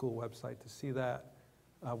to our school website to see that.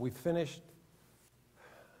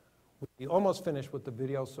 We almost finished with the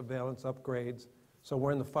video surveillance upgrades. So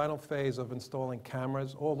we're in the final phase of installing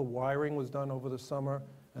cameras. All the wiring was done over the summer,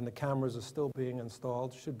 and the cameras are still being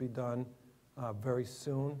installed, should be done very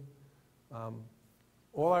soon.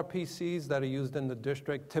 All our PCs that are used in the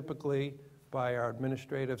district, typically by our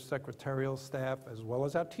administrative secretarial staff, as well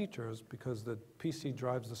as our teachers, because the PC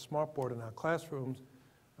drives the smartboard in our classrooms,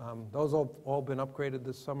 those have all been upgraded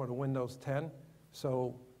this summer to Windows 10.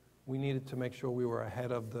 So we needed to make sure we were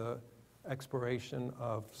ahead of the expiration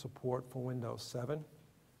of support for Windows 7.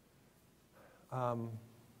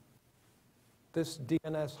 This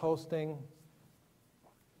DNS hosting,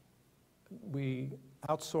 we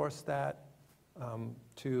outsourced that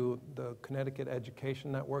to the Connecticut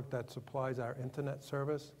Education Network that supplies our internet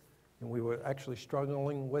service. And we were actually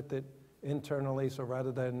struggling with it internally, so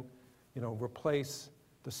rather than, replace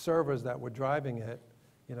the servers that were driving it,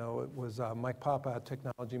 it was Mike Papa, our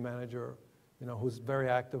technology manager, who's very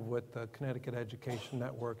active with the Connecticut Education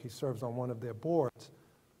Network. He serves on one of their boards,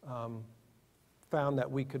 found that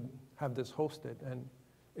we could have this hosted. And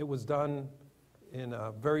it was done in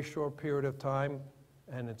a very short period of time,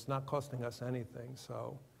 and it's not costing us anything.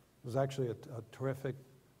 So it was actually a terrific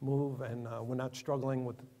move, and we're not struggling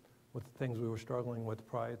with the things we were struggling with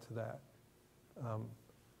prior to that.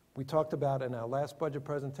 We talked about in our last budget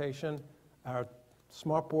presentation, our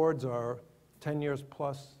smart boards are 10 years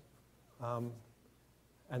plus,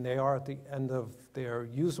 and they are at the end of their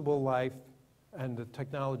usable life, and the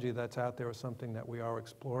technology that's out there is something that we are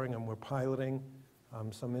exploring, and we're piloting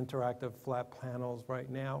some interactive flat panels right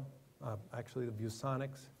now, actually the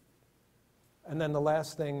ViewSonics. And then the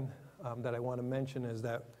last thing that I want to mention is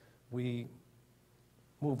that we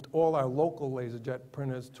moved all our local LaserJet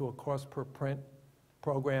printers to a cost per print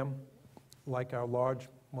program, like our large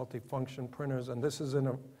multifunction printers, and this is in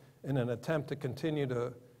an attempt to continue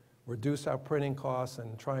to reduce our printing costs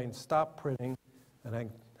and try and stop printing. And I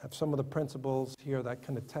have some of the principals here that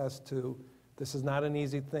can attest to this is not an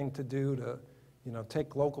easy thing to do, to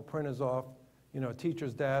take local printers off a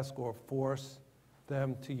teacher's desk or force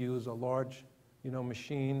them to use a large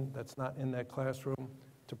machine that's not in their classroom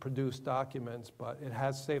to produce documents, but it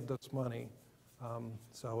has saved us money.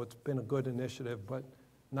 So it's been a good initiative, but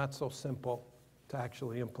not so simple to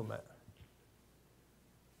actually implement.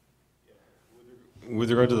 With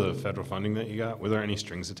regard to the federal funding that you got, were there any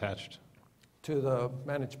strings attached? To the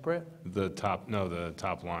managed print? The top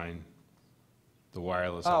line, the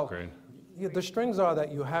wireless Oh. upgrade. Yeah, the strings are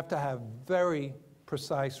that you have to have very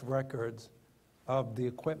precise records of the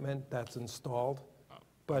equipment that's installed,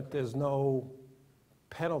 but there's no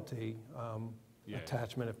penalty Yeah.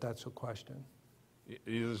 attachment, if that's your question.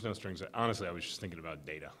 There's no strings. Honestly, I was just thinking about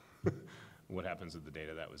data. What happens with the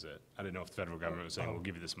data, that was it. I didn't know if the federal government was saying, we'll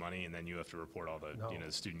give you this money, and then you have to report all the, No.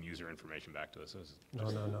 the student user information back to us. It was No,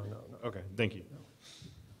 just- no. Okay, thank you.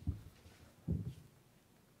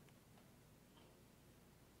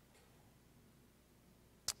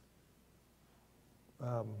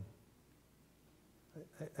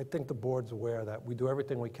 I think the board's aware that we do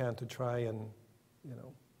everything we can to try and,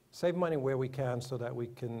 save money where we can so that we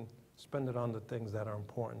can spend it on the things that are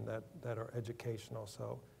important, that are educational.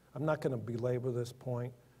 So I'm not going to belabor this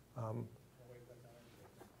point.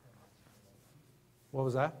 What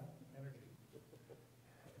was that?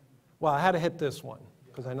 Well, I had to hit this one,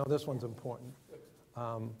 because I know this one's important.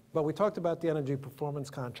 But we talked about the energy performance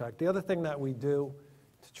contract. The other thing that we do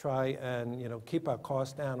to try and, keep our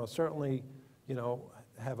costs down, or certainly,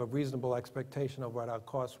 have a reasonable expectation of what our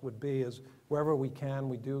costs would be, is wherever we can,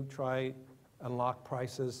 we do try and lock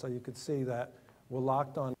prices. So you could see that we're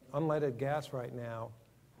locked on unleaded gas right now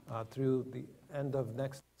through the end of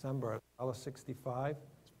next December at $1.65.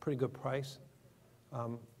 It's a pretty good price.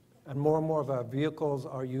 And more of our vehicles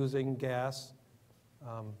are using gas.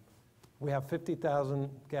 We have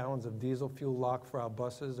 50,000 gallons of diesel fuel locked for our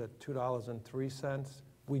buses at $2.03.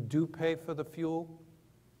 We do pay for the fuel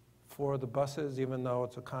for the buses, even though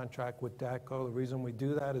it's a contract with DATCO. The reason we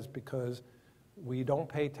do that is because we don't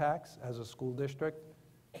pay tax as a school district.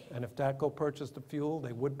 And if DATCO purchased the fuel,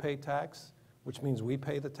 they would pay tax, which means we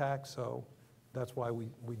pay the tax. So that's why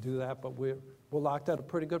we do that. But we're locked at a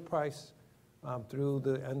pretty good price through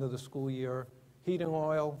the end of the school year. Heating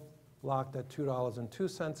oil locked at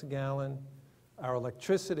 $2.02 a gallon. Our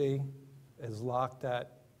electricity is locked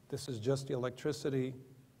at, this is just the electricity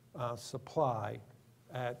supply,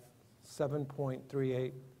 at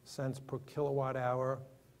 7.38 cents per kilowatt hour.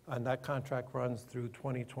 and that contract runs through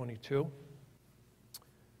 2022.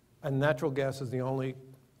 And natural gas is the only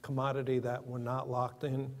commodity that we're not locked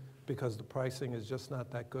in because the pricing is just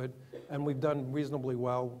not that good. And we've done reasonably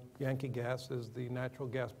well. Yankee Gas is the natural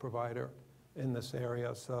gas provider in this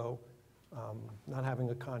area, so not having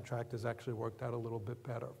a contract has actually worked out a little bit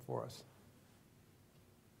better for us.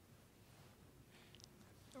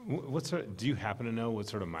 Do you happen to know what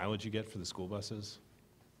sort of mileage you get for the school buses?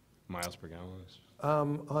 Miles per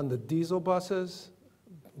gallon? On the diesel buses,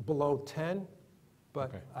 below 10, but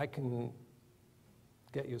Okay. I can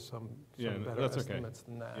get you some Yeah, better that's okay. estimates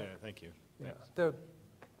than that. Yeah, thank you. Yeah, they're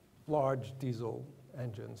large diesel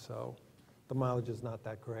engines, so the mileage is not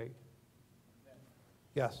that great.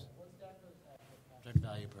 Yes? Contract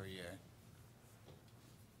value per year.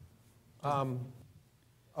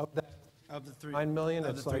 Of that Of the 9 million,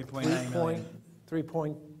 of the it's like 3.9 million.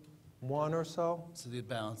 3.1 or so? So the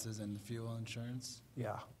balances and the fuel insurance.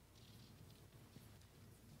 Yeah.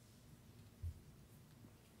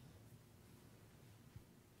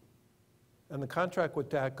 And the contract with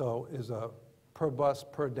DATCO is a per bus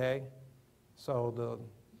per day. So the,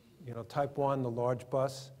 type 1, the large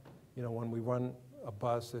bus, when we run a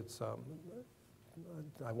bus, it's,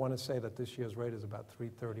 I want to say that this year's rate is about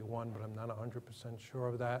 331, but I'm not 100% sure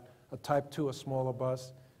of that. A type 2, a smaller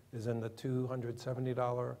bus, is in the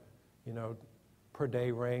 $270, per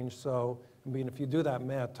day range. So, I mean, if you do that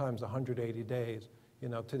math times 180 days,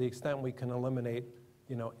 to the extent we can eliminate,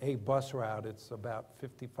 a bus route, it's about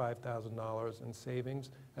 $55,000 in savings.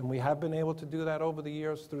 And we have been able to do that over the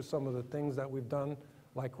years through some of the things that we've done,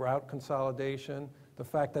 like route consolidation. The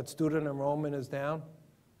fact that student enrollment is down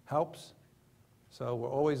helps. So we're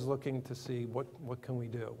always looking to see what can we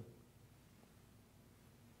do.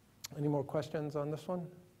 Any more questions on this one?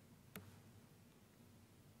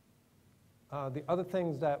 The other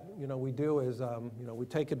things that we do is we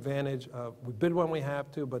take advantage of, we bid when we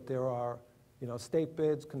have to, but there are state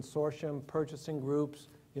bids, consortium, purchasing groups.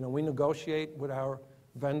 We negotiate with our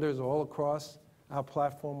vendors all across our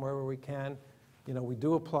platform wherever we can. We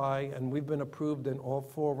do apply, and we've been approved in all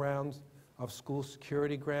 4 rounds of school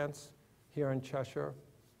security grants here in Cheshire.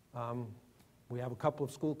 We have a couple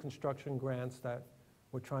of school construction grants that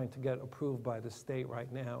we're trying to get approved by the state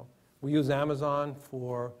right now. We use Amazon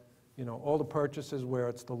for all the purchases where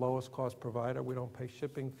it's the lowest cost provider. We don't pay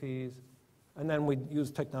shipping fees. And then we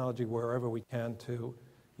use technology wherever we can to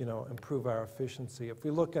improve our efficiency. If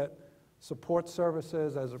we look at support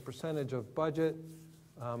services as a percentage of budget,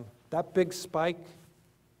 that big spike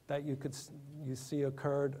that you see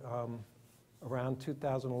occurred around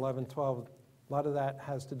 2011-12, a lot of that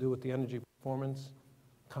has to do with the energy performance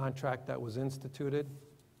contract that was instituted.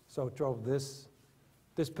 So it drove this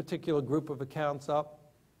particular group of accounts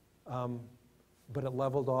up, but it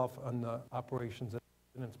leveled off on the operations and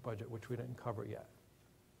maintenance budget, which we didn't cover yet.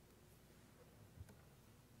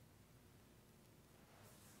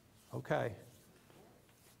 Okay.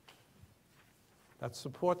 That's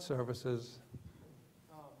support services.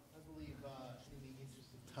 I believe, in the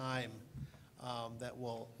interest of time, that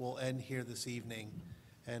we'll end here this evening,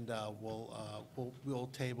 and we'll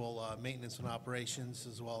table maintenance and operations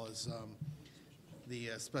as well as the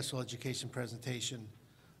special education presentation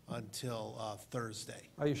until Thursday.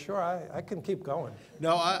 Are you sure? I can keep going.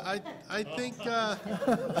 No, I think I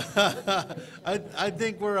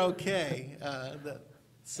think we're okay.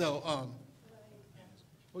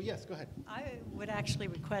 Well, yes, go ahead. I would actually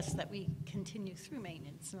request that we continue through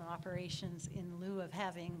maintenance and operations in lieu of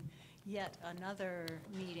having yet another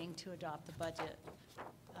meeting to adopt the budget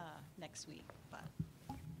next week. But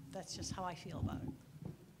that's just how I feel about it.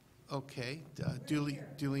 Okay, duly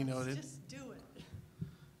noted. Just do it.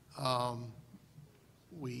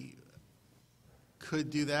 We could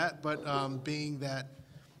do that, but being that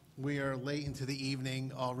we are late into the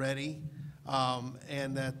evening already,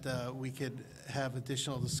 and that we could have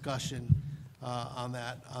additional discussion on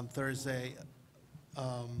that on Thursday,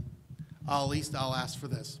 at least I'll ask for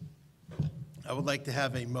this. I would like to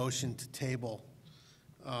have a motion to table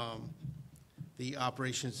the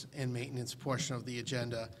operations and maintenance portion of the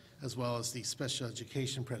agenda, as well as the special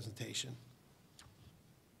education presentation.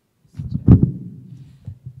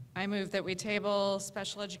 I move that we table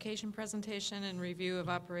special education presentation and review of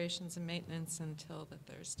operations and maintenance until the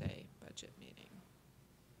Thursday budget meeting.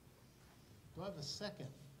 Do I have a second?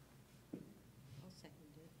 I'll second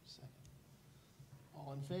it. Second.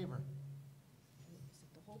 All in favor? Is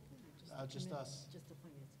it the whole thing or Just us. Just the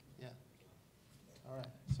finance committee? Yeah. All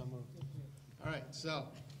right, so moved. All right, so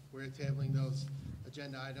we're tabling those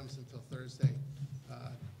agenda items until Thursday,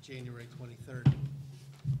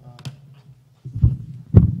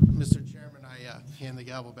 Mr. Chairman, I hand the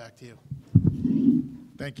gavel back to you.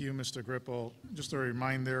 Thank you, Mr. Grippo. Just a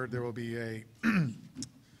reminder, there will be a,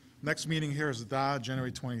 next meeting here is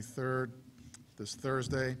January 23rd, this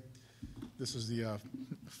Thursday. This is the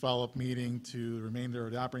follow-up meeting to the remainder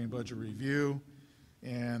of the operating budget review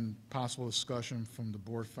and possible discussion from the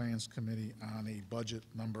Board Finance Committee on a budget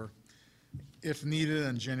number. If needed,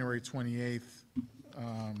 on January 28th,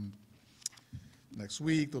 next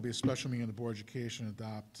week, there'll be a special meeting of the Board of Education,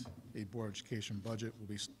 adopt a Board of Education budget.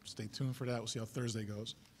 Stay tuned for that. We'll see how Thursday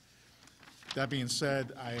goes. That being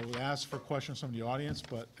said, I would ask for questions from the audience,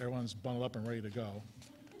 but everyone's bundled up and ready to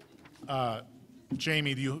go.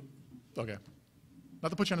 Jamie, do you, okay. Not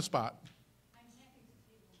to put you on the spot.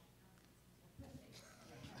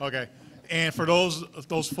 Okay. And for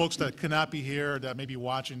those folks that could not be here, that may be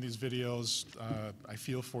watching these videos, I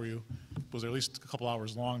feel for you. It was at least a couple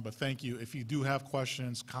hours long, but thank you. If you do have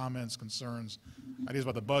questions, comments, concerns, ideas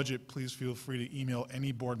about the budget, please feel free to email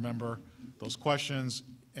any board member those questions.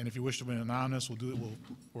 And if you wish to be anonymous, we'll do it.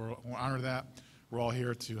 We'll honor that. We're all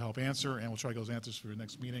here to help answer, and we'll try to get those answers for your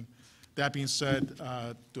next meeting. That being said,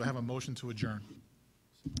 do I have a motion to adjourn?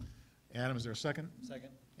 Adam, is there a second?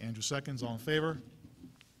 Second. Andrew seconds. All in favor?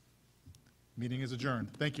 Meeting is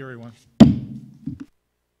adjourned. Thank you, everyone.